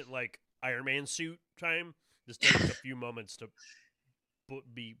 This isn't like Iron Man suit time. This takes a few moments to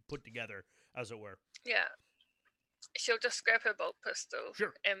be put together, as it were. Yeah. She'll just grab her bolt pistol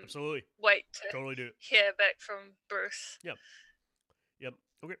Sure, and absolutely, wait to totally do it. hear back from Bruce. Yep.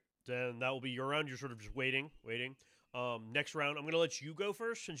 Okay. Then that will be your round. You're sort of just waiting. Next round, I'm going to let you go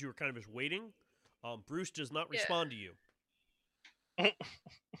first since you were kind of just waiting. Bruce does not Yeah. respond to you. He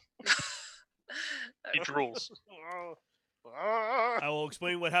drools. I will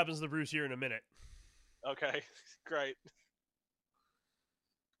explain what happens to Bruce here in a minute. Okay, great.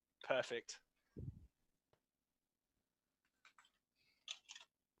 Perfect.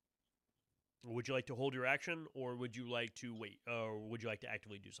 Would you like to hold your action, or would you like to wait, or would you like to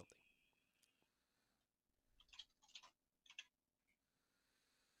actively do something?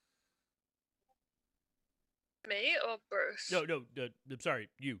 Me or Bruce? No. I'm sorry,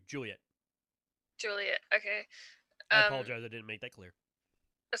 you, Juliet. Juliet. Okay. I apologize. I didn't make that clear.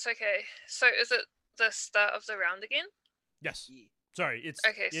 It's okay. So is it the start of the round again? Yes. Yeah. Sorry.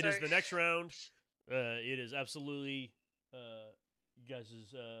 Okay, It is so- the next round. It is absolutely you guys'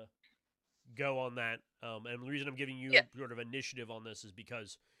 go on that. And the reason I'm giving you Yeah. sort of initiative on this is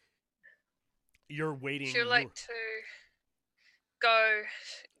because you're waiting. She'd like to go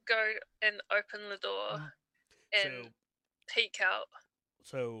and open the door and So peek out.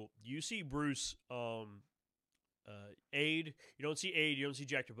 So you see Bruce, Aid. You don't see Aid. You don't see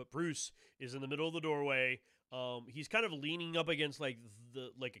Jector, but Bruce is in the middle of the doorway. He's kind of leaning up against like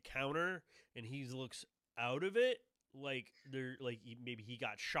a counter, and he looks out of it like maybe he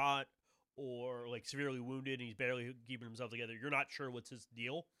got shot or like severely wounded, and he's barely keeping himself together. You're not sure what his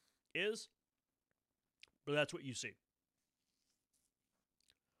deal is, but that's what you see.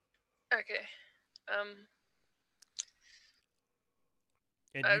 Okay.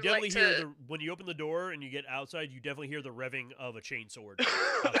 And you I'd definitely like hear to- the when you open the door and you get outside, you definitely hear the revving of a chainsword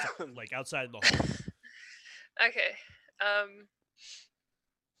outside, like outside in the hall. Okay.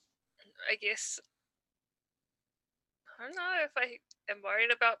 I guess I don't know if I am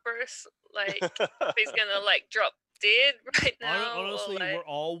worried about Bruce. Like if he's gonna like drop dead right now. or, Honestly, like, we're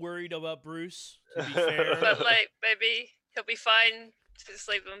all worried about Bruce. To be fair, but like maybe he'll be fine. Just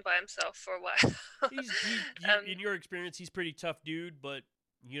leave him by himself for a while. in your experience, he's a pretty tough dude, but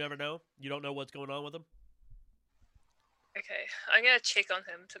you never know. You don't know what's going on with him. Okay, I'm gonna check on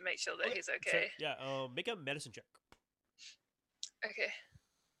him to make sure that Okay, he's so, okay. yeah, make a medicine check. Okay.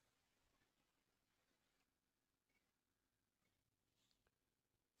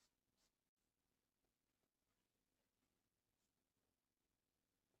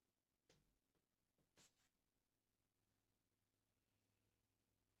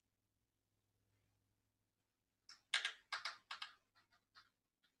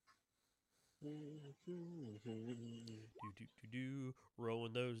 Do.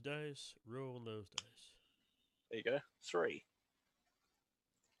 Rolling those dice. Rolling those dice. There you go. 3.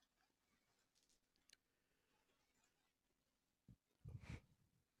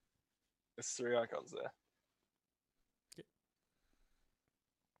 There's 3 icons there. Yep.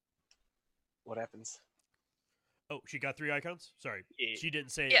 What happens? Oh, she got 3 icons? Sorry. Yeah. She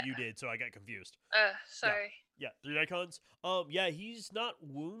didn't say it, Yeah. you did, so I got confused. Sorry. Yeah, 3 icons. Yeah, he's not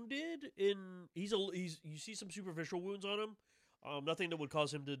wounded in he's you see some superficial wounds on him. Nothing that would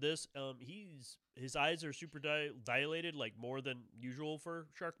cause him to this. His eyes are super dilated, like more than usual for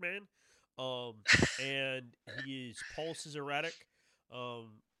Sharkman. And his pulse is erratic.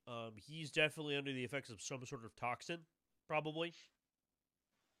 He's definitely under the effects of some sort of toxin, probably.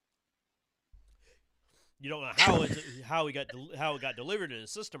 You don't know how it got delivered in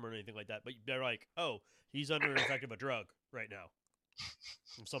his system or anything like that, but they're like, oh, he's under the effect of a drug right now,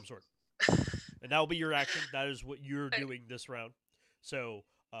 of some sort, and that will be your action. That is what you're doing this round. So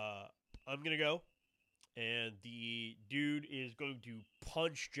I'm gonna go, and the dude is going to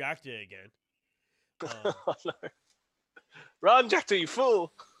punch Jacta again. Oh, no. Run, Jacta, you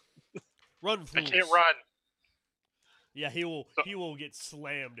fool! Run, I fools! can't run. Yeah, he will get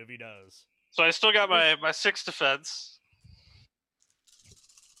slammed if he does. So I still got my 6 defense.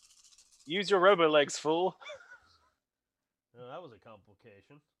 Use your robo legs, fool. Oh, that was a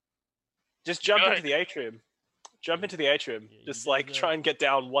complication. Just jump Go into ahead. the atrium. Jump into the atrium. Yeah, you Just did like that. try and get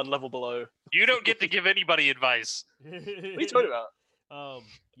down one level below. You don't get to give anybody advice. What are you talking about?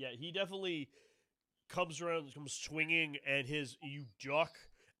 Yeah, he definitely comes around, comes swinging, and you duck,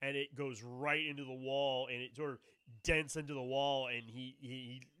 and it goes right into the wall, and it sort of dents into the wall, and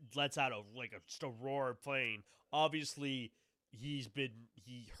he lets out just a roar of pain. Obviously, he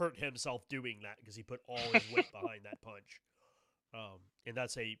hurt himself doing that because he put all his weight behind that punch. And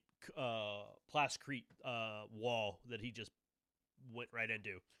that's a plascrete wall that he just went right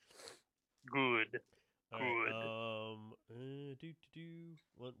into. Good. All Good. right.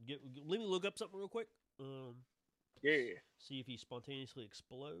 Well, let me look up something real quick. Yeah. See if he spontaneously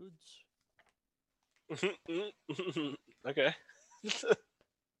explodes. Okay. A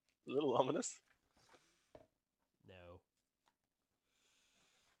little ominous. No.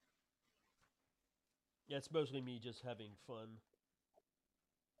 Yeah, it's mostly me just having fun.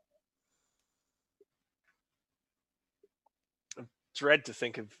 Dread to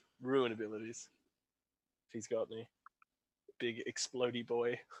think of ruin abilities. If he's got any. Big explodey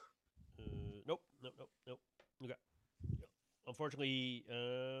boy. Nope. Okay. Unfortunately,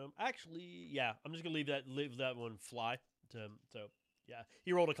 actually, yeah, I'm just gonna leave that one fly. So yeah,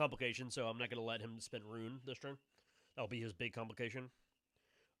 he rolled a complication, so I'm not gonna let him spend rune this turn. That'll be his big complication.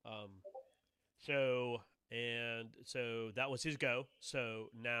 So that was his go. So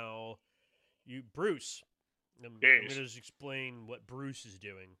now Bruce. I'm Yes. gonna just explain what Bruce is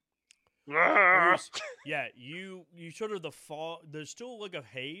doing. Ah! Bruce, yeah, you sort of the fall. There's still like a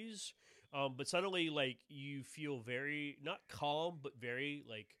haze, but suddenly like you feel very not calm, but very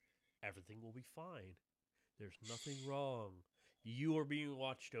like everything will be fine. There's nothing wrong. You are being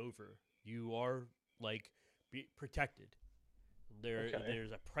watched over. You are like protected. Okay.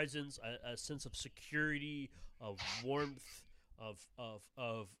 There's a presence, a sense of security, of warmth, of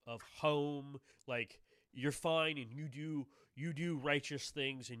home. Like you're fine, and you do righteous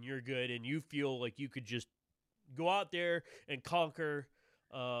things, and you're good, and you feel like you could just go out there and conquer.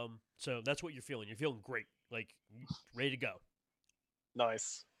 So that's what you're feeling. You're feeling great, like ready to go.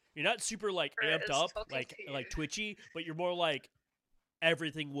 Nice. You're not super like Brett amped is up, talking like to you. twitchy, but you're more like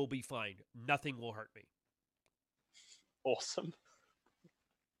everything will be fine. Nothing will hurt me. Awesome.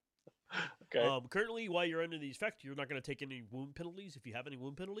 Okay. Currently, while you're under the effect, you're not going to take any wound penalties if you have any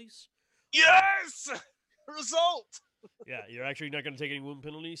wound penalties. Yes! Result! Yeah, you're actually not going to take any wound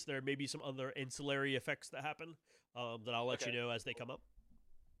penalties. There may be some other ancillary effects that happen that I'll let you Okay. know as they come up.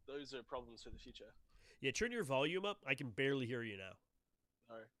 Those are problems for the future. Yeah, turn your volume up. I can barely hear you now.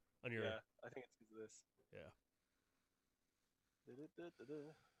 No. On your Yeah, I think it's because of this. Yeah.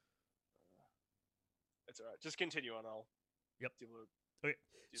 It's alright. Just continue on. I'll. Yep. do a- Okay.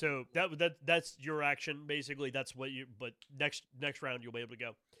 do So a- that's your action basically. That's what you. But next round you'll be able to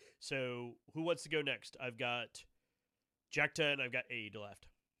go. So who wants to go next? I've got Jekta and I've got Aid left.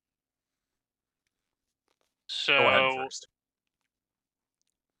 So Go ahead first.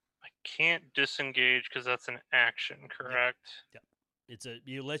 I can't disengage because that's an action, correct?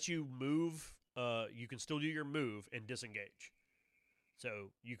 It lets you move. You can still do your move and disengage.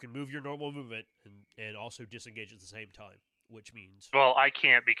 So you can move your normal movement and also disengage at the same time, which means Well, I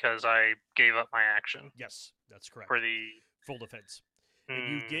can't because I gave up my action yes, that's correct. for the. Full defense.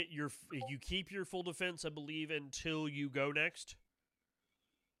 And you keep your full defense, I believe, until you go next.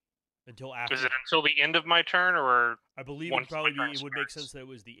 Until after. Is it until the end of my turn, or I believe once my turn it would make starts? sense that it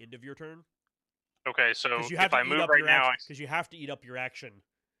was the end of your turn. Okay? So Because you have if to I eat move up right your now, action. Because you have to eat up your action.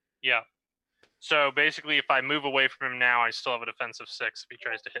 yeah. So basically, if I move away from him now, I still have a defensive 6 if he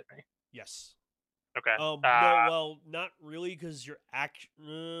tries to hit me. Yes. Okay. No, well, not really, because your action.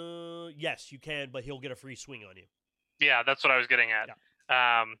 Yes, you can, but he'll get a free swing on you. Yeah, that's what I was getting at.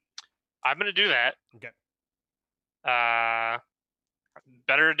 I'm gonna do that. Okay.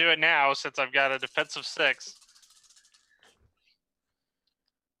 Better to do it now since I've got a defensive 6.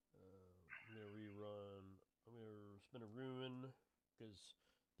 I'm gonna rerun. I'm gonna spin a rune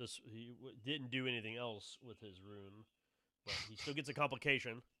because he didn't do anything else with his rune, but he still gets a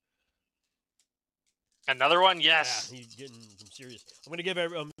complication. Another one, yes. Yeah, he's getting some serious. I'm gonna give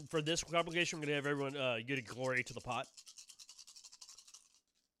for this complication. I'm gonna have everyone get a glory to the pot.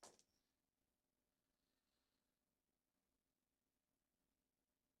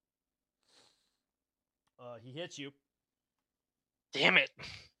 He hits you Damn it.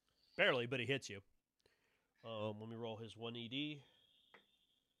 barely, but he hits you. Let me roll his 1 ED.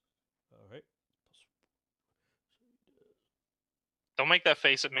 All right. Don't make that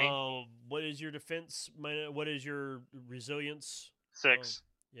face at me. What is your defense? What is your resilience? 6.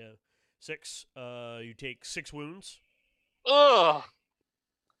 Yeah, 6. You take 6 wounds. Ugh.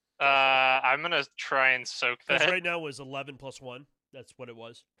 I'm gonna try and soak Because that. right now was 11 plus 1. That's what it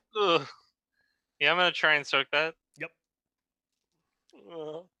was. Ugh. Yeah, I'm gonna try and soak that. Yep.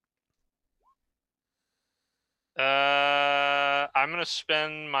 I'm gonna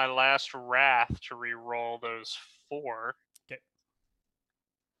spend my last wrath to re-roll those 4.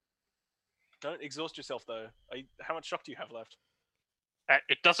 Don't exhaust yourself though. How much shock do you have left?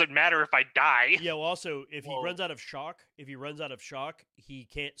 It doesn't matter if I die. Yeah, well, also, if he Whoa. runs out of shock, he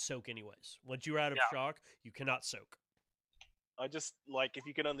can't soak anyways. Once you're out of Yeah. shock, you cannot soak. I just like if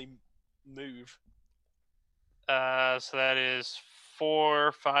you can only move. So that is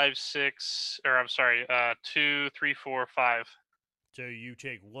 4, 5, 6, or I'm sorry, 2, 3, 4, 5. So you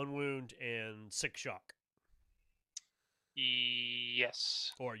take 1 wound and 6 shock.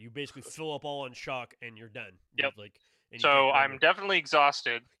 Yes. Or you basically fill up all on shock and you're done. Yep. And you So can't I'm remember. definitely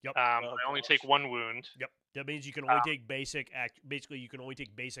exhausted. Yep. I Oh, only gosh. take 1 wound. Yep. That means you can only take basic basically you can only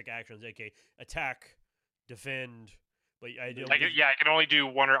take basic actions, aka attack, defend, but I don't I can only do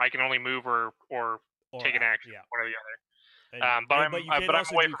one, or I can only move or take an act, action, Yeah. one or the other. And, but and- I'm- but you but can I'm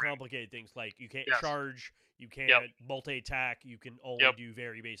also away do from it. complicated things like you can't Yes. charge, you can't multi-attack, you can only Yep. do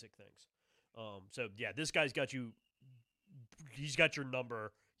very basic things. So yeah, this guy's got you. He's got your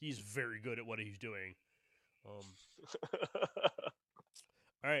number. He's very good at what he's doing. All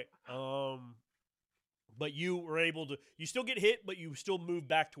right. But you were able to. You still get hit, but you still move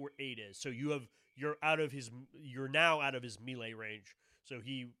back to where 8 is. So you're now out of his melee range. So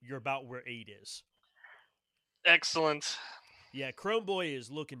you're about where 8 is. Excellent. Yeah, Chrome Boy is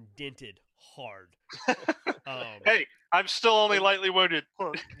looking dented hard. Hey, I'm still only lightly wounded.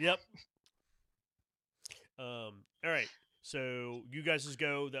 Yep. All right. So you guys just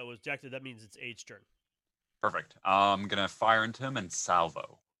go. That was Jack. That means it's 8's turn. Perfect. I'm gonna fire into him and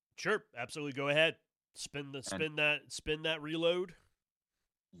salvo. Sure, absolutely. Go ahead. Spin that reload.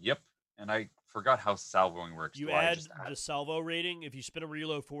 Yep. And I forgot how salvoing works. You Do I add just the salvo rating. If you spin a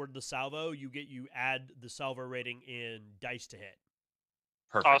reload forward the salvo, you add the salvo rating in dice to hit.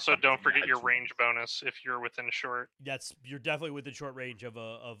 Perfect. Also, I'm don't gonna forget add your 2 range dice. bonus if you're within short. You're definitely within short range of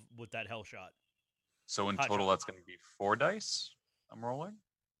with that hell shot. So in Hot total, shot. that's going to be 4 dice I'm rolling.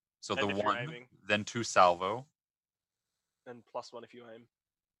 So And the if you're 1, aiming. then 2 salvo. And +1 if you aim.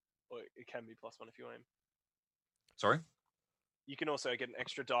 Or it can be +1 if you aim. Sorry? You can also get an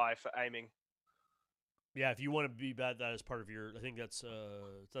extra die for aiming. Yeah, if you want to be that as part of your, I think that's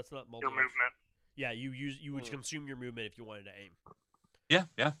not multi. Your movement. Yeah, you would Hmm. consume your movement if you wanted to aim.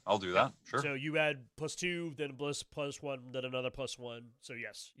 Yeah, I'll do that. Sure. So you add +2, then +1, then another +1. So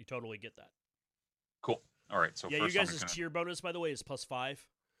yes, you totally get that. Cool. All right. So Yeah, you first I'm guys' gonna, tier bonus, by the way, is +5.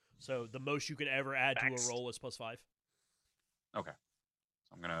 So the most you can ever add to Next. a roll is +5. okay.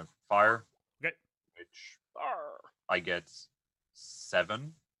 So I'm gonna fire. Okay. Which Arr. I get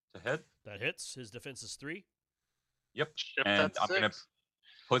 7 to hit. That hits. His defense is 3. Yep. Ship And that I'm gonna 6.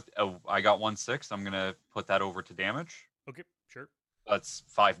 put. I got 1 6. I'm gonna put that over to damage. Okay, sure. That's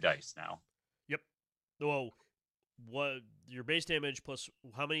 5 dice now. Yep. Well, what your base damage plus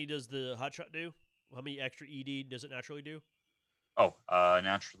how many does the hot shot do? How many extra ED does it naturally do? Oh,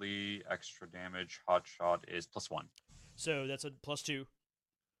 naturally extra damage. Hot shot is +1. So that's a +2.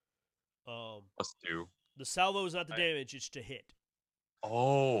 +2. The salvo is not the Right. damage; it's to hit.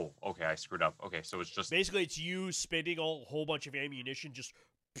 Oh, okay. I screwed up. Okay, so it's just Basically, it's you spending a whole bunch of ammunition, just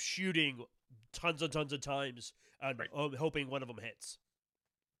shooting tons and tons of times, and Right. hoping one of them hits.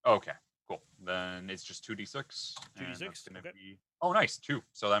 okay. Cool. Then it's just 2d6. 2d6, and that's gonna okay. be. Oh, nice. 2.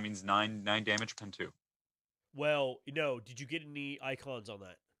 So that means 9 damage pen 2. Well, no. Did you get any icons on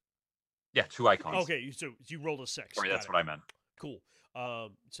that? Yeah, 2 icons. Okay, so you rolled a 6. Sorry, Got that's it. what I meant. Cool.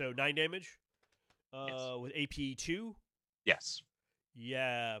 So 9 damage. Yes. With AP 2. Yes.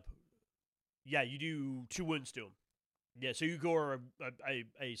 Yeah. Yeah, you do 2 wounds to him. Yeah, so you go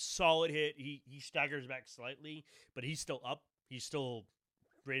a solid hit. He staggers back slightly, but he's still up. He's still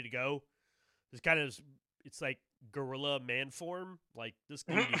ready to go. It's like gorilla man form. Like this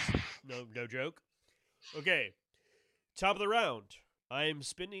dude is no joke. Okay. Top of the round. I am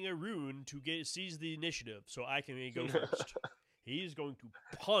spending a rune to seize the initiative, so I can go first. He's going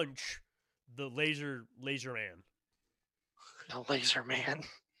to punch the laser man. The laser man.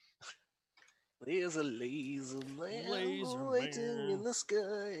 There's a laser man Laser waiting man. in the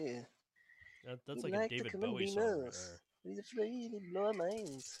sky. That's He'd like a to David come and Bowie be song. us. there. He's afraid to blow our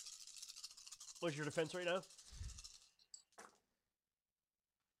minds. What's your defense right now?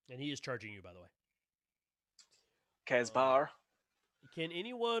 And he is charging you, by the way. Casbar. Can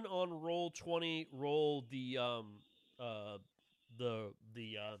anyone on roll 20 roll the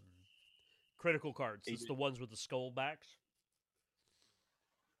critical cards? It's the ones with the skull backs.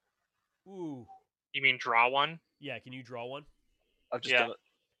 Ooh. You mean draw one? Yeah, can you draw one? I've just Yeah. done it.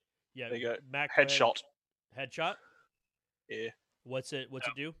 Yeah. There you go. Mac, go ahead and- Headshot. Headshot? Yeah. What's it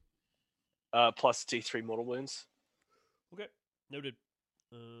do? Plus D3 mortal wounds. Okay. Noted.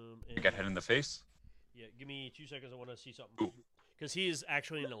 You get hit in the face. Yeah, give me 2 seconds. I want to see something. Because he is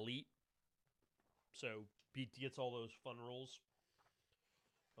actually an elite. So he gets all those fun rolls.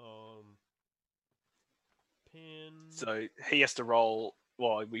 Pin. So he has to roll.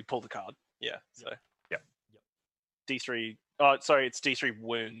 Well, we pull the card. Yeah. So. Yeah. Yep. D3. Oh, sorry, it's D3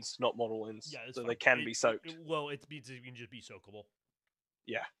 wounds, not mortal wounds. Yeah, it's so fine. they can be soaked. Well, it can just be soakable.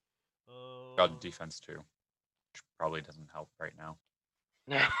 Yeah. Got defense too, which probably doesn't help right now.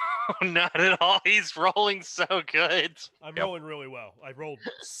 No, not at all. He's rolling so good. I'm Yep. rolling really well. I rolled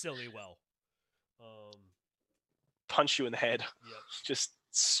silly well. Punch you in the head, Yep. just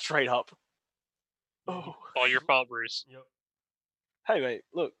straight up. Oh. All your fault, Bruce. Yep. Hey, mate,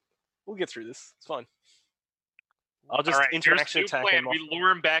 look, we'll get through this. It's fine. I'll just All right, here's the interaction new attack plan. him. We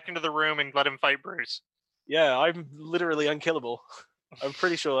lure him back into the room and let him fight Bruce. Yeah, I'm literally unkillable. I'm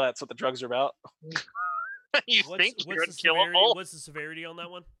pretty sure that's what the drugs are about. You think you're the severity? unkillable? What's the severity on that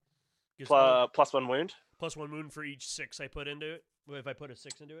one? Just Plus 1 wound. plus 1 wound for each 6 I put into it. If I put a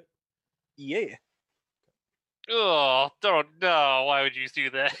 6 into it. Yeah. Oh, don't know. Why would you do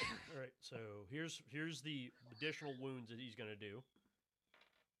that? All right. So here's the additional wounds that he's gonna do.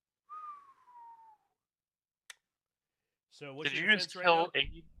 So what's Did your you defense just right kill now?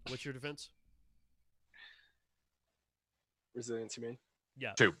 Iggy? What's your defense? Resilience, you mean?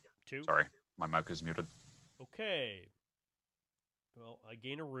 Yeah. 2. 2. Sorry, my mic is muted. Okay. Well, I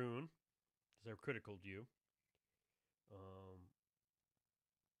gain a rune because I critical you.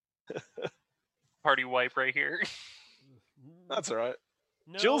 Party wipe right here. That's all right.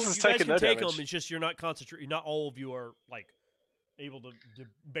 No, Jules is you guys taking can no take damage. them. It's just you're not concentrating. Not all of you are like able to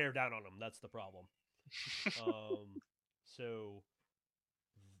bear down on them. That's the problem. So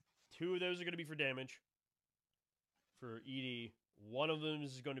 2 of those are going to be for damage for ED. One of them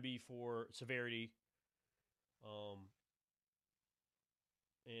is going to be for severity.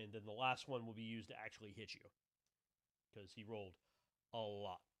 And then the last one will be used to actually hit you because he rolled a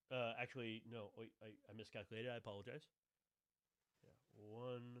lot. Actually, no, wait, I miscalculated. I apologize. Yeah,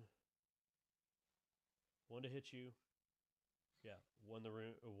 one to hit you. Yeah, one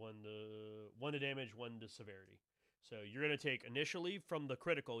to damage, 1 to severity. So you're gonna take initially from the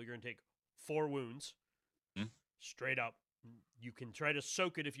critical. You're gonna take 4 wounds, straight up. You can try to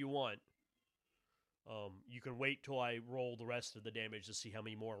soak it if you want. You can wait till I roll the rest of the damage to see how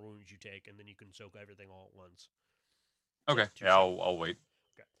many more wounds you take, and then you can soak everything all at once. Okay, Two yeah, seconds. I'll wait.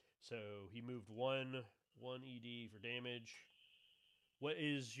 Okay, so he moved one ED for damage. What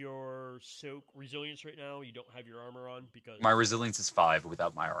is your soak resilience right now? You don't have your armor on because My resilience is 5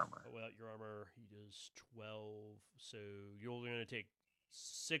 without my armor. without your armor, he does 12. So you're only going to take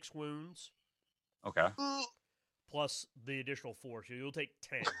 6 wounds Okay. plus the additional 4. So you'll take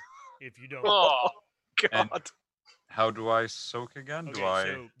 10 if you don't. Oh, And- God. How do I soak again? Okay, Do I?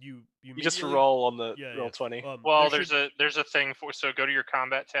 so you You just immediately- roll on the Yeah, roll yeah. 20. well, there should- there's a thing for, so go to your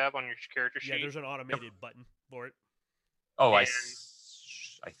combat tab on your character yeah, sheet. there's an automated button for it. Oh, and-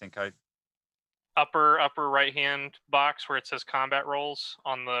 I think I. Upper right hand box where it says combat rolls.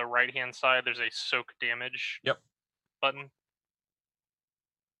 On the right hand side, there's a soak damage. Yep. Button.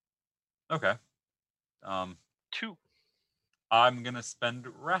 Okay. 2. I'm gonna spend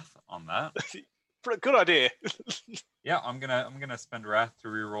wrath on that. Good idea. Yeah, I'm gonna spend wrath to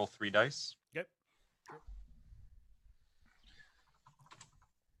reroll 3 dice. Yep.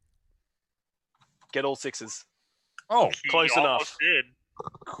 Get all 6s. Oh, He Close enough. almost did.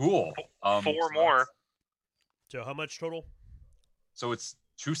 cool. 4 so more. that's- So how much total? So it's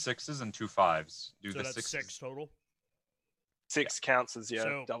 2 6s and 2 5s. Do So the that's 6s. 6 total. 6 counts as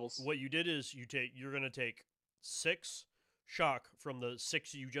So doubles. what you did is you're going to take 6 shock from the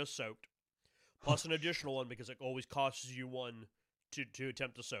 6 you just soaked, plus an additional one because it always costs you 1 to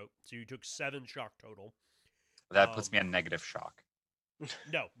attempt to soak. So you took 7 shock total. That puts me on negative shock.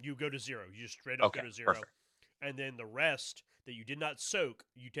 No, you go to 0. You just straight up Okay, go to 0. perfect. And then the rest that you did not soak,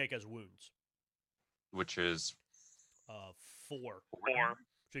 you take as wounds. Which is 4. 4.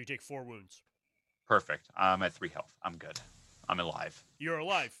 So you take 4 wounds. perfect. I'm at 3 health. I'm good. I'm alive. You're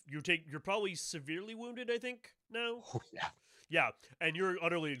alive. You're probably severely wounded, I think, now. Oh, yeah. Yeah, and you're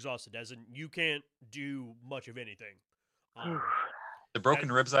utterly exhausted, as in you can't do much of anything. The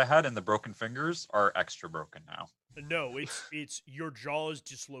broken ribs I had and the broken fingers are extra broken now. No, it's your jaw is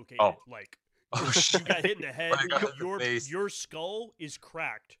dislocated. Oh. Like Oh you shit! got hit in the head. I got hit in the face. Your skull is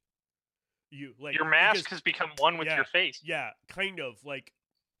cracked. You like Your mask because- has become one with yeah. your face. Yeah, kind of like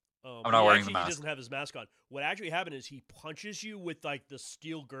I'm not wearing the He mask. doesn't have his mask on. What actually happened is he punches you with like the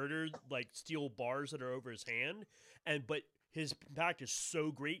steel girder, like steel bars that are over his hand, but his impact is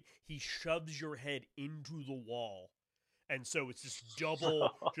so great he shoves your head into the wall, and so it's this double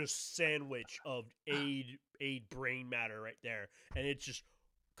just sandwich of aid brain matter right there, and it's just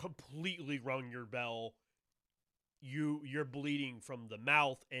completely rung your bell. You're bleeding from the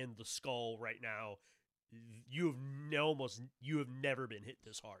mouth and the skull right now. You have never been hit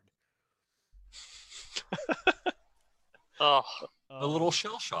this hard. Oh, A little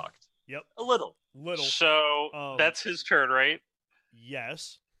shell shocked. Yep. A little. Little. so that's his turn, right?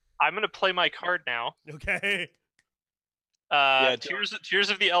 Yes. I'm gonna play my card now. Okay. Yeah, Tears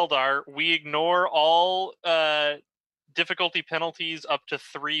of the Eldar. We ignore all difficulty penalties up to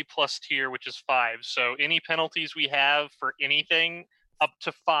 3 plus tier, which is 5. So any penalties we have for anything up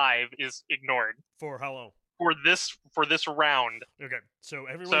to 5 is ignored For how long? for this round. Okay. So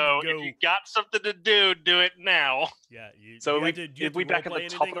everyone So can go. if you got something to do it now. Yeah. You, So you we- have to, do you have if we to back at roleplay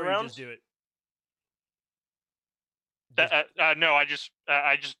the top anything, of the or you round? just do it. No, I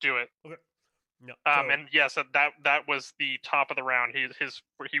just do it. No. And yes, that was the top of the round. He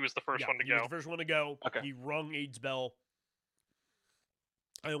was the first one to he was go. the first one to go. Okay. He rung Aid's bell.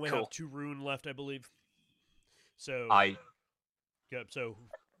 I only Cool. have 2 rune left, I believe. So Yep. So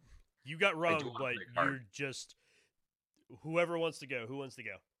you got rung, do wanna but play a card. you're just whoever wants to go. Who wants to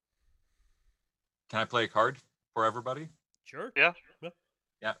go? Can I play a card for everybody? Sure. Yeah.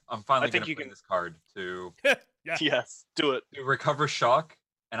 Yeah, I'm finally think gonna you play can- this card to Yeah. Yes, do it. recover shock,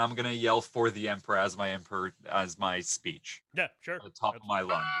 and I'm gonna yell for the emperor as my speech Yeah. Sure. at the top of my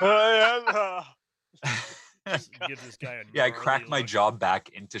lungs. Give this guy a Yeah, I gnarly crack my look. jaw back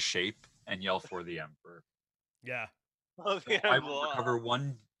into shape and yell for the emperor. Yeah. I will recover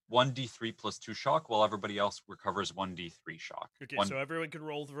 1d3 plus 2 shock, while everybody else recovers 1d3 shock. Okay. One- So everyone can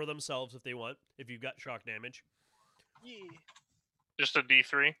roll for themselves if they want. If you've got shock damage. Just a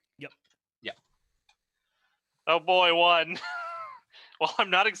D3. Yep. Yeah. Oh boy, 1. Well, I'm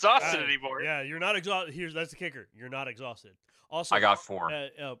not exhausted Ah, anymore. Yeah, you're not exhausted. That's the kicker. You're not exhausted. Also, I got 4.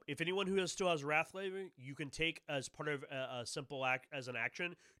 if anyone who still has Wrath Flavor, you can take as part of a simple act as an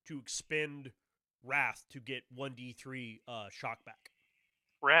action to expend Wrath to get 1d3 shock back.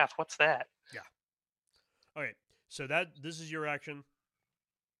 Wrath, what's that? Okay, so this is your action.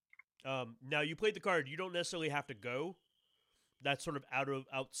 Now you played the card. You don't necessarily have to go. That's sort of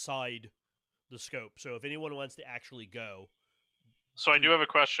outside the scope. So if anyone wants to actually go, So I do have a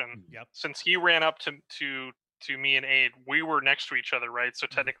question. Yep. Since he ran up to me and Aid, we were next to each other, right? So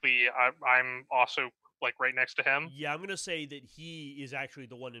technically, I'm also like right next to him. yeah, I'm gonna say that he is actually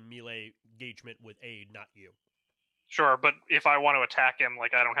the one in melee engagement with Aid, not you. Sure, but if I want to attack him,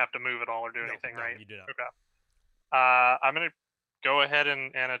 like I don't have to move at all or do No, anything, no, right? You do not. Okay. I'm gonna go ahead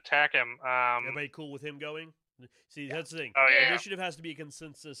and attack him. Everybody cool with him going? See, that's the thing. Oh, yeah. Initiative has to be a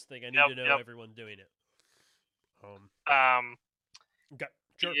consensus thing. I need Yep, to know yep. everyone doing it. Okay,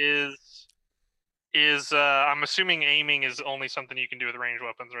 sure. I'm assuming aiming is only something you can do with ranged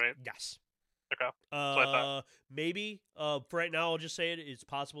weapons, right? Yes. Okay. what I thought. Maybe. For right now, I'll just say it. It's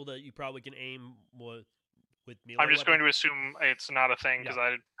possible that you probably can aim with melee. I'm just going to assume it's not a thing because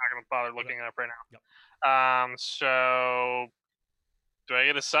I'm not going to bother looking it up right now. So do I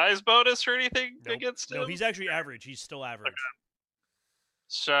get a size bonus or anything Nope. against him? No, he's actually average. He's still average.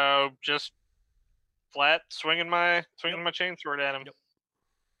 So just flat swinging my chainsword at him. Yep.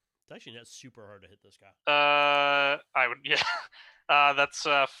 It's actually not super hard to hit this guy. I would that's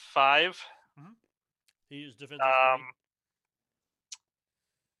 5. He's defensive.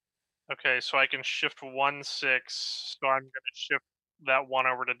 Okay, so I can shift 1/6. So I'm gonna shift that 1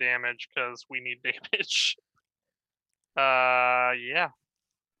 over to damage because we need damage. Yeah.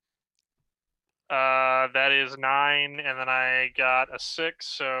 That is 9, and then I got a 6,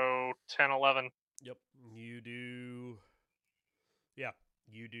 so 10, 11. Yep. You do. Yeah.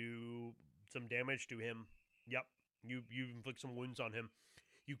 You do some damage to him. Yep. You inflict some wounds on him.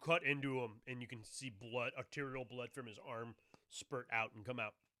 You cut into him, and you can see blood, arterial blood from his arm, spurt out and come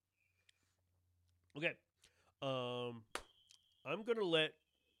out. Okay. I'm gonna let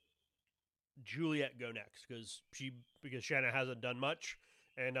Juliet go next because Shanna hasn't done much,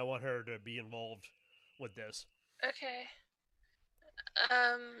 and I want her to be involved with this. Okay.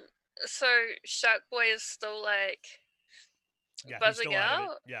 So Shark Boy is still like Yeah, buzzing he's still out of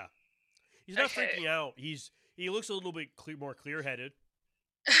out. it. Yeah, he's not Okay. freaking out. He looks a little bit more clear-headed.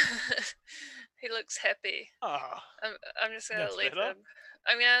 He looks happy. Ah, I'm just gonna That's leave better. him.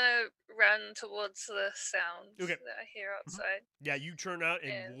 I'm gonna run towards the sounds Okay. that I hear outside. Yeah, you turn out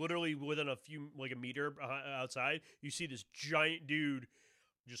and And- literally within a meter outside, you see this giant dude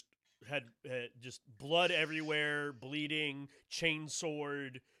just had just blood everywhere, bleeding, chain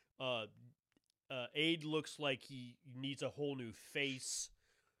sword. Aid looks like he needs a whole new face.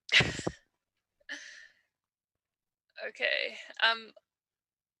 Okay.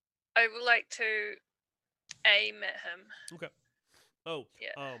 I would like to aim at him. Okay. Oh,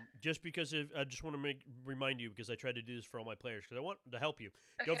 Yeah. just because I just want to remind you because I tried to do this for all my players because I want to help you.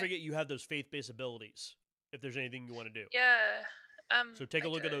 Okay. Don't forget you have those faith-based abilities. If there's anything you want to do, Yeah. so take a I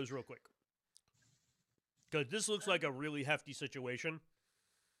look at do. those real quick. Because this looks like a really hefty situation.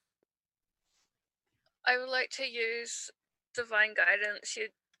 I would like to use divine guidance. You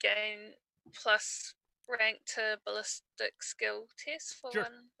gain plus rank to ballistic skill test for Sure.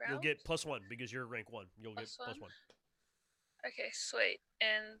 1 round. You'll get +1 because you're rank 1. You'll get +1? +1. Okay, sweet.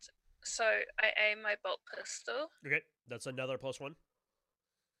 And so I aim my bolt pistol, Okay, that's another +1.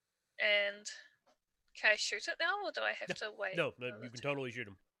 and can I shoot it now, or do I have to wait? No, another you can turn? totally shoot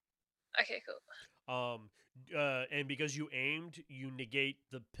him. Okay, cool. And because you aimed, you negate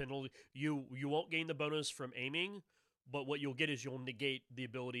the penalty. You won't gain the bonus from aiming, but what you'll get is you'll negate the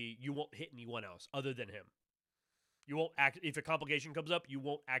ability. You won't hit anyone else other than him. You won't act if a complication comes up. You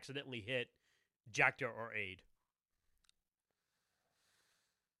won't accidentally hit Jacta or Aid.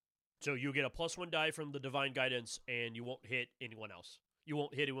 So you get a +1 die from the divine guidance, and you won't hit anyone else. You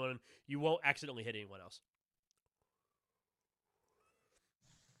won't hit anyone. You won't accidentally hit anyone else.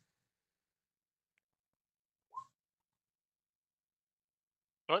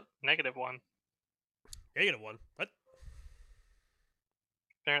 What? -1. -1. What?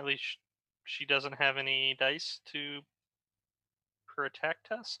 Apparently, she doesn't have any dice to her attack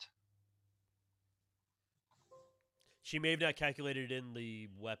test. She may have not calculated in the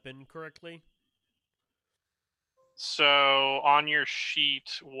weapon correctly. So on your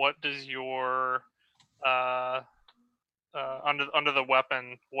sheet, what does your under the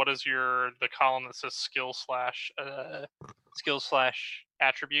weapon? What is the column that says skill slash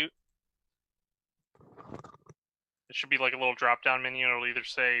attribute? It should be like a little drop down menu. It'll either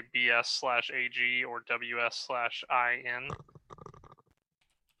say BS/AG or WS/IN.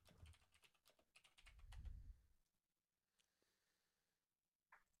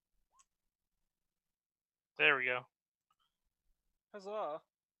 There we go. Huzzah!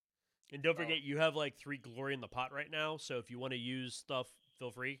 And don't forget, you have like 3 glory in the pot right now. So if you want to use stuff,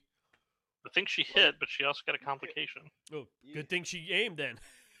 feel free. I think she hit, but she also got a complication. Oh, Yeah. good thing she aimed then.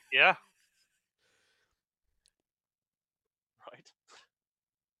 Yeah. Right.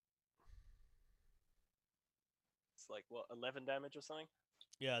 It's like what, 11 damage or something?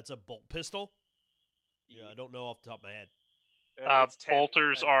 Yeah, it's a bolt pistol. Yeah, I don't know off the top of my head. It's 10,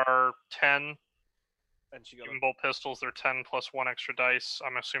 Bolters and, are 10. and she got Even bolt pistols, they're 10 plus 1 extra dice.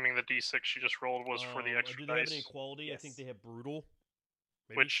 I'm assuming the d6 she just rolled was for the extra do they have dice. any quality? I think Yes. they have brutal.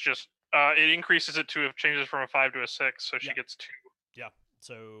 Maybe? Which just it increases it to, it changes from a 5 to a 6, so she Yeah. gets 2. Yeah.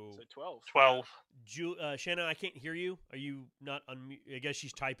 So so 12. 12. Shanna, I can't hear you. Are you not I guess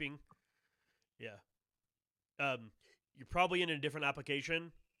she's typing. Yeah. You're probably in a different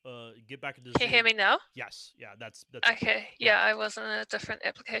application. Get back into Can you hear me now? Yes. Yeah, that's it. Okay. Yeah, I was in a different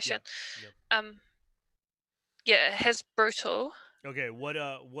application. Yeah. Yeah, it has brutal. Okay,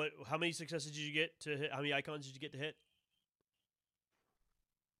 how many successes did you get to hit? How many icons did you get to hit?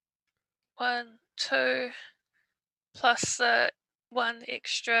 1, 2, plus the 1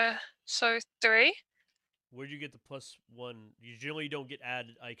 extra, so 3. Where'd you get the +1? You generally don't get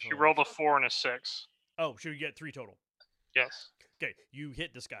added icons. She rolled a 4 and a 6. Oh, so you get 3 total. Yes. Okay, you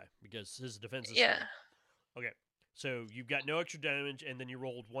hit this guy because his defense is Yeah. 4. Okay, so you've got no extra damage, and then you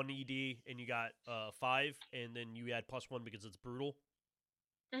rolled 1 ED, and you got 5, and then you add +1 because it's brutal.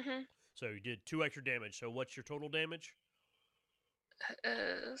 Mhm. So you did 2 extra damage. So what's your total damage?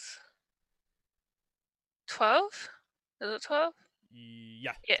 Is 12? Is it 12?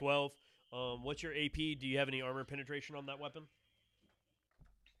 Yeah, Yeah. 12. What's your AP? Do you have any armor penetration on that weapon?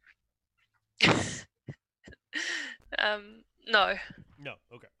 No. No.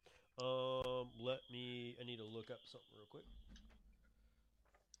 Okay. I need to look up something real quick.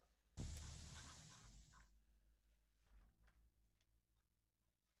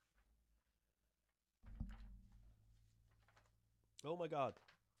 Oh my god.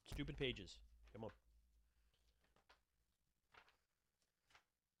 Stupid pages. Come on.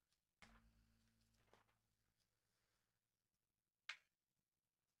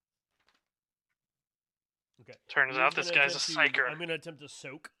 Okay. Turns out this guy's a psyker. I'm gonna attempt to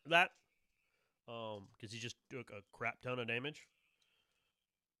soak that. Because he just took a crap ton of damage.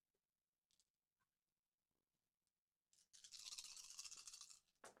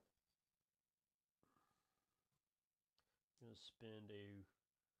 I'm gonna spend a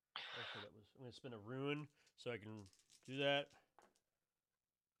to spin a ruin so I can do that.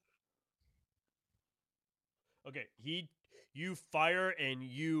 Okay, you fire and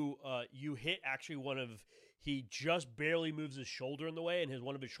you hit actually one of he just barely moves his shoulder in the way, and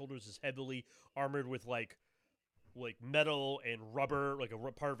one of his shoulders is heavily armored with like metal and rubber, like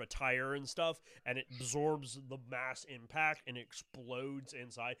a part of a tire and stuff, and it absorbs the mass impact and it explodes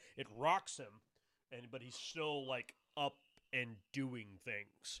inside. It rocks him, but he's still like up and doing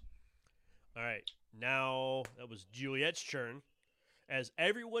things. All right, now that was Juliet's turn. As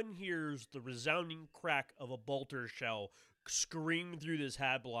everyone hears the resounding crack of a bolter shell scream through this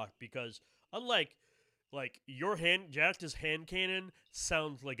hadblock, because unlike your Jacta's hand cannon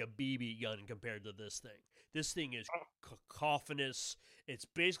sounds like a BB gun compared to this thing. This thing is cacophonous. It's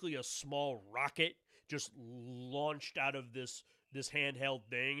basically a small rocket just launched out of this handheld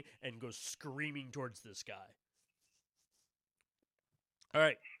thing and goes screaming towards this guy. All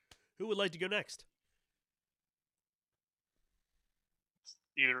right, who would like to go next?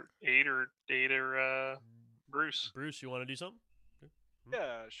 Either Aid or Bruce. Bruce, you want to do something?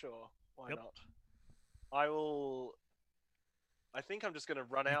 Yeah, sure. Why Yep. not? I think I'm just gonna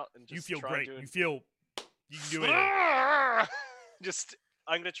run out and just You feel try great. and do You feel you can do anything.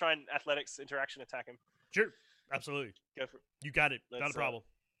 I'm gonna try and athletics interaction attack him. Sure, absolutely. Go for it. You got it. Not a Let's, problem.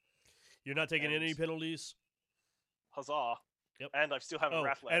 You're not taking any and- penalties. Huzzah! Yep. And I still have a Oh,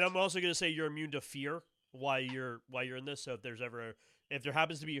 wrath left. and I'm also going to say you're immune to fear while you're in this. So if there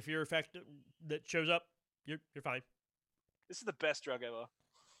happens to be a fear effect that shows up, you're fine. This is the best drug ever.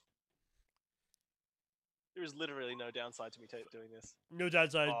 There is literally no downside to me doing this. No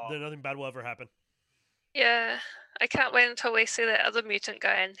downside. Oh. Then nothing bad will ever happen. Yeah, I can't wait until we see that other mutant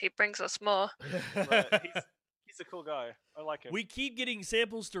guy and he brings us more. Right, he's a cool guy. I like him. We keep getting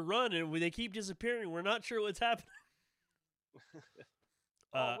samples to run, and they keep disappearing. We're not sure what's happening.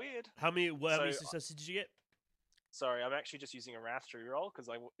 Weird. How many So- successes did you get? Sorry, I'm actually just using a wrath to reroll because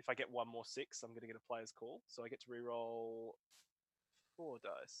if I get one more 6, I'm gonna get a player's call. So I get to reroll 4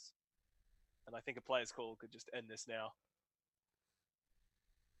 dice, and I think a player's call could just end this now.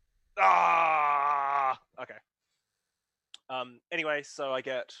 Okay. Anyway, so I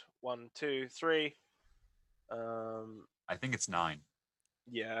get 1, 2, 3. I think it's 9.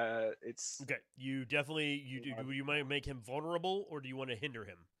 Yeah, it's Okay, you definitely do. You might make him vulnerable, or do you want to hinder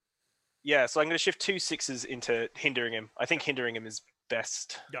him? yeah. So I'm gonna shift 2 6s into hindering him. I think hindering him is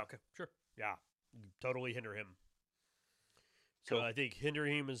best. Yeah. Okay. Sure. Yeah. You totally hinder him. So Cool. I think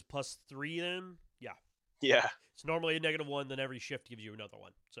hindering him is +3 then. Yeah. Yeah. It's normally a -1, then every shift gives you another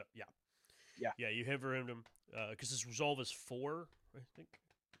one. So yeah. Yeah. Yeah, you hinder him because his resolve is 4, I think.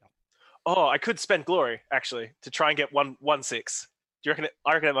 Oh, I could spend glory actually to try and get 1 6. Do you reckon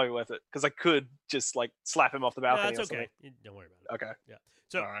I reckon it might be worth it because I could just like slap him off the No, balcony. it's or okay. something. Don't worry about it. Okay.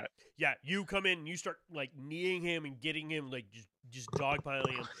 So All right. yeah, you come in and you start like kneeing him and getting him like just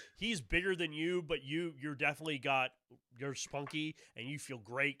dogpiling him. He's bigger than you, but you're definitely you're spunky and you feel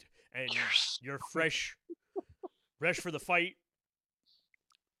great and you're fresh for the fight.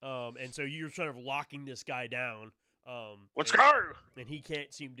 And so you're sort of locking this guy down. Let's and- go. And he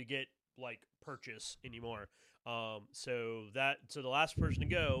can't seem to get like purchase anymore. So the last person to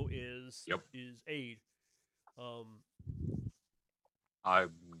go is Aid.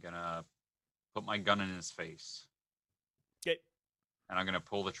 I'm gonna put my gun in his face. Okay. And I'm gonna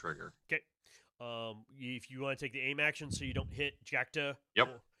pull the trigger. Okay. If you want to take the aim action so you don't hit Jacta.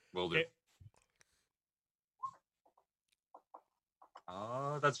 Yep. Will do. Okay.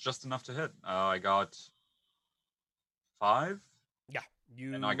 That's just enough to hit. I got 5.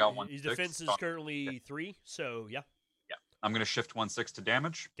 You I got 1 His 6, defense is so- currently 3, so yeah. I'm gonna shift 1 6 to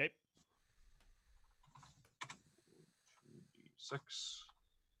damage. Okay. 2d6.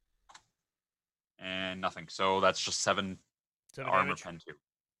 And nothing. So that's just 7 7 armor damage. pen 2.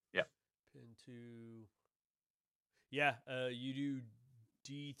 Pin 2. Yeah, you do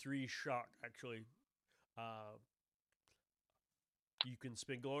D3 shock actually. You can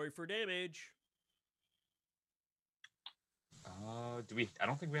spin glory for damage. Do we? I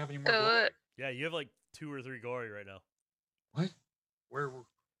don't think we have any more. Do glory. it. Yeah, you have like 2 or 3 glory right now. What? Where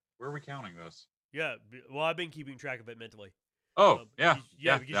are we counting this? Yeah, well, I've been keeping track of it mentally. Oh, yeah,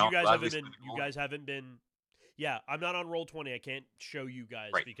 because no, you guys gladly haven't been. spend You glory. guys haven't been. Yeah, I'm not on Roll20. I can't show you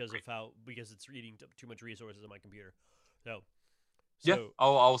guys Right, because right. of because it's eating too much resources on my computer. So Yeah,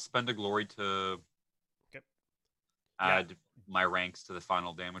 I'll spend a glory to Okay. add my ranks to the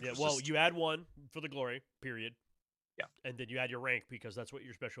final damage. yeah. which Well, is- you add 1 for the glory. Period. Yeah. And then you add your rank because that's what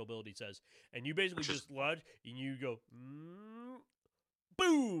your special ability says. And you basically Which is- just lodge and you go.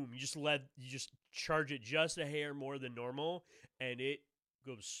 Boom! You just charge it just a hair more than normal, and it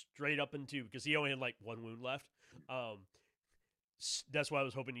goes straight up into, because he only had like one wound left. That's why I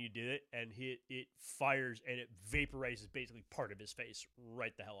was hoping you did it, and it fires and it vaporizes basically part of his face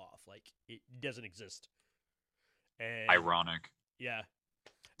right the hell off, like it doesn't exist. And Ironic. yeah,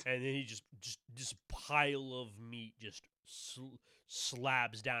 and then he just pile of meat just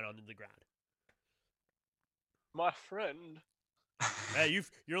slabs down onto the ground. My friend. Hey,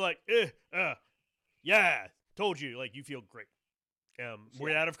 you're like, yeah, told you, like you feel great.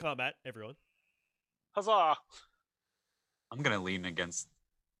 We're out of combat, everyone. Huzzah! I'm gonna lean against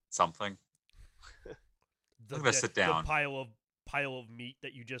something. The, I'm gonna sit down. The pile of meat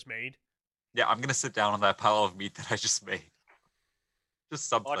that you just made. Yeah, I'm gonna sit down on that pile of meat that I just made. Just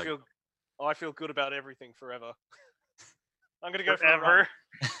something. I feel good about everything forever. I'm gonna go Forever.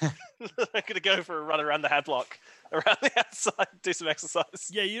 for a run. I'm gonna go for a run around the hadlock, around the outside, do some exercise.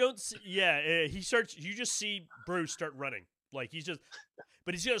 Yeah, you don't see. Yeah, he starts. You just see Bruce start running. Like he's just,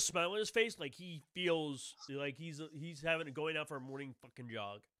 but he's got a smile on his face. Like he feels like he's going out for a morning fucking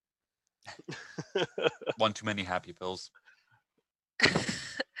jog. One too many happy pills.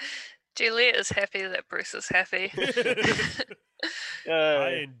 Juliet is happy that Bruce is happy.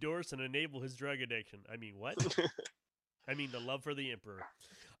 I endorse and enable his drug addiction. I mean, what? I mean, the love for the Emperor.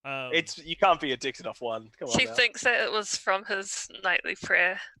 You can't be addicted off one. Come on. She now. thinks that it was from his nightly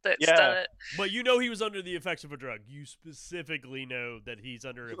prayer that's Yeah. done it. But you know he was under the effects of a drug. You specifically know that he's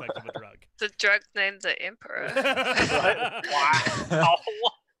under effects of a drug. The drug named the Emperor. Wow.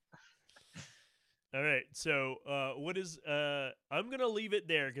 All right, so what is I'm gonna leave it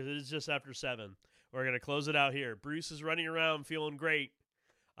there because it is just after 7. We're gonna close it out here. Bruce is running around feeling great.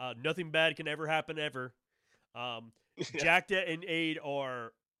 Nothing bad can ever happen ever. Jackda and Aid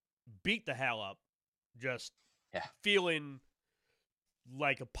are beat the hell up, just feeling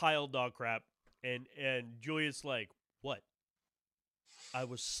like a pile of dog crap, and Juliet's like, "What? I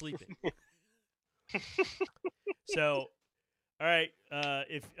was sleeping." So. All right,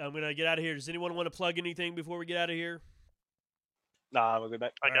 if I'm gonna get out of here, does anyone want to plug anything before we get out of here? Nah, I'm a good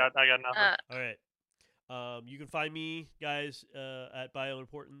mate. I got nothing. All right, you can find me, guys, at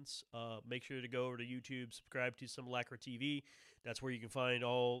Bioimportance. Make sure to go over to YouTube, subscribe to Simulacra TV. That's where you can find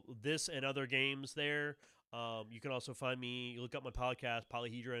all this and other games there. You can also find me. Look up my podcast,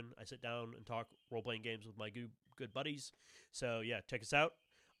 Polyhedron. I sit down and talk role-playing games with my good buddies. So yeah, check us out.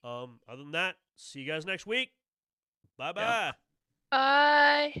 Other than that, see you guys next week. Bye bye.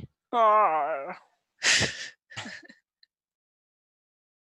 Bye. Ah.